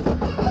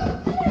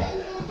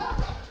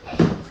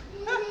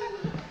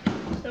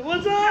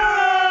 What's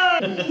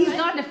up? He's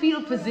not in a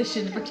fetal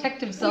position to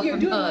protect himself from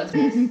bugs. I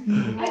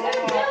got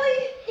a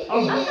belly.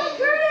 I got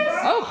Curtis.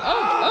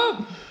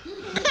 Oh.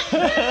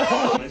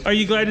 Are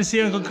you glad to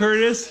see Uncle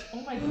Curtis?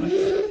 Oh my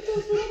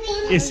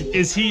goodness.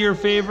 Is he your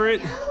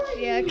favorite?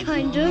 Yeah,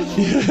 kind of.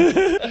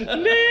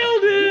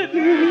 Nailed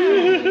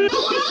it!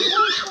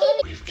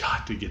 We've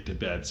got to get to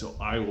bed, so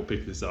I will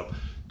pick this up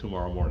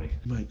tomorrow morning.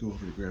 We might go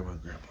over to Grandma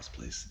and Grandpa's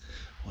place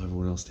while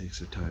everyone else takes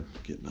their time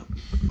getting up.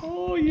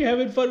 Oh, you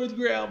having fun with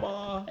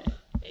Grandma?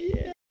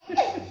 Yeah.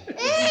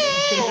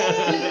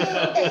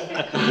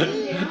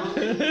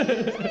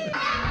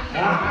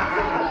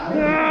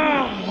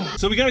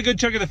 So we got a good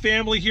chunk of the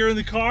family here in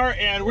the car,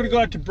 and we're gonna go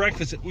out to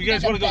breakfast. You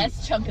guys want to go? The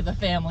best chunk of the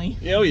family.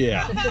 Oh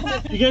yeah.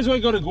 You guys want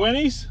to go to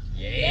Gwenny's?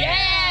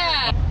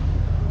 Yeah.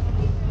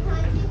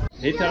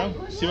 Hey Tom,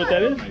 see what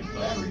that is?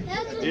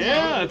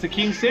 Yeah, it's a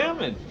king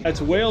salmon. That's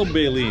whale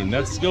baleen.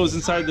 That goes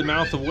inside the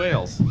mouth of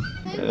whales.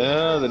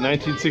 The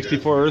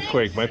 1964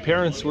 earthquake. My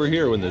parents were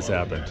here when this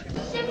happened.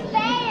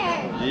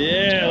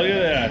 Yeah, look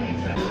at that.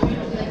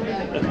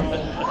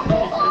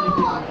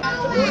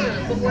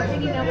 We're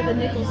hanging out with the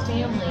Nichols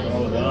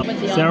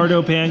family.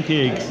 Sourdough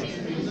pancakes,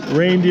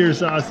 reindeer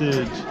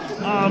sausage,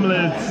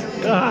 omelets.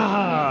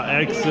 Ah,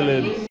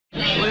 excellent. Look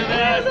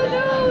at that.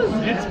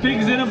 It's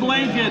pigs in a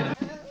blanket.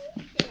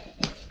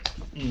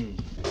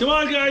 Come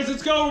on, guys,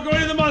 let's go. We're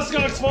going to the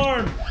muskox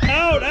farm.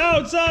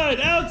 Outside,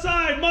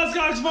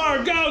 muskox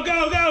farm. Go,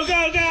 go, go,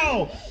 go,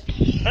 go.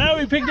 Oh,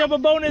 we picked up a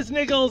bonus,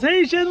 Nichols.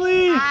 Hey,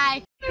 Shinley.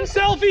 Hi.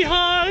 Selfie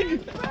hug.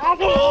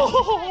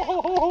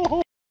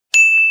 Oh.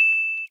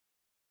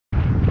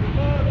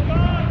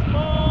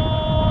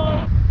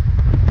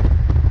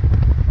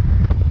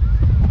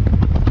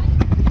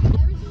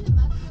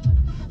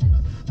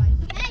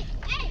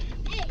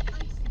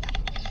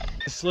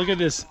 Look at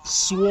this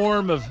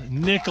swarm of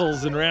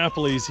Nichols and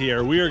Rapleys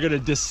here. We are going to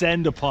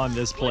descend upon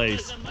this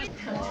place.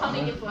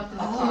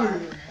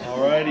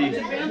 Alrighty.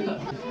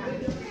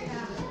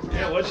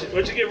 Yeah, once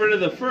you get rid of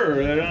the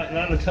fur, there are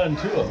not a ton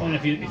to them. And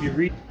if you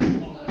read,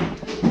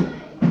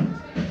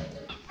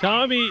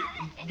 Tommy,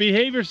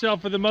 behave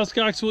yourself, or the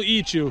muskox will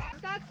eat you.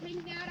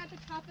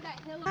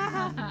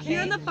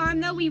 Here on the farm,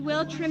 though, we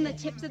will trim the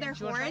tips of their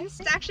horns.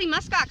 It's actually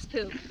muskox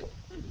poop.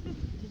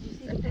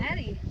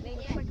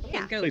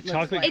 Yeah. Like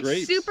chocolate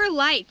grapes. It's super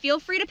light. Feel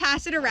free to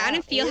pass it around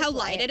and feel how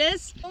light it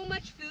is. So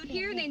much food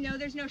here, and they know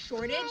there's no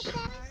shortage.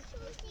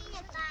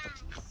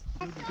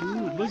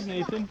 Ooh, look,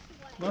 Nathan.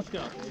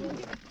 Muskox.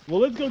 Well,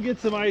 let's go get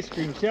some ice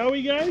cream, shall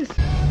we, guys? It's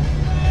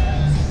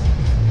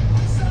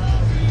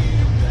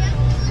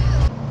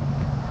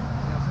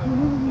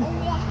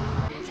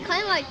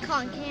kind of like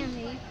cotton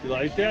candy. You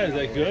like that? Is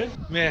that good?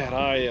 Man,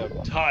 I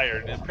am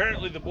tired. And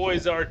apparently the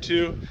boys are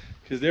too,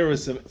 because there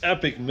was some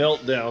epic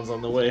meltdowns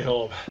on the way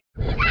home.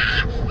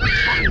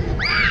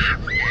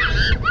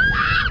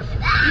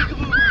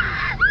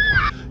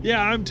 Yeah,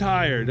 I'm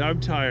tired.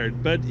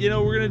 But, you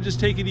know, we're going to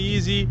just take it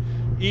easy,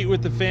 eat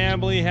with the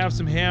family, have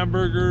some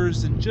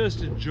hamburgers, and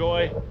just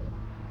enjoy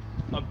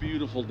a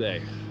beautiful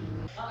day.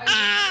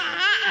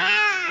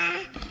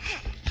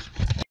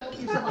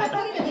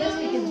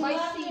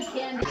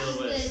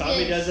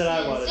 Tommy does it,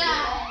 I want to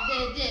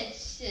do.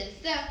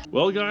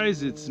 Well,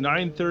 guys, it's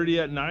 9:30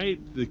 at night.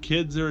 The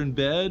kids are in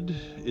bed.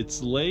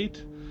 It's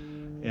late,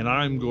 and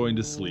I'm going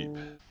to sleep.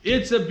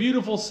 It's a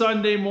beautiful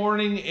Sunday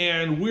morning,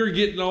 and we're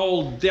getting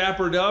all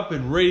dappered up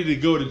and ready to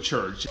go to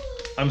church.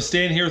 I'm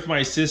staying here with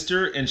my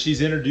sister, and she's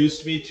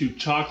introduced me to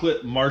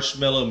chocolate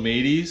marshmallow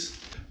mateys.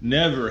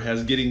 Never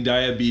has getting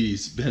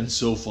diabetes been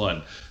so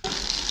fun.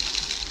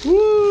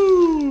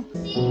 Woo!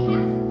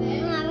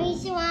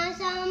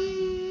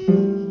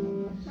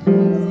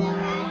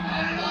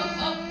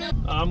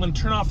 I'm going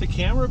to turn off the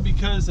camera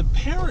because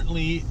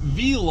apparently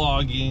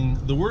vlogging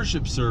the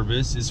worship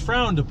service is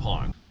frowned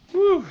upon.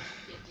 Woo.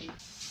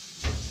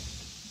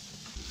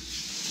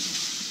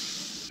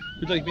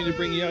 Would you like me to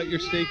bring you out your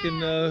steak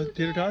and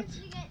tater tots?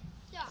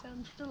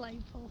 Sounds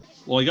delightful.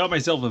 Well, I got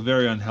myself a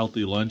very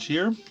unhealthy lunch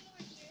here. I'm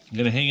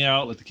going to hang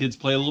out, let the kids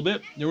play a little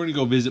bit. Then we're going to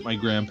go visit my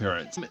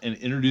grandparents and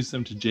introduce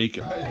them to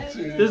Jacob.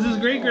 This is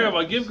great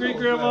grandma. Give great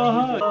grandma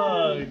a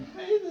hug.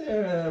 Hey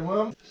there,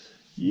 Mom.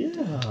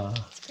 Yeah.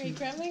 It's great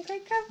grandma and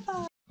great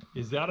grandpa.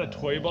 Is that a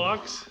toy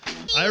box?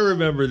 I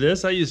remember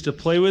this. I used to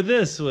play with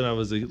this when I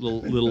was a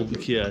little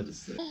kid.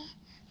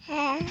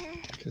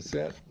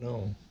 Cassette?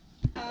 No.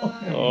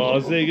 Oh,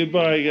 say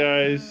goodbye,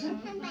 guys.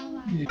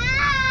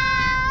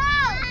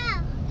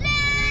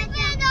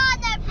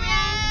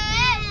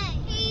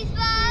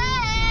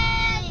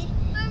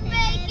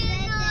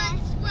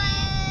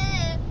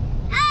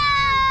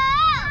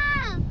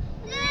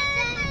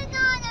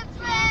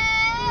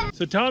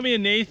 So Tommy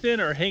and Nathan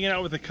are hanging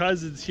out with the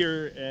cousins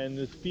here in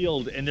this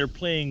field, and they're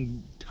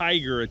playing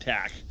Tiger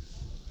Attack.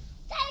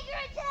 Tiger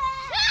attack!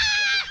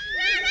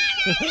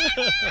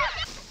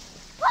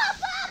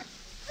 Papa!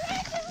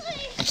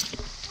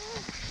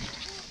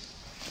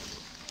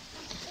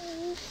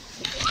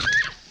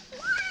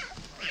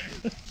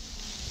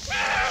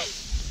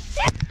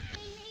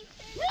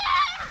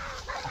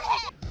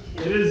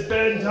 It is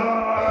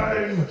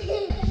bedtime!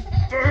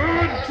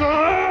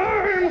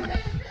 Bedtime!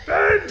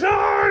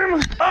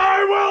 Bedtime!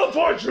 I will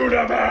put you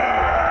to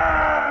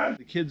bed!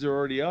 The kids are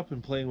already up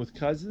and playing with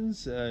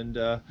cousins, and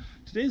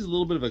today's a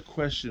little bit of a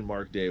question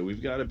mark day.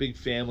 We've got a big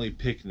family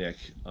picnic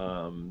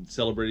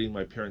celebrating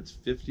my parents'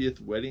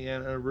 50th wedding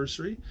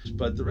anniversary,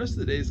 but the rest of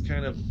the day is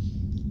kind of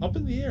up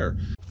in the air.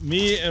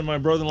 Me and my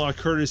brother-in-law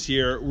Curtis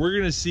here, we're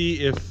gonna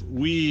see if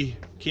we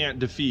can't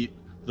defeat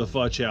the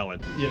Pho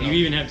Challenge. You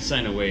even have to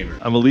sign a waiver.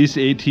 I'm at least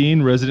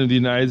 18, resident of the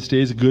United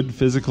States, good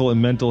physical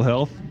and mental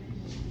health.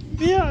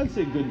 Yeah, I'd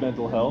say good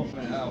mental health.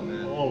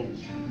 Oh,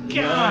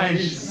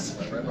 gosh!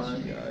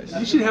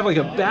 You should have like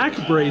a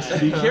back brace to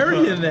be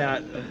carrying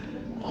that.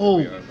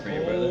 Oh,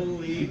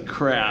 holy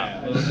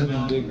crap! Yeah,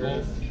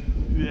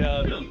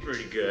 feeling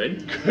pretty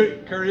good.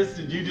 Curtis,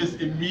 did you just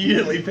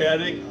immediately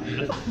panic?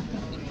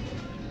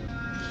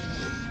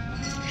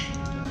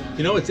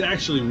 You know, it's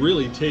actually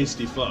really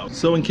tasty pho.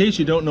 So in case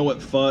you don't know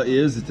what pho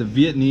is, it's a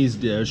Vietnamese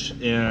dish,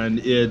 and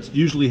it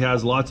usually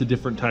has lots of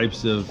different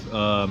types of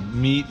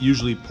meat,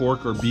 usually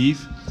pork or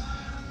beef.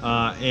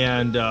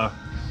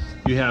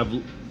 You have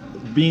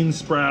bean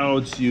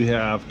sprouts, you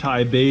have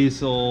Thai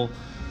basil,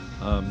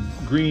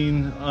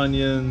 green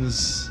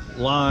onions,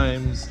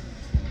 limes.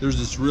 There's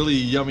this really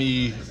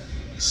yummy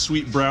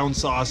sweet brown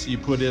sauce you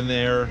put in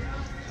there.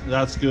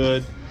 That's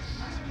good.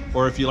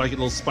 Or if you like it a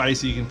little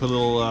spicy, you can put a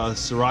little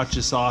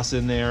sriracha sauce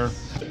in there.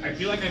 I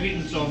feel like I've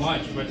eaten so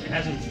much, but it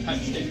hasn't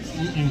touched it.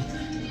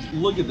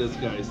 Look at this,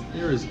 guys.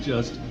 There is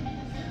just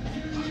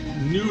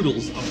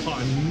noodles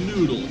upon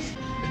noodles.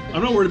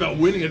 I'm not worried about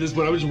winning at this,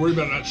 but I was just worried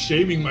about not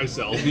shaming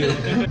myself.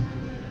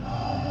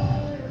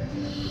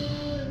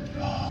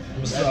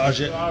 Massage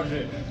it.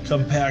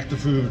 Compact the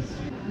food.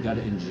 You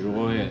gotta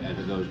enjoy it as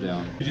it goes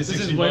down. This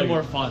is way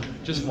more fun,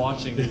 just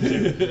watching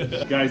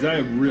it. Guys, I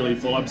am really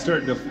full. I'm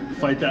starting to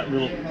fight that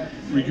little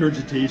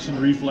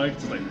regurgitation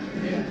reflex, like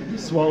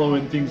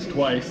swallowing things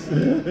twice.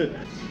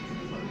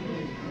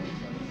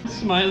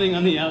 Smiling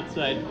on the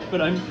outside, but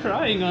I'm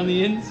crying on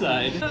the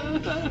inside.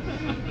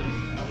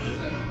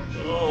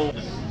 Oh.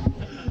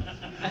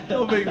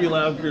 Don't make me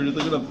laugh, Curtis.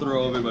 I'm gonna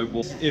throw up in my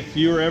bowl. If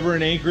you're ever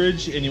in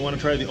Anchorage and you want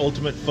to try the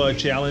Ultimate Pho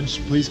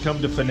Challenge, please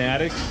come to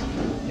Fanatic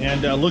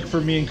and look for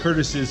me and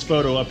Curtis's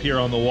photo up here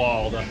on the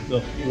wall,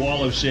 the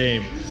wall of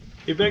shame.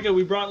 Hey Becca,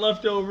 we brought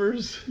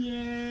leftovers.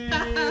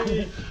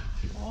 Yay!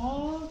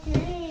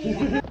 Okay.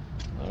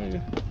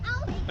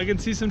 I can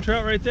see some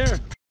trout right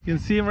there. You can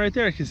see them right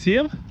there. Can you see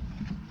them?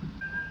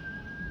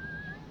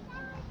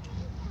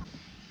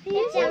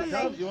 You want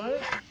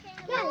it?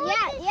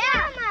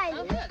 Yeah.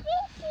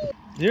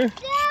 Here.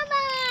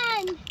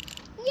 Salmon!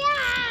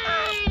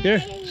 Yeah! Here,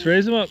 just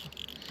raise them up.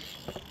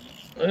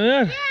 Look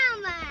at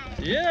that.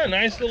 Yeah,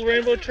 nice little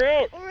rainbow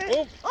trout.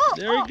 Oh,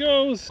 there he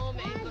goes.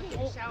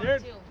 There,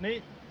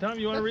 Nate, Tom,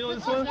 you want to reel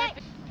this one?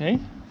 Okay.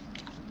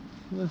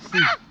 Let's see.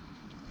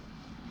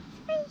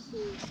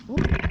 Ooh,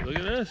 look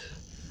at this.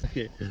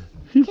 Okay.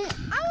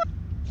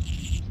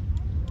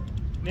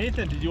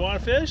 Nathan, did you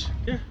want a fish?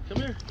 Here,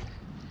 come here.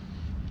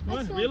 Come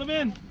on, reel him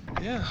in.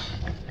 Yeah.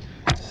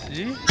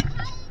 See?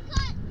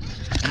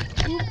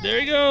 Ooh, there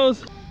he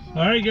goes.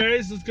 All right,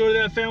 guys, let's go to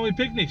that family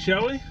picnic,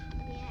 shall we?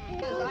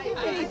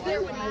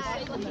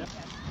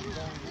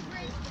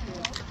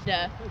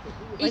 Yeah.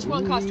 Each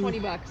one costs $20.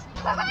 You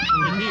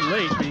can be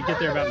late, but you get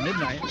there about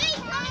midnight.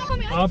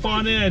 Hop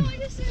on in.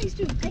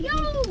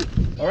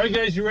 All right,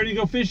 guys, you ready to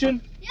go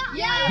fishing?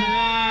 Yeah.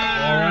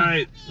 All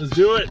right, let's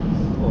do it.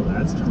 Oh,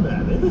 that's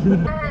dramatic.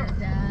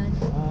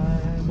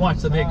 Watch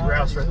the big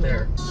grouse right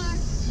there.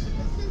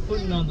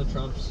 Putting on the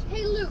trumps.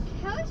 Hey Luke,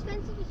 how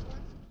expensive is one?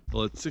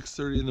 Well, it's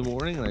 6:30 in the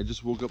morning, and I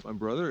just woke up my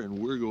brother, and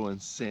we're going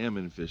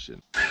salmon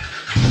fishing.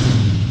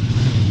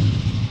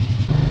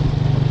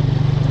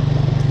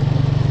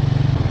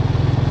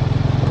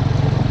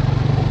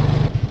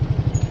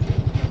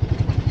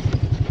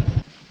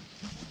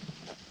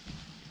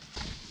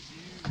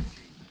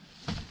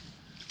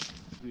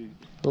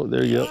 Oh,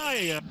 there you go.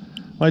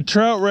 My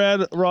trout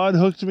rod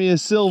hooked me a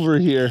silver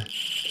here.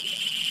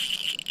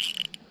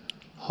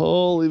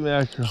 Holy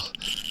mackerel.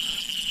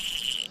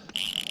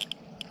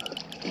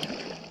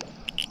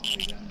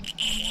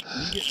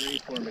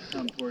 for him to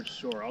come towards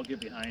shore. I'll get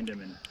behind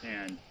him and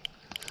pan.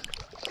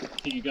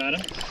 Think you got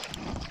him?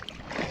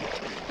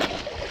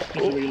 Just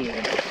a reel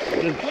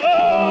him.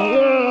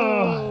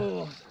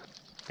 Oh!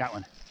 Got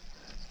one.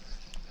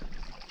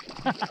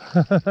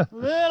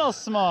 Little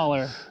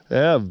smaller.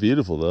 Yeah,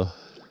 beautiful though.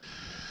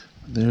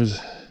 There's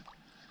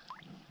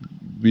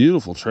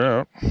beautiful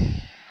trout.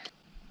 Nice.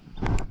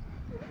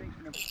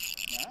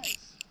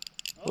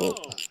 Oh.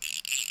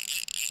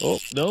 Oh,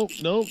 nope,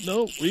 nope,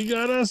 nope. We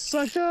got a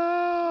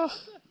sucker.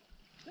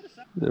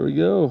 There we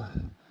go.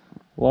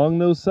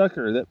 Long-nosed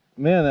sucker. That,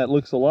 man, that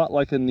looks a lot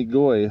like a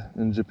nigoi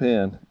in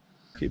Japan.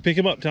 Okay, pick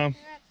him up, Tom.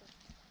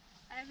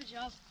 I have a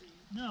job for you.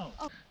 No.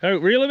 Oh. All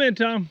right, reel him in,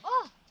 Tom.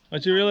 Oh. Why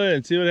don't you reel it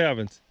in, see what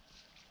happens.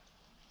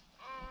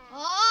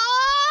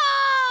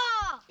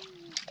 Oh!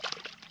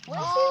 What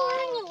if you're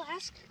wearing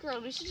Alaska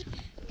girl? We should just...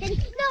 No.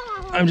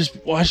 I'm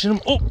just washing him.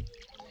 Oh!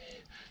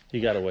 He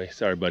got away.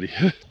 Sorry, buddy.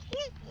 Hey,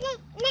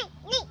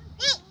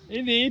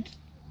 Nate.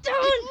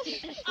 Don't!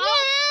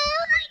 Oh.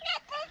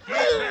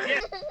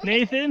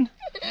 Nathan,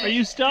 are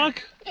you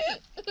stuck?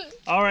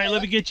 All right,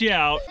 let me get you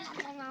out.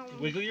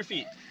 Wiggle your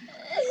feet.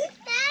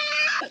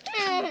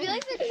 I feel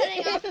like they're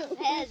cutting off his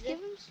head. You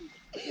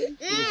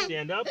can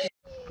stand up.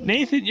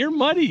 Nathan, you're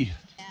muddy.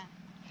 Yeah.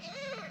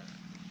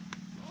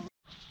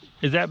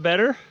 Is that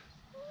better?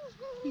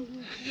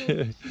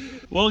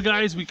 Well,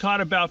 guys, we caught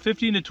about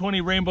 15 to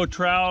 20 rainbow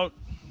trout,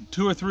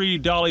 2 or 3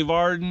 Dolly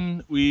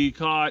Varden. We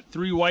caught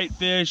 3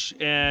 whitefish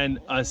and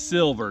a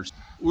silver.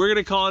 We're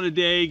gonna call it a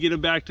day, get them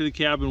back to the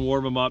cabin,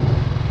 warm them up. All's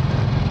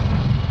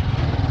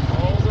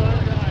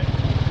on time.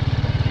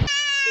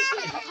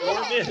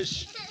 More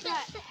fish.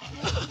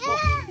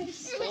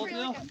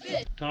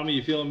 Tommy,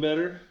 you feeling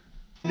better?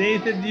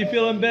 Nathan, you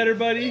feeling better,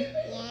 buddy?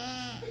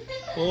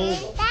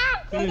 Oh,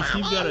 goodness,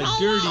 you've got a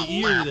dirty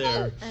ear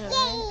there.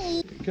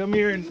 Come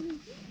here and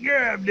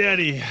grab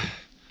Daddy.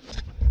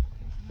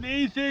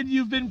 Nathan,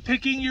 you've been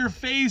picking your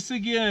face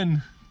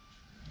again.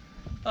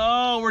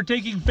 Oh, we're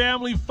taking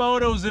family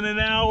photos in an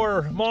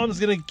hour. Mom's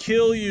gonna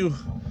kill you.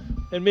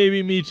 And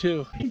maybe me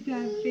too.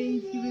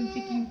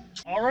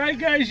 All right,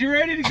 guys, you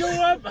ready to go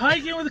up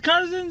hiking with the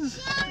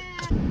cousins?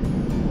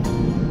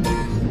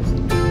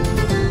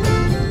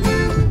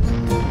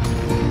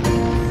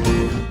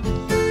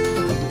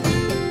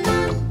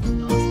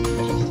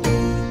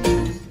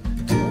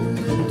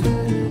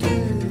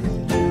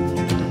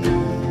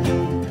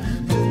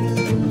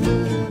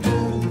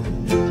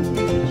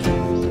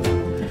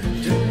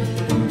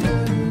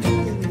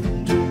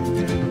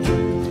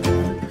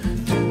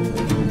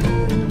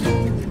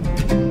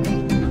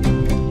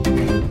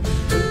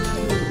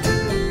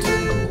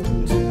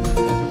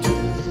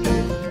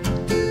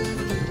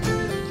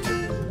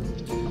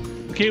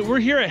 Okay, we're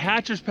here at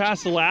Hatcher's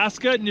Pass,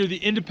 Alaska, near the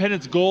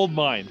Independence Gold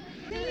Mine.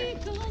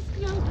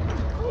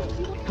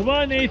 Come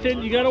on,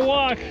 Nathan, you gotta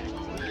walk.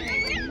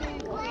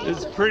 This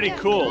is pretty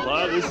cool,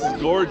 huh? This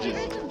is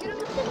gorgeous.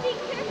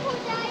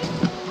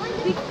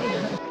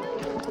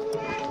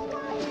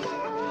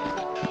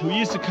 We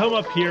used to come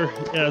up here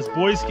as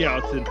Boy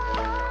Scouts and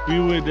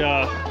we would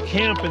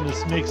camp in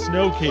the make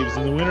snow caves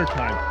in the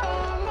wintertime.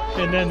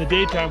 And then in the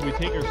daytime we'd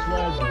take our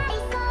sleds and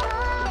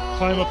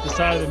climb up the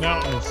side of the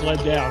mountain and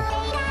sled down.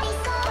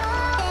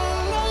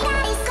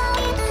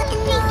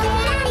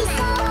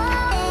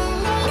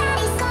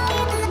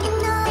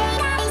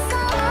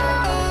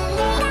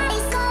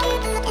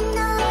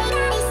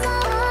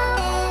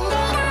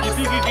 If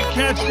you could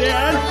catch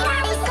Dad.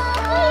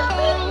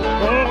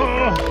 Oh.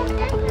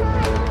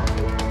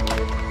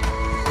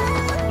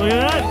 Look at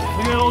that.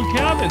 Look at that old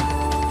cabin.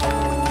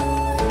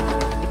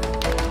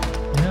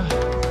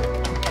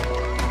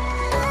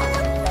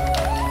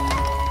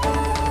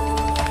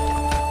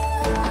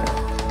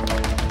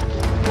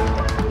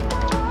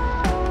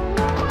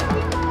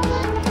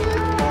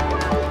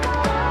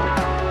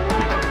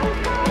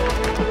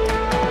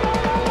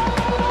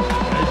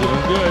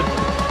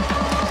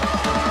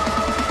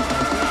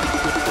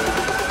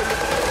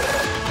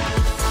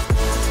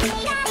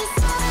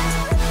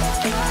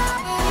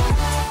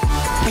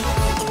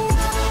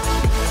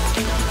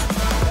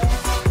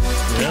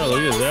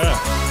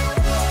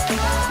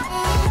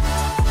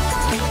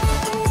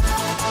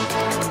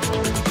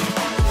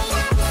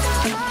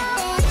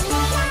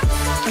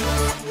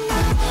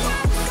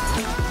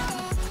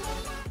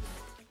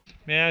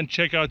 Man,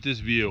 check out this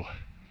view.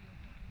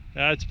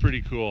 That's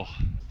pretty cool.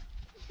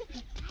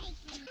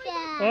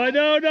 Oh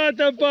no, not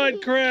the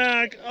butt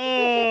crack.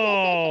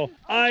 Oh,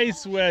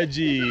 ice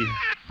wedgie.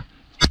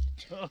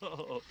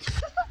 Oh.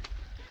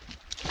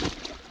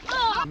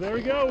 There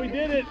we go, we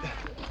did it.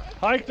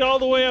 Hiked all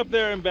the way up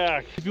there and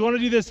back. If you want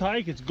to do this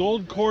hike, it's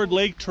Gold Cord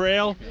Lake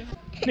Trail.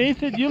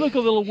 Nathan, you look a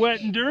little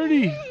wet and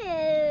dirty.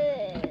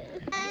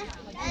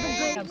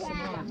 Have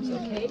some arms,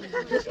 okay?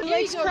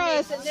 Legs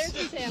crossed. And there's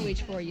a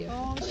sandwich for you.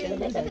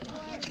 Okay.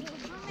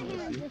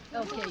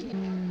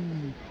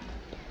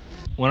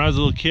 When I was a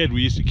little kid,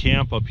 we used to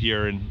camp up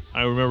here, and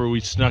I remember we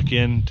snuck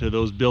into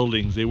those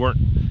buildings. They weren't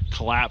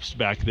collapsed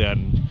back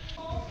then.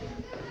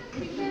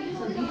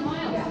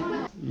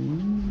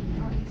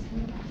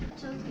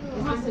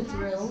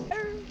 thrill.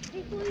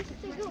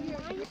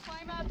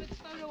 Climb up, it's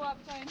photo op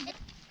time.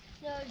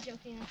 No, I was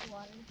joking at the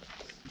water.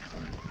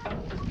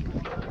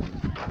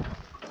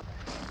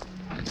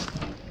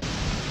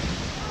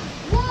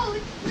 Whoa,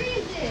 it's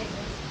freezing!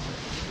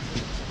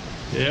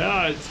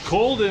 Yeah, it's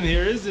cold in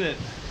here, isn't it?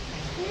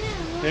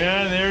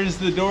 Yeah, there's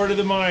the door to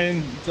the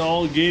mine. It's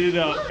all gated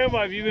up.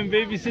 Have you been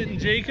babysitting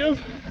Jacob?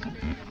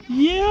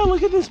 Yeah,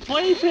 look at this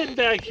play pit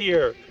back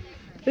here.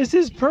 This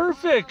is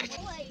perfect.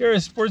 You're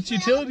a sports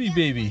utility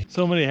baby.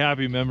 So many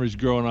happy memories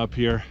growing up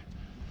here.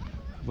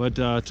 But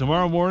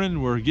tomorrow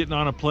morning, we're getting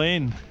on a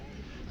plane,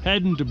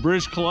 heading to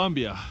British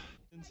Columbia.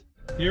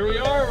 Here we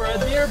are, we're at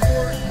the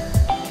airport.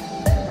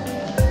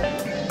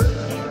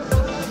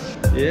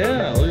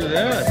 Yeah, look at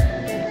that.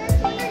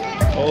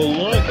 Oh,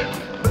 look.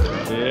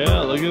 Yeah,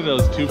 look at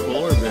those two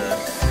polar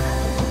bears.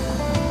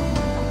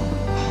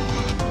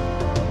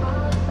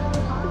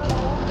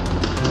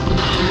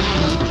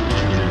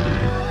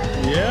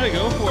 Yeah,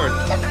 go for it.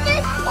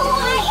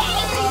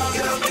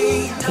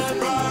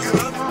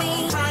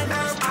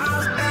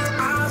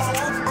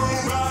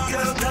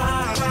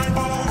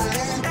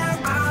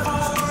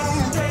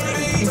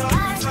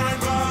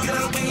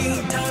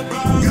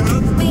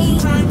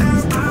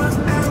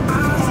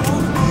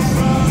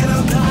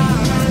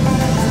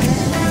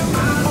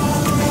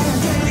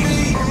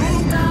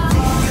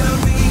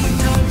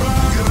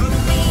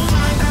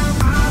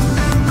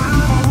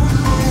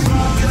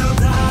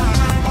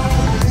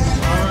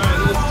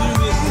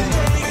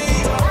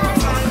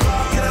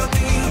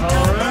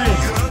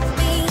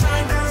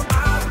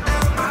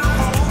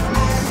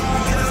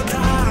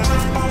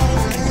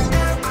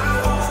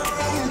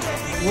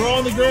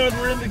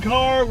 We're in the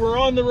car, we're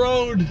on the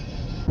road.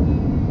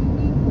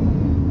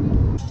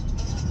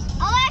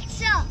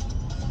 Alexa!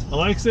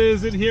 Alexa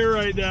isn't here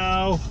right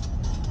now.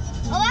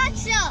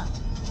 Alexa!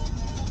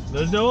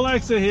 There's no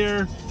Alexa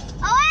here.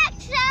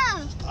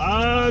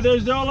 Alexa!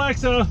 There's no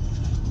Alexa.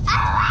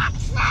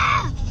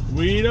 Alexa!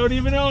 We don't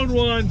even own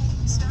one.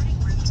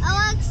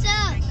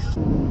 Alexa!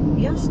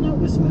 Yasna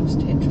was most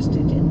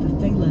interested in the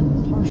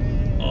Thalen part.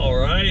 All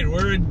right,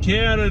 we're in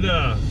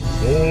Canada.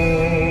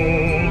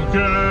 Oh,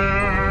 Canada,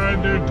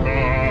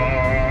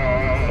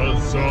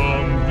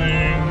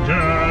 something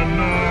Canada.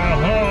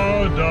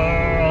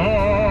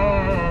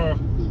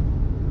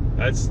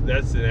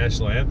 That's the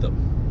national anthem.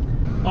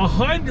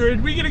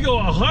 100? We gotta go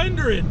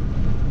 100.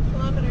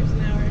 Kilometers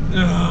an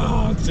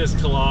hour. Oh, it's just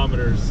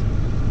kilometers.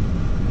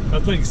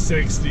 That's like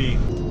 60.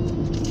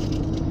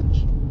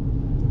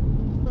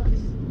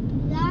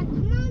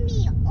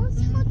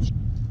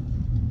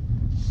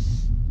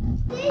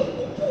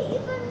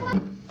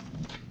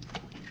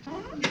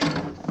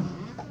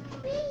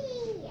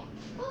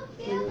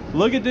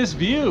 Look at this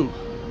view.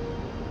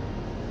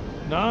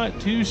 Not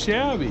too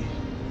shabby.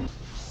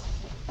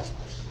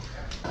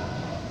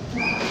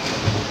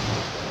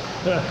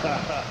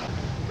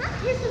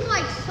 This is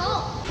like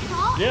salt.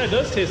 Salt? Yeah, it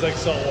does taste like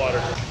salt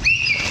water.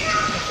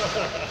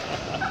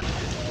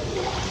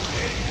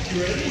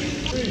 You ready?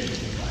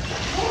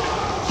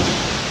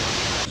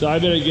 So I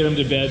better get him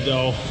to bed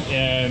though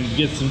and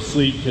get some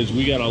sleep because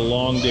we got a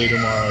long day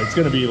tomorrow. It's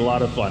gonna be a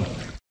lot of fun.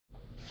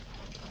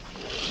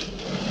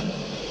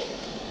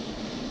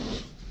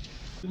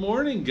 Good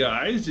morning,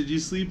 guys. Did you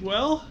sleep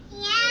well?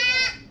 Yeah.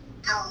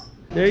 Oh.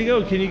 There you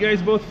go. Can you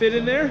guys both fit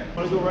in there?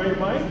 Want to go ride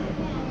Mike?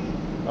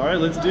 All right,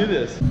 let's do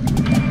this.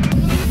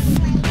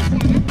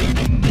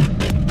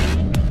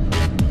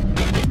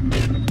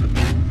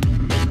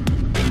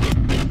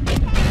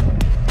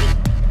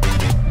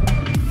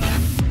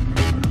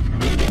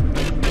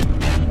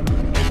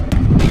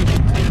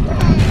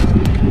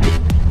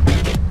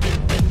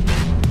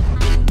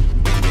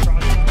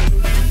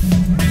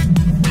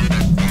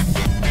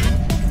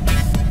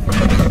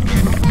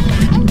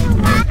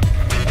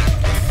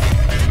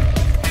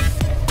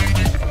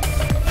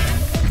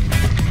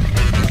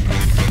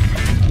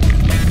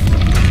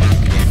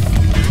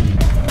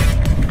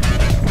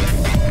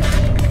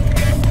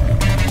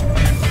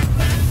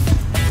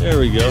 There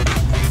we go.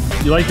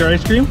 You like your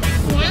ice cream?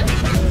 Yeah.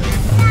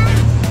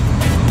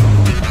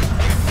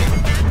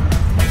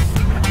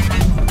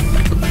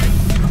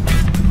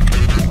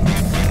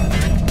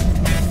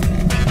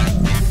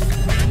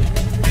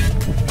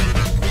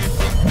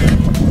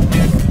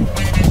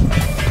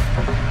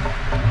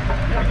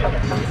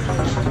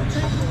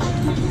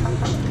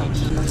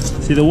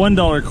 See, the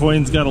 $1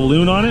 coin's got a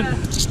loon on it,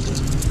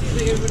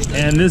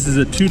 and this is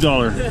a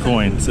 $2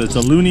 coin, so it's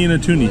a loony and a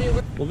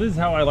toonie. Well, this is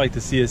how I like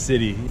to see a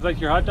city. You like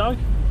your hot dog?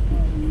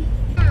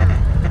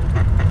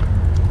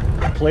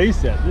 Play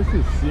set. This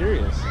is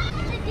serious.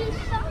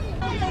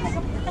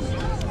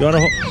 You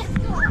wanna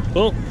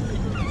oh.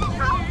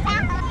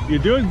 You're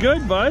doing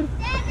good, bud.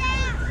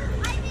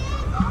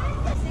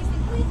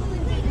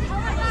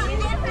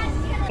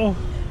 Oh.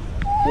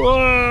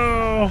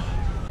 Whoa.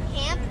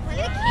 Camp, for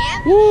the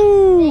camp,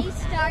 Woo. they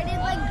started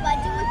like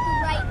budging with the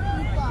right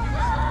people.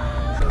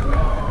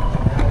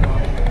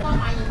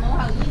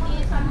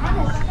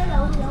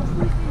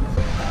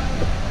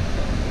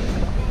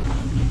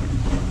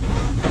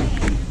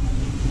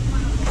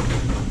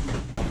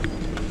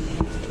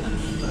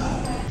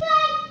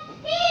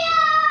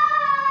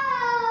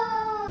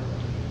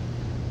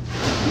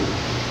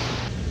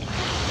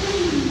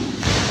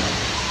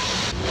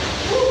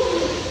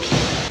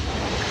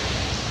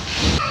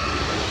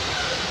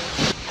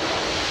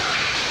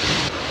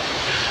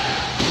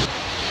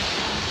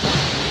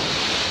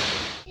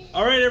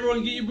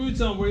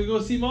 boots on. We're gonna go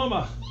see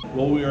Mama.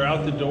 Well, we were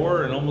out the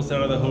door and almost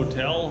out of the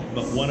hotel,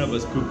 but one of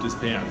us pooped his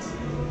pants.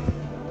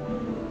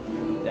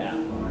 Yeah.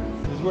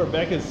 This is where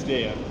Becca's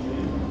staying.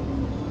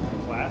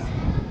 Class.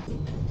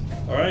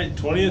 All right,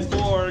 20th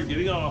floor,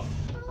 getting off.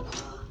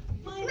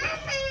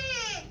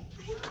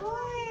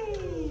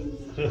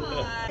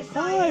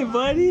 Hi,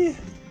 buddy.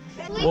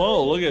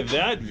 Whoa, look at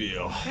that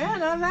view. Yeah,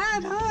 not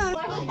bad, huh?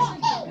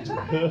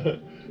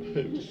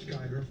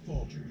 Skyler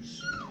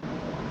falters.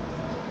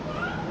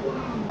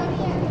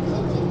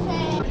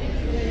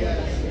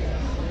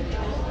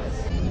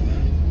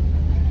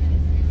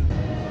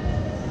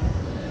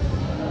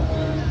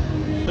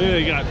 Look,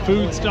 they got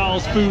food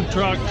stalls, food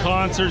truck,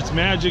 concerts,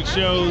 magic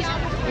shows,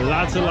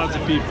 lots and lots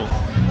of people.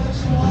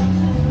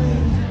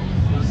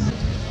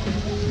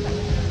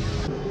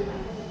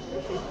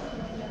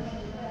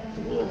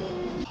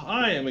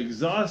 I am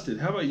exhausted.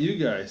 How about you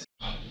guys?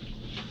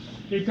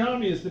 Hey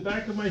Tommy, is the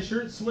back of my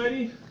shirt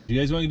sweaty? You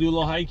guys want to do a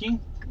little hiking?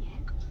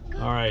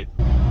 All right.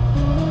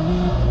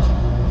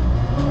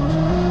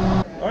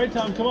 All right,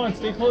 Tom, come on,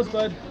 stay close,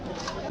 bud.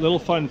 Little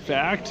fun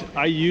fact,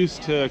 I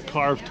used to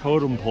carve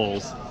totem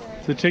poles.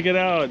 So check it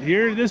out.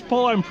 Here, this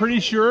pole I'm pretty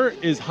sure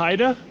is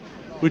Haida,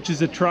 which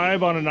is a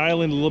tribe on an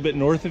island a little bit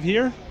north of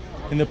here.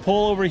 And the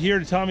pole over here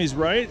to Tommy's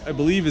right, I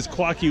believe is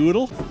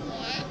Kwakiutl.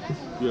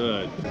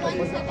 Good. Look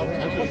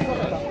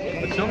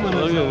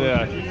at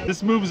that.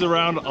 This moves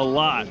around a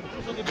lot.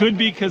 Could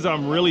be because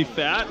I'm really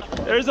fat.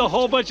 There's a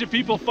whole bunch of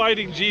people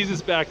fighting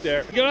Jesus back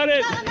there. You got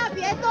it.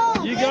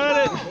 You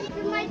got it.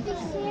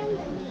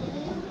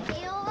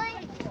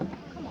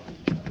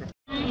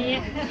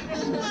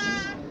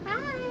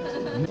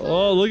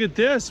 Oh, look at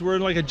this. We're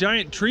in like a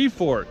giant tree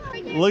fort.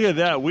 Look at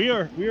that. We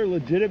are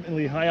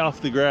legitimately high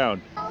off the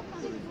ground. Hello,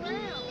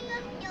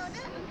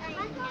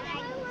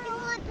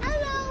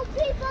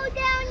 people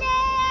down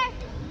there.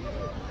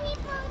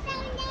 People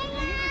down there.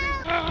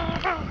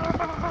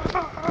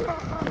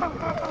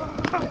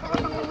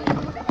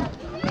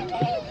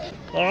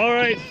 All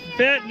right,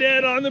 Fat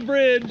Dad on the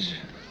bridge.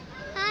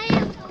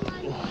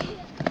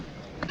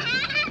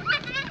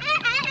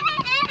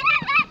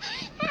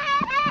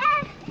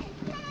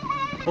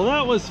 Well,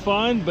 that was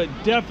fun, but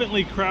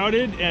definitely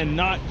crowded and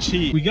not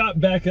cheap. We got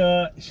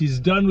Becca. She's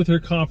done with her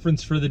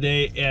conference for the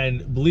day,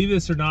 and believe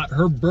this or not,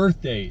 her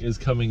birthday is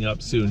coming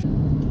up soon.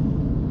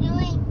 We're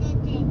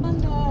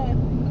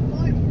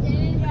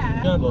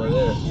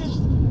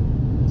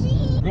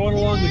going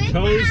along the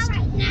coast.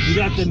 We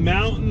got the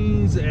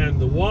mountains and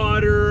the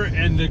water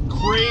and the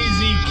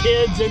crazy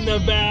kids in the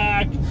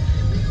back.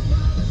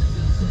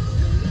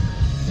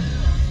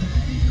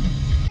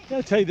 I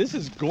gotta tell you, this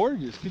is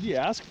gorgeous. Could you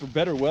ask for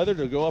better weather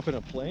to go up in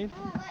a plane?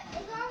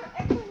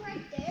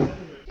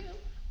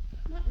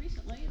 Not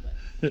recently,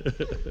 but.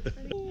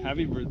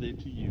 Happy birthday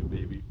to you,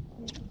 baby.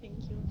 Thank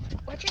you.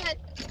 Watch your head.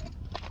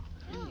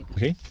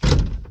 Okay,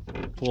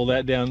 pull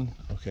that down.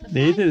 Okay.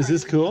 Nathan, is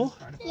this cool?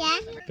 Yeah.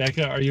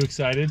 Becca, are you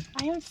excited?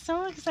 I am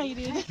so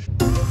excited.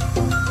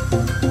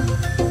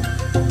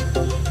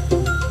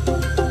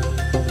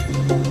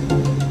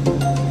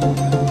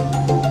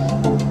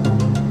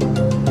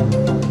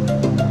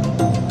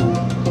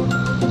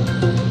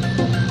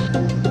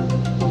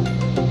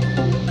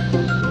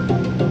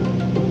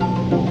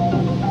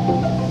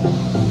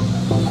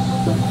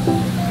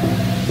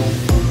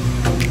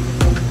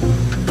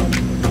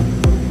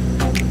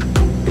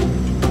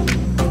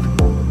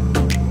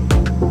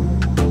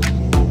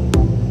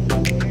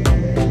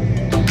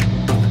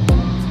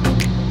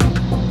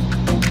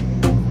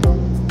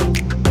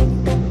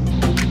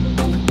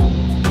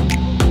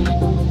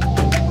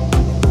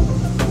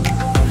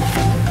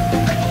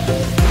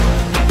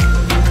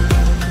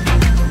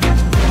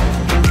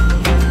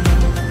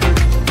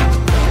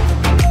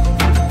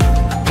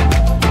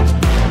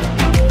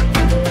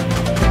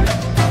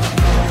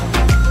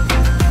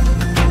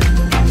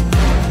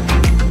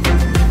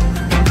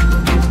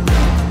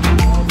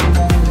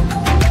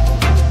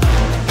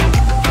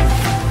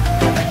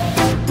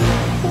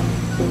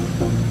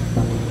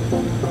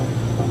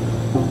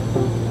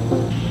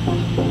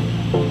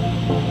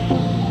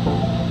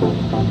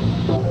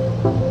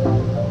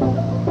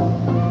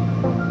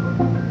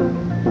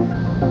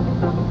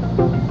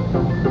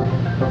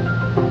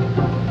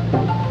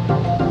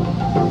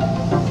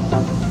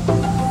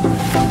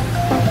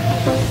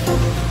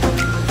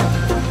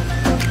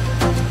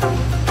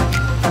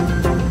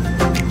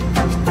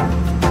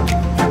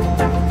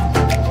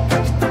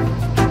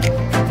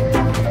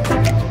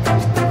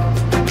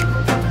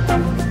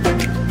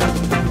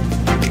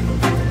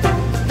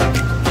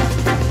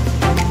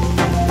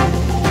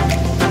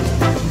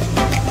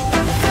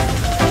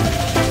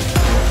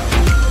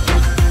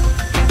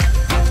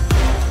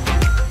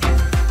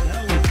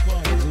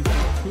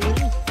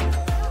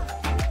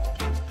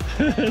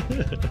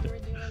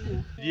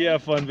 Yeah,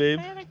 fun, babe.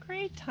 I had a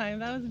great time.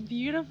 That was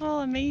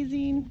beautiful,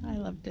 amazing. I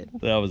loved it.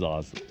 That was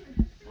awesome.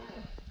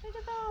 Look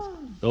at those.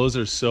 Those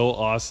are so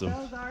awesome.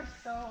 Those are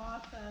so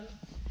awesome.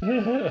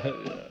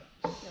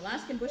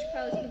 Alaskan bush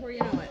pilots before you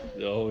know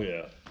it. Oh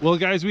yeah. Well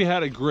guys, we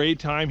had a great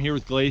time here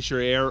with Glacier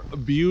Air. A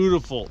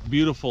beautiful,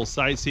 beautiful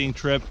sightseeing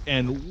trip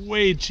and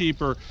way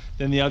cheaper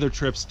than the other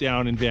trips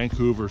down in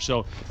Vancouver.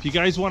 So if you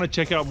guys want to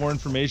check out more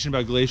information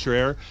about Glacier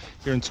Air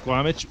here in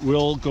Squamish,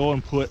 we'll go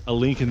and put a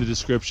link in the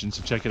description,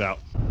 so check it out.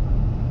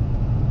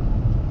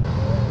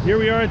 Here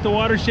we are at the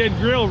Watershed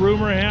Grill.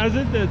 Rumor has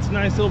it that it's a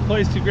nice little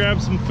place to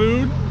grab some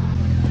food.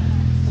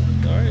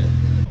 All right.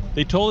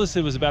 They told us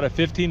it was about a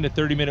 15 to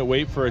 30 minute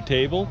wait for a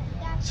table.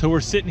 So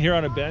we're sitting here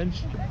on a bench,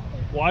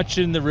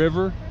 watching the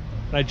river,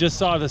 and I just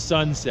saw the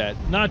sunset.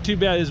 Not too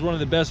bad. It's one of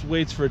the best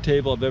waits for a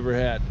table I've ever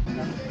had.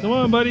 Come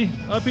on, buddy,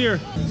 up here.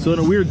 So in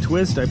a weird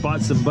twist, I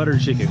bought some butter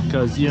chicken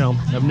because, you know,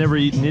 I've never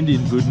eaten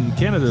Indian food in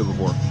Canada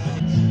before.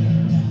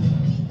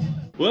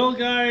 Well,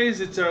 guys,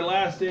 it's our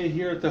last day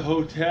here at the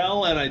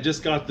hotel, and I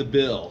just got the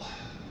bill.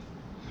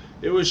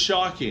 It was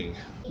shocking.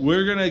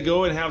 We're gonna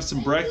go and have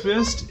some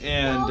breakfast,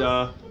 and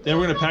then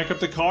we're gonna pack up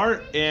the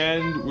car,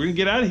 and we're gonna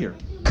get out of here.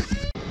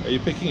 Are you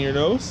picking your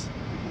nose?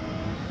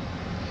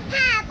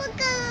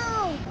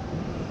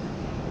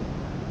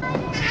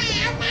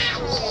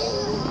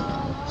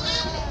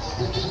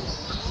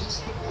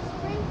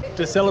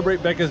 To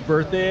celebrate Becca's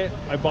birthday,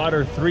 I bought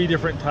her 3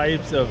 different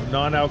types of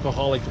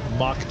non-alcoholic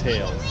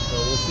mocktails. So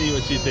we'll see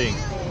what she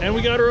thinks. And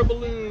we got her a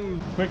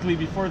balloon. Quickly,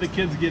 before the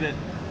kids get it,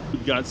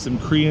 we've got some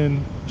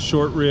Korean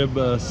short rib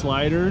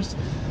sliders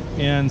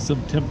and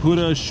some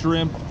tempura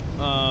shrimp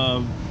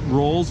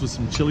rolls with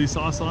some chili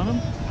sauce on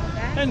them.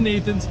 And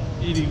Nathan's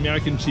eating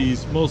mac and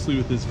cheese, mostly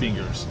with his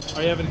fingers.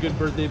 Are you having a good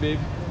birthday, babe?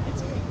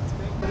 It's great, it's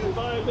great.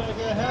 Bye,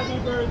 Becca. Happy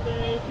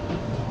birthday.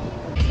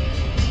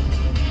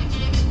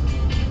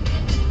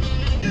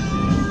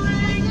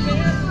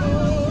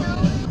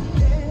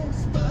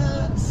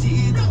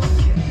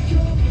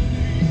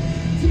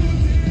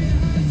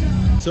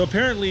 So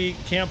apparently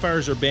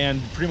campfires are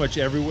banned pretty much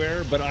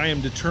everywhere, but I am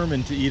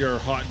determined to eat our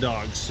hot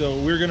dogs. So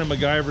we're gonna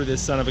MacGyver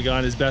this son of a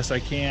gun as best I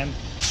can.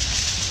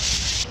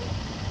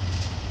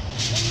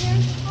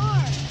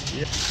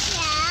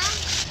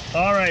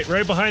 All right,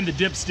 right behind the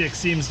dipstick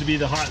seems to be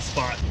the hot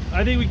spot.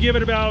 I think we give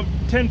it about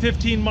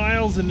 10-15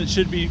 miles and it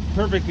should be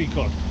perfectly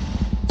cooked.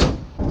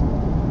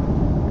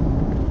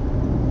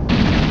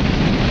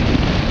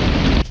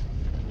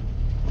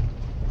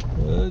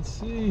 Let's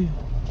see.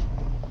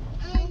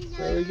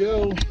 There we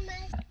go.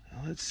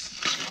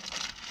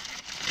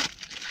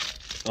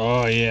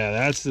 Oh yeah,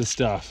 that's the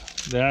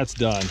stuff. That's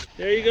done.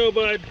 There you go,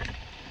 bud.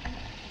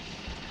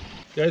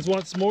 You guys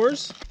want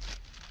s'mores?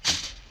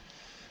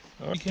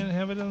 Oh, you can't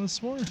have it on the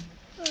s'more.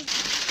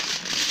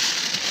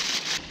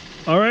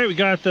 All right, we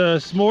got the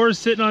s'mores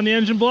sitting on the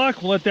engine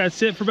block. We'll let that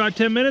sit for about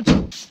 10 minutes.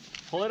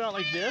 Pull it out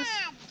like this,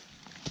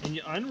 and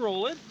you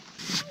unroll it.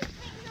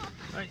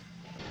 Right.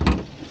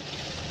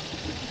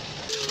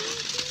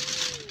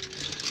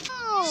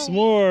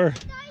 S'more.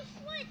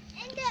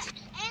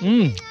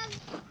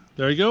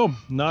 There you go.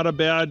 Not a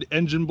bad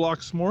engine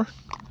block s'more.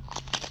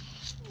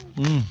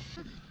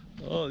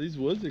 Oh, these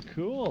woods are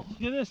cool.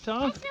 Look at this,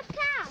 Tom.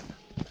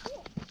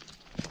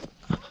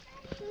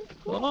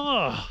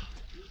 Oh,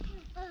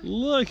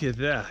 look at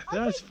that.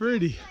 That's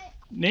pretty.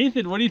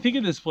 Nathan, what do you think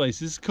of this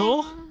place? Is this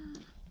cool?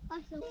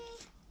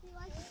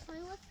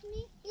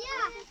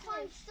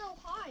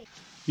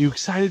 You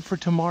excited for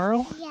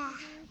tomorrow? Yeah.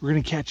 We're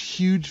gonna catch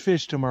huge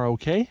fish tomorrow,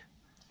 okay?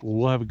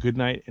 We'll have a good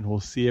night and we'll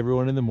see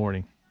everyone in the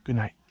morning. Good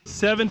night.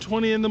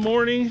 7:20 in the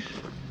morning.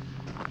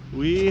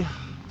 We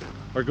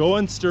are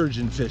going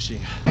sturgeon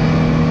fishing.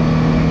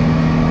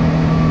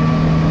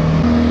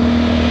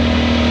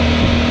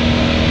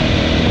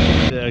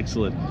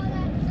 Excellent.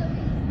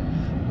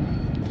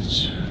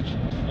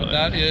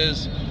 That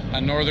is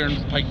a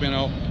northern pike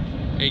minnow,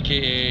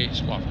 aka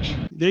Squamish.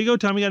 There you go,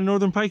 Tom. You got a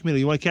northern pike minnow.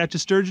 You want to catch a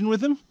sturgeon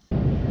with him?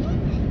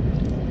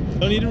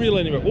 Don't need a reel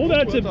anymore. Oh,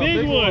 that's a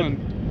big one.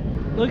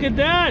 Look at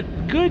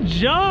that. Good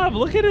job.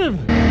 Look at him.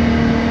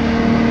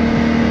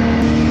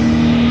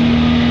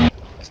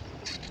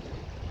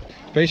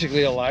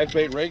 Basically a live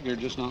bait regular,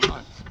 just not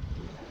live.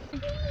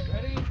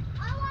 Ready?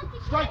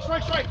 Strike,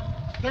 strike, strike.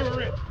 There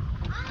we're in.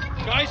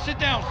 Guys, sit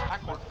down.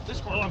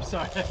 This one. Oh, I'm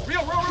sorry.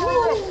 Reel, reel, reel,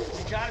 reel, reel.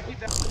 You gotta keep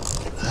that.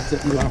 That's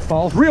it. You want to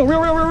fall? Reel,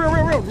 reel, reel, reel, reel,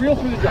 reel, reel. Reel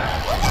through the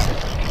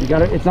drop. You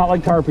got it. It's not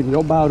like tarpon. You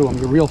don't bow to them.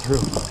 You reel through.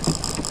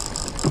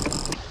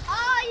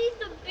 Oh, he's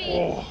a big.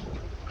 Oh.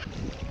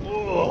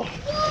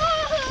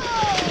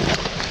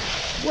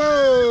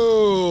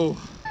 Whoa!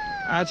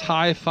 That's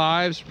high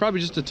fives. Probably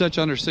just a touch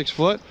under 6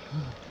 foot.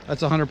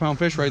 That's a 100-pound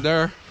fish right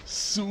there.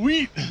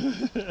 Sweet.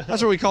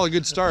 That's what we call a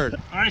good start.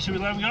 All right, should we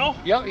let him go?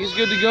 Yep, he's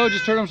good to go.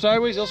 Just turn him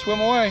sideways. He'll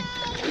swim away.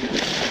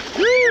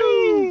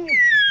 Woo!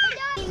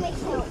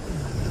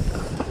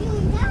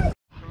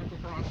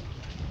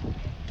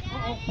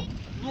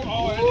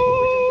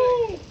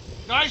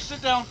 Guys,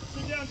 sit down.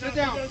 Sit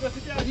down.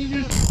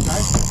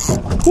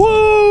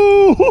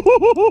 Woo!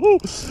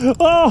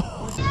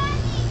 Oh!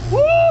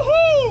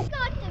 Woohoo!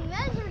 Got to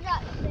measure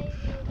that thing.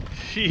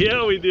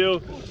 Yeah, we do.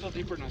 Oh, it's still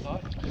deeper than I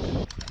thought.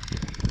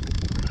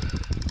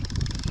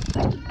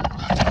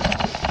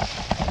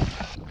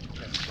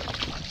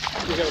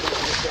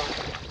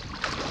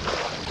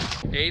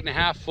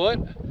 8.5 foot.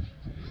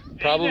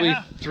 Probably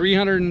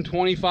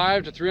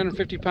 325 to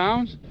 350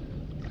 pounds.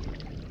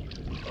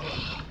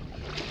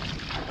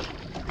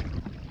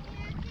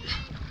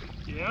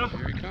 Yeah.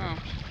 Here he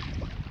comes.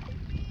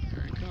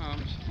 Here he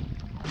comes.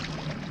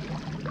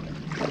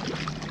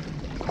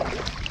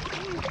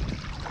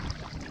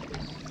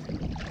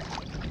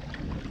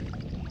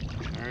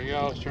 There he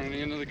goes, turning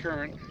into the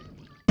current.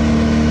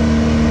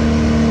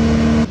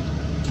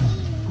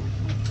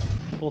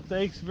 Well,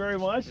 thanks very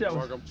much. You're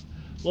welcome.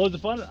 Loads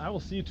of fun. I will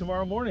see you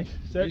tomorrow morning.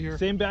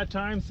 Same bat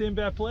time, same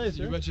bat place.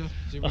 You betcha.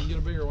 See if we can get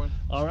a bigger one.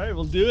 All right,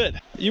 we'll do it.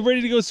 You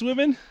ready to go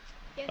swimming?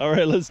 Yeah. All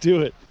right, let's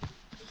do it.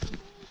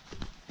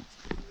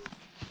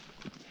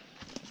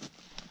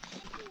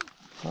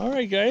 All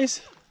right,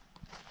 guys.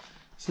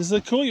 This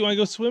is cool. You want to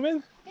go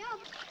swimming? Yeah.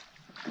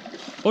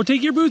 Oh,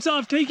 take your boots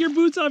off. Take your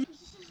boots off.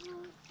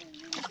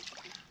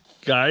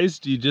 Guys,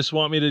 do you just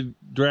want me to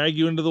drag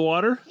you into the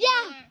water? Yeah.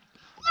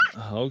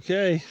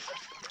 Okay.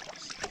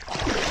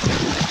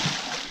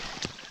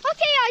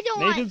 I don't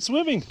want. Nathan's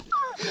swimming.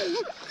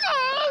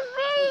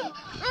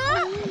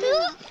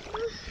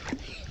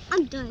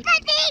 I'm done.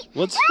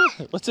 What's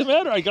the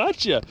matter? I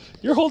got you.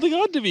 You're holding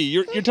on to me.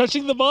 You're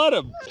touching the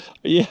bottom.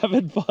 Are you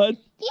having fun?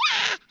 Yeah.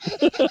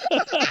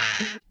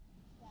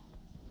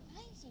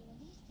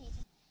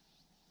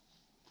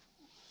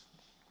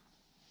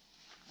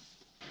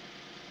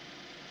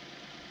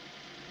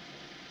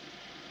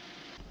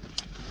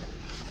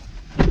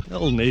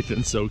 Oh,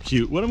 Nathan's so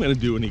cute. What am I gonna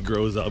do when he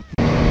grows up?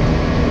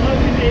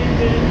 Love you,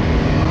 Nathan.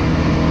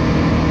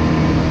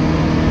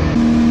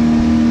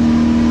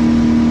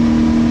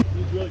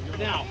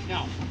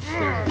 Now.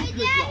 Hey,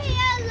 Daddy,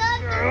 I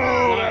love you.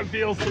 Oh, that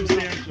feels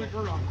substantial.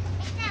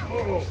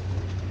 Oh,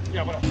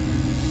 yeah, what up?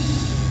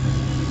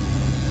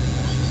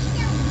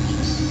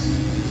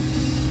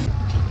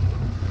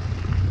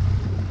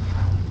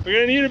 We're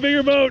gonna need a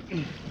bigger boat.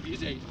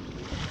 He's 8.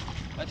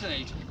 That's an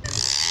 8. If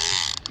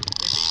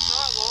he's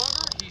not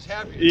longer, he's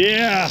happy.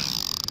 Yeah.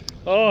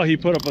 Oh, he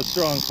put up a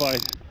strong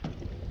fight.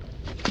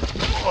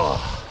 Oh.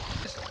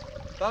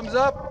 Thumbs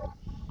up.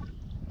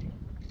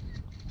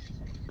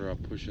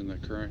 Pushing the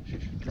current, she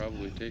should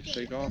probably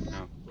take off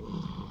now.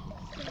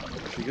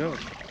 There she goes.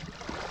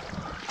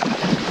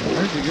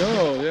 There she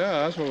goes. Yeah,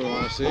 that's what we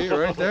want to see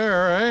right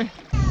there, right?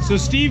 So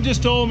Steve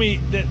just told me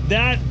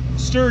that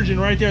sturgeon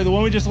right there, the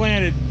one we just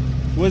landed,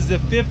 was the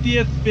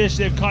 50th fish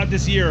they've caught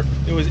this year.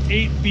 It was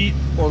 8 feet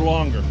or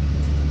longer.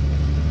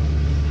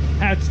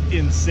 That's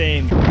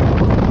insane. You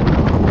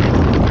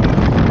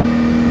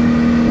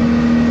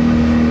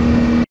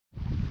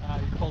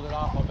pulled it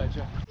off, I'll bet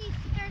you.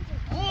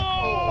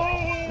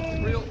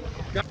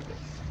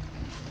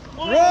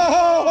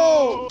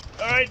 Whoa!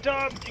 All right,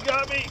 Tom, you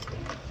got me.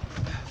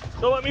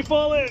 Don't let me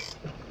fall in.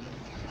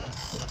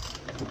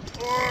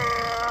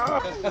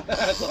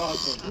 That's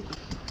awesome.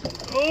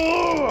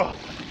 Oh!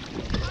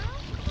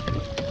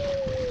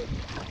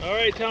 All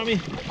right, Tommy,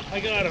 I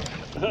got him.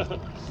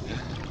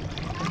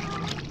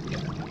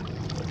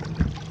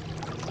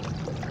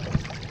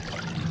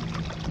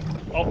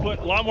 I'll put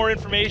a lot more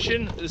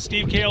information,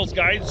 Steve Cale's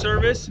guide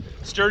service,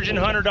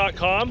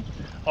 sturgeonhunter.com.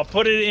 I'll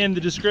put it in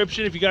the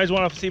description if you guys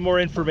want to see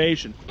more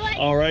information.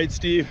 All right,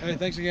 Steve. Hey,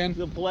 thanks again. It's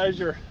a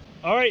pleasure.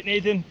 All right,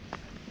 Nathan.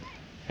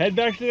 Head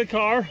back to the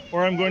car,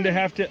 or I'm going to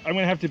have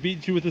to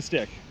beat you with a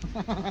stick.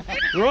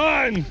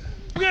 Run!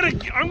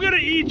 I'm gonna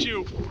eat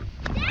you.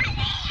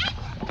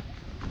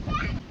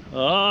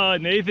 Ah,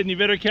 Nathan, you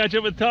better catch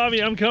up with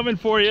Tommy. I'm coming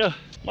for you.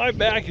 My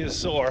back is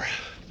sore.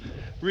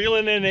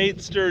 Reeling in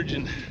 8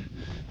 sturgeon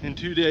in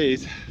 2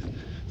 days.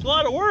 It's a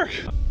lot of work.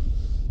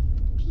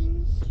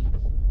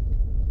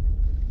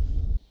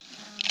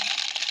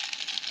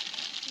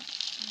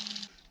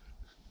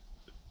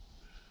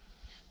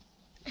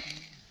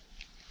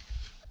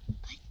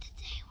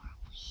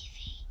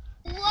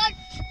 What?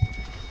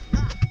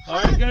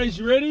 All right, guys,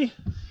 you ready?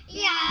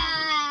 Yeah.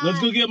 Let's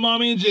go get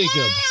Mommy and Jacob.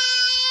 Yay!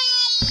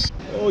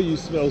 Oh, you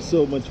smell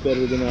so much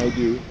better than I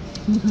do.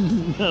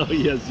 Oh,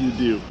 yes, you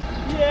do.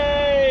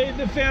 Yay!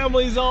 The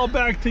family's all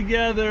back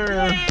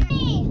together.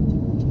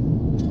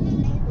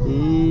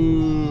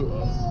 Ooh.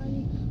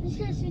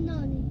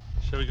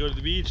 Shall we go to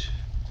the beach?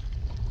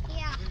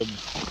 Yeah.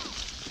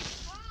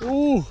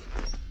 Ooh,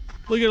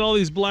 look at all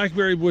these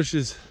blackberry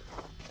bushes.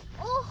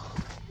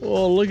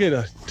 Oh, look at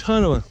a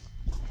ton of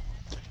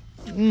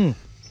them.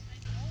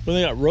 Well,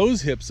 they got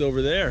rose hips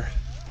over there.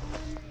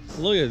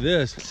 Look at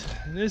this.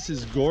 This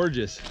is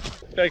gorgeous.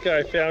 Becca,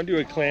 I found you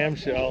a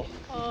clamshell.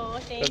 Oh,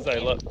 thank you. I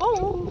love.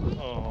 Oh.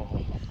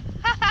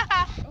 Okay,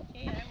 I will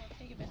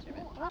take a picture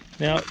of it.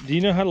 Now, do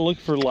you know how to look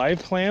for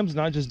live clams,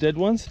 not just dead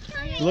ones?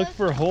 Look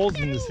for holes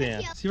in the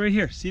sand. See right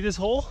here. See this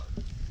hole?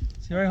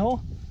 See right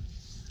hole?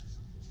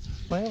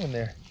 Clam in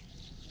there.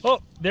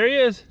 Oh, there he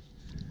is.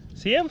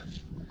 See him?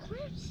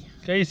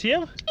 Can you see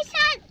him?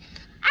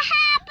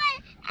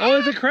 Oh,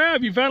 it's a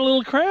crab. You found a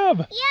little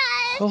crab.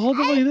 Yes. Oh, hold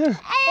on, look at there.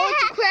 Oh,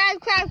 it's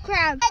a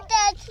crab. I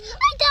got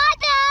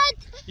that.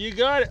 You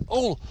got it.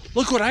 Oh,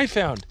 look what I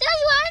found. This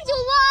one's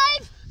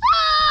alive.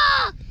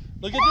 Ah!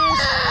 Look at this.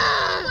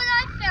 Look what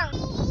I found.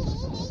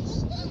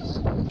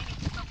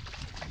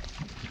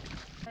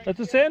 That's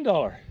a sand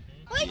dollar.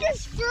 Like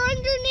his fur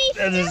underneath.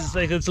 And this is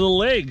like its little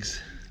legs.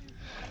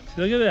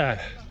 Look at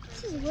that.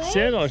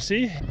 Sand dollar,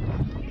 see?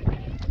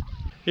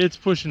 It's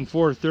pushing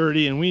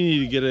 4:30 and we need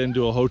to get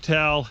into a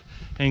hotel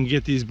and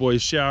get these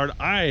boys showered.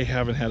 I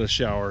haven't had a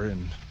shower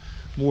in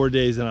more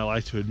days than I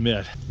like to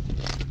admit.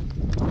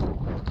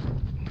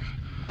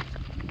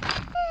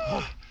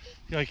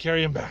 Gotta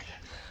carry him back.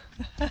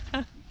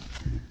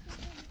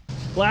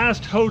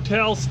 Last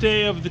hotel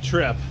stay of the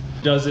trip.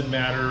 Doesn't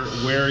matter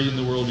where in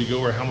the world you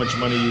go or how much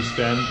money you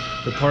spend.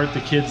 The part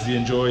the kids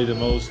enjoy the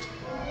most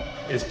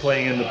is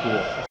playing in the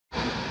pool.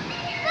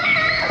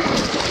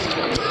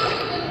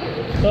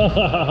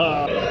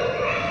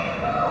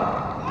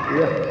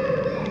 Yeah.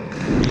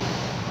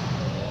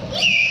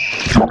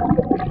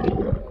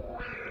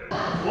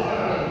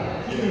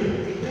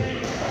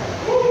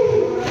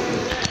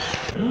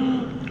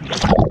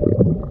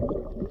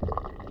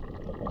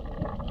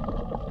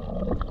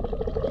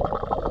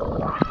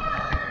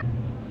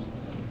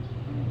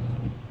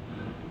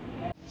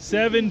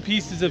 7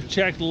 pieces of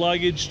checked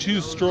luggage, 2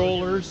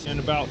 strollers, and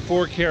about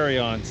 4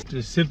 carry-ons.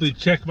 Just simply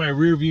check my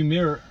rear view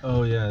mirror.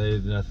 Oh yeah,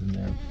 there's nothing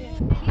there.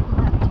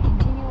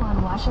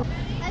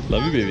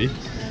 Love you, baby.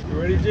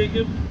 You ready,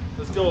 Jacob?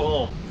 Let's go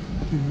home.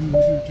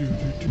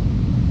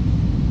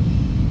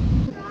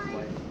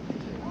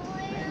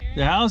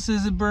 The house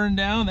isn't burned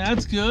down,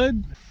 that's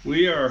good.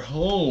 We are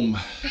home.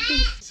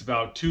 It's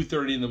about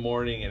 2:30 in the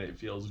morning and it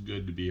feels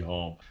good to be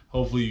home.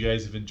 Hopefully you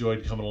guys have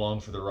enjoyed coming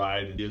along for the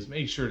ride. And just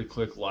make sure to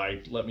click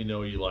like, let me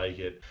know you like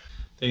it.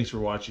 Thanks for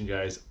watching,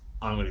 guys.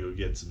 I'm gonna go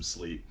get some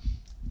sleep.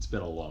 It's been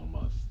a long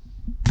month.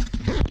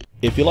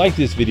 If you like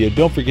this video,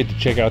 don't forget to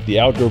check out the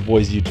Outdoor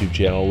Boys YouTube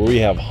channel where we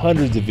have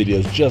hundreds of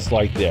videos just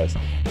like this.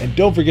 And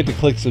don't forget to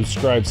click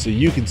subscribe so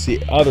you can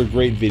see other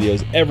great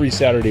videos every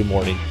Saturday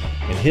morning,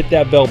 and hit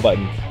that bell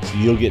button so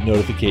you'll get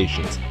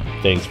notifications.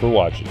 Thanks for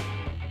watching.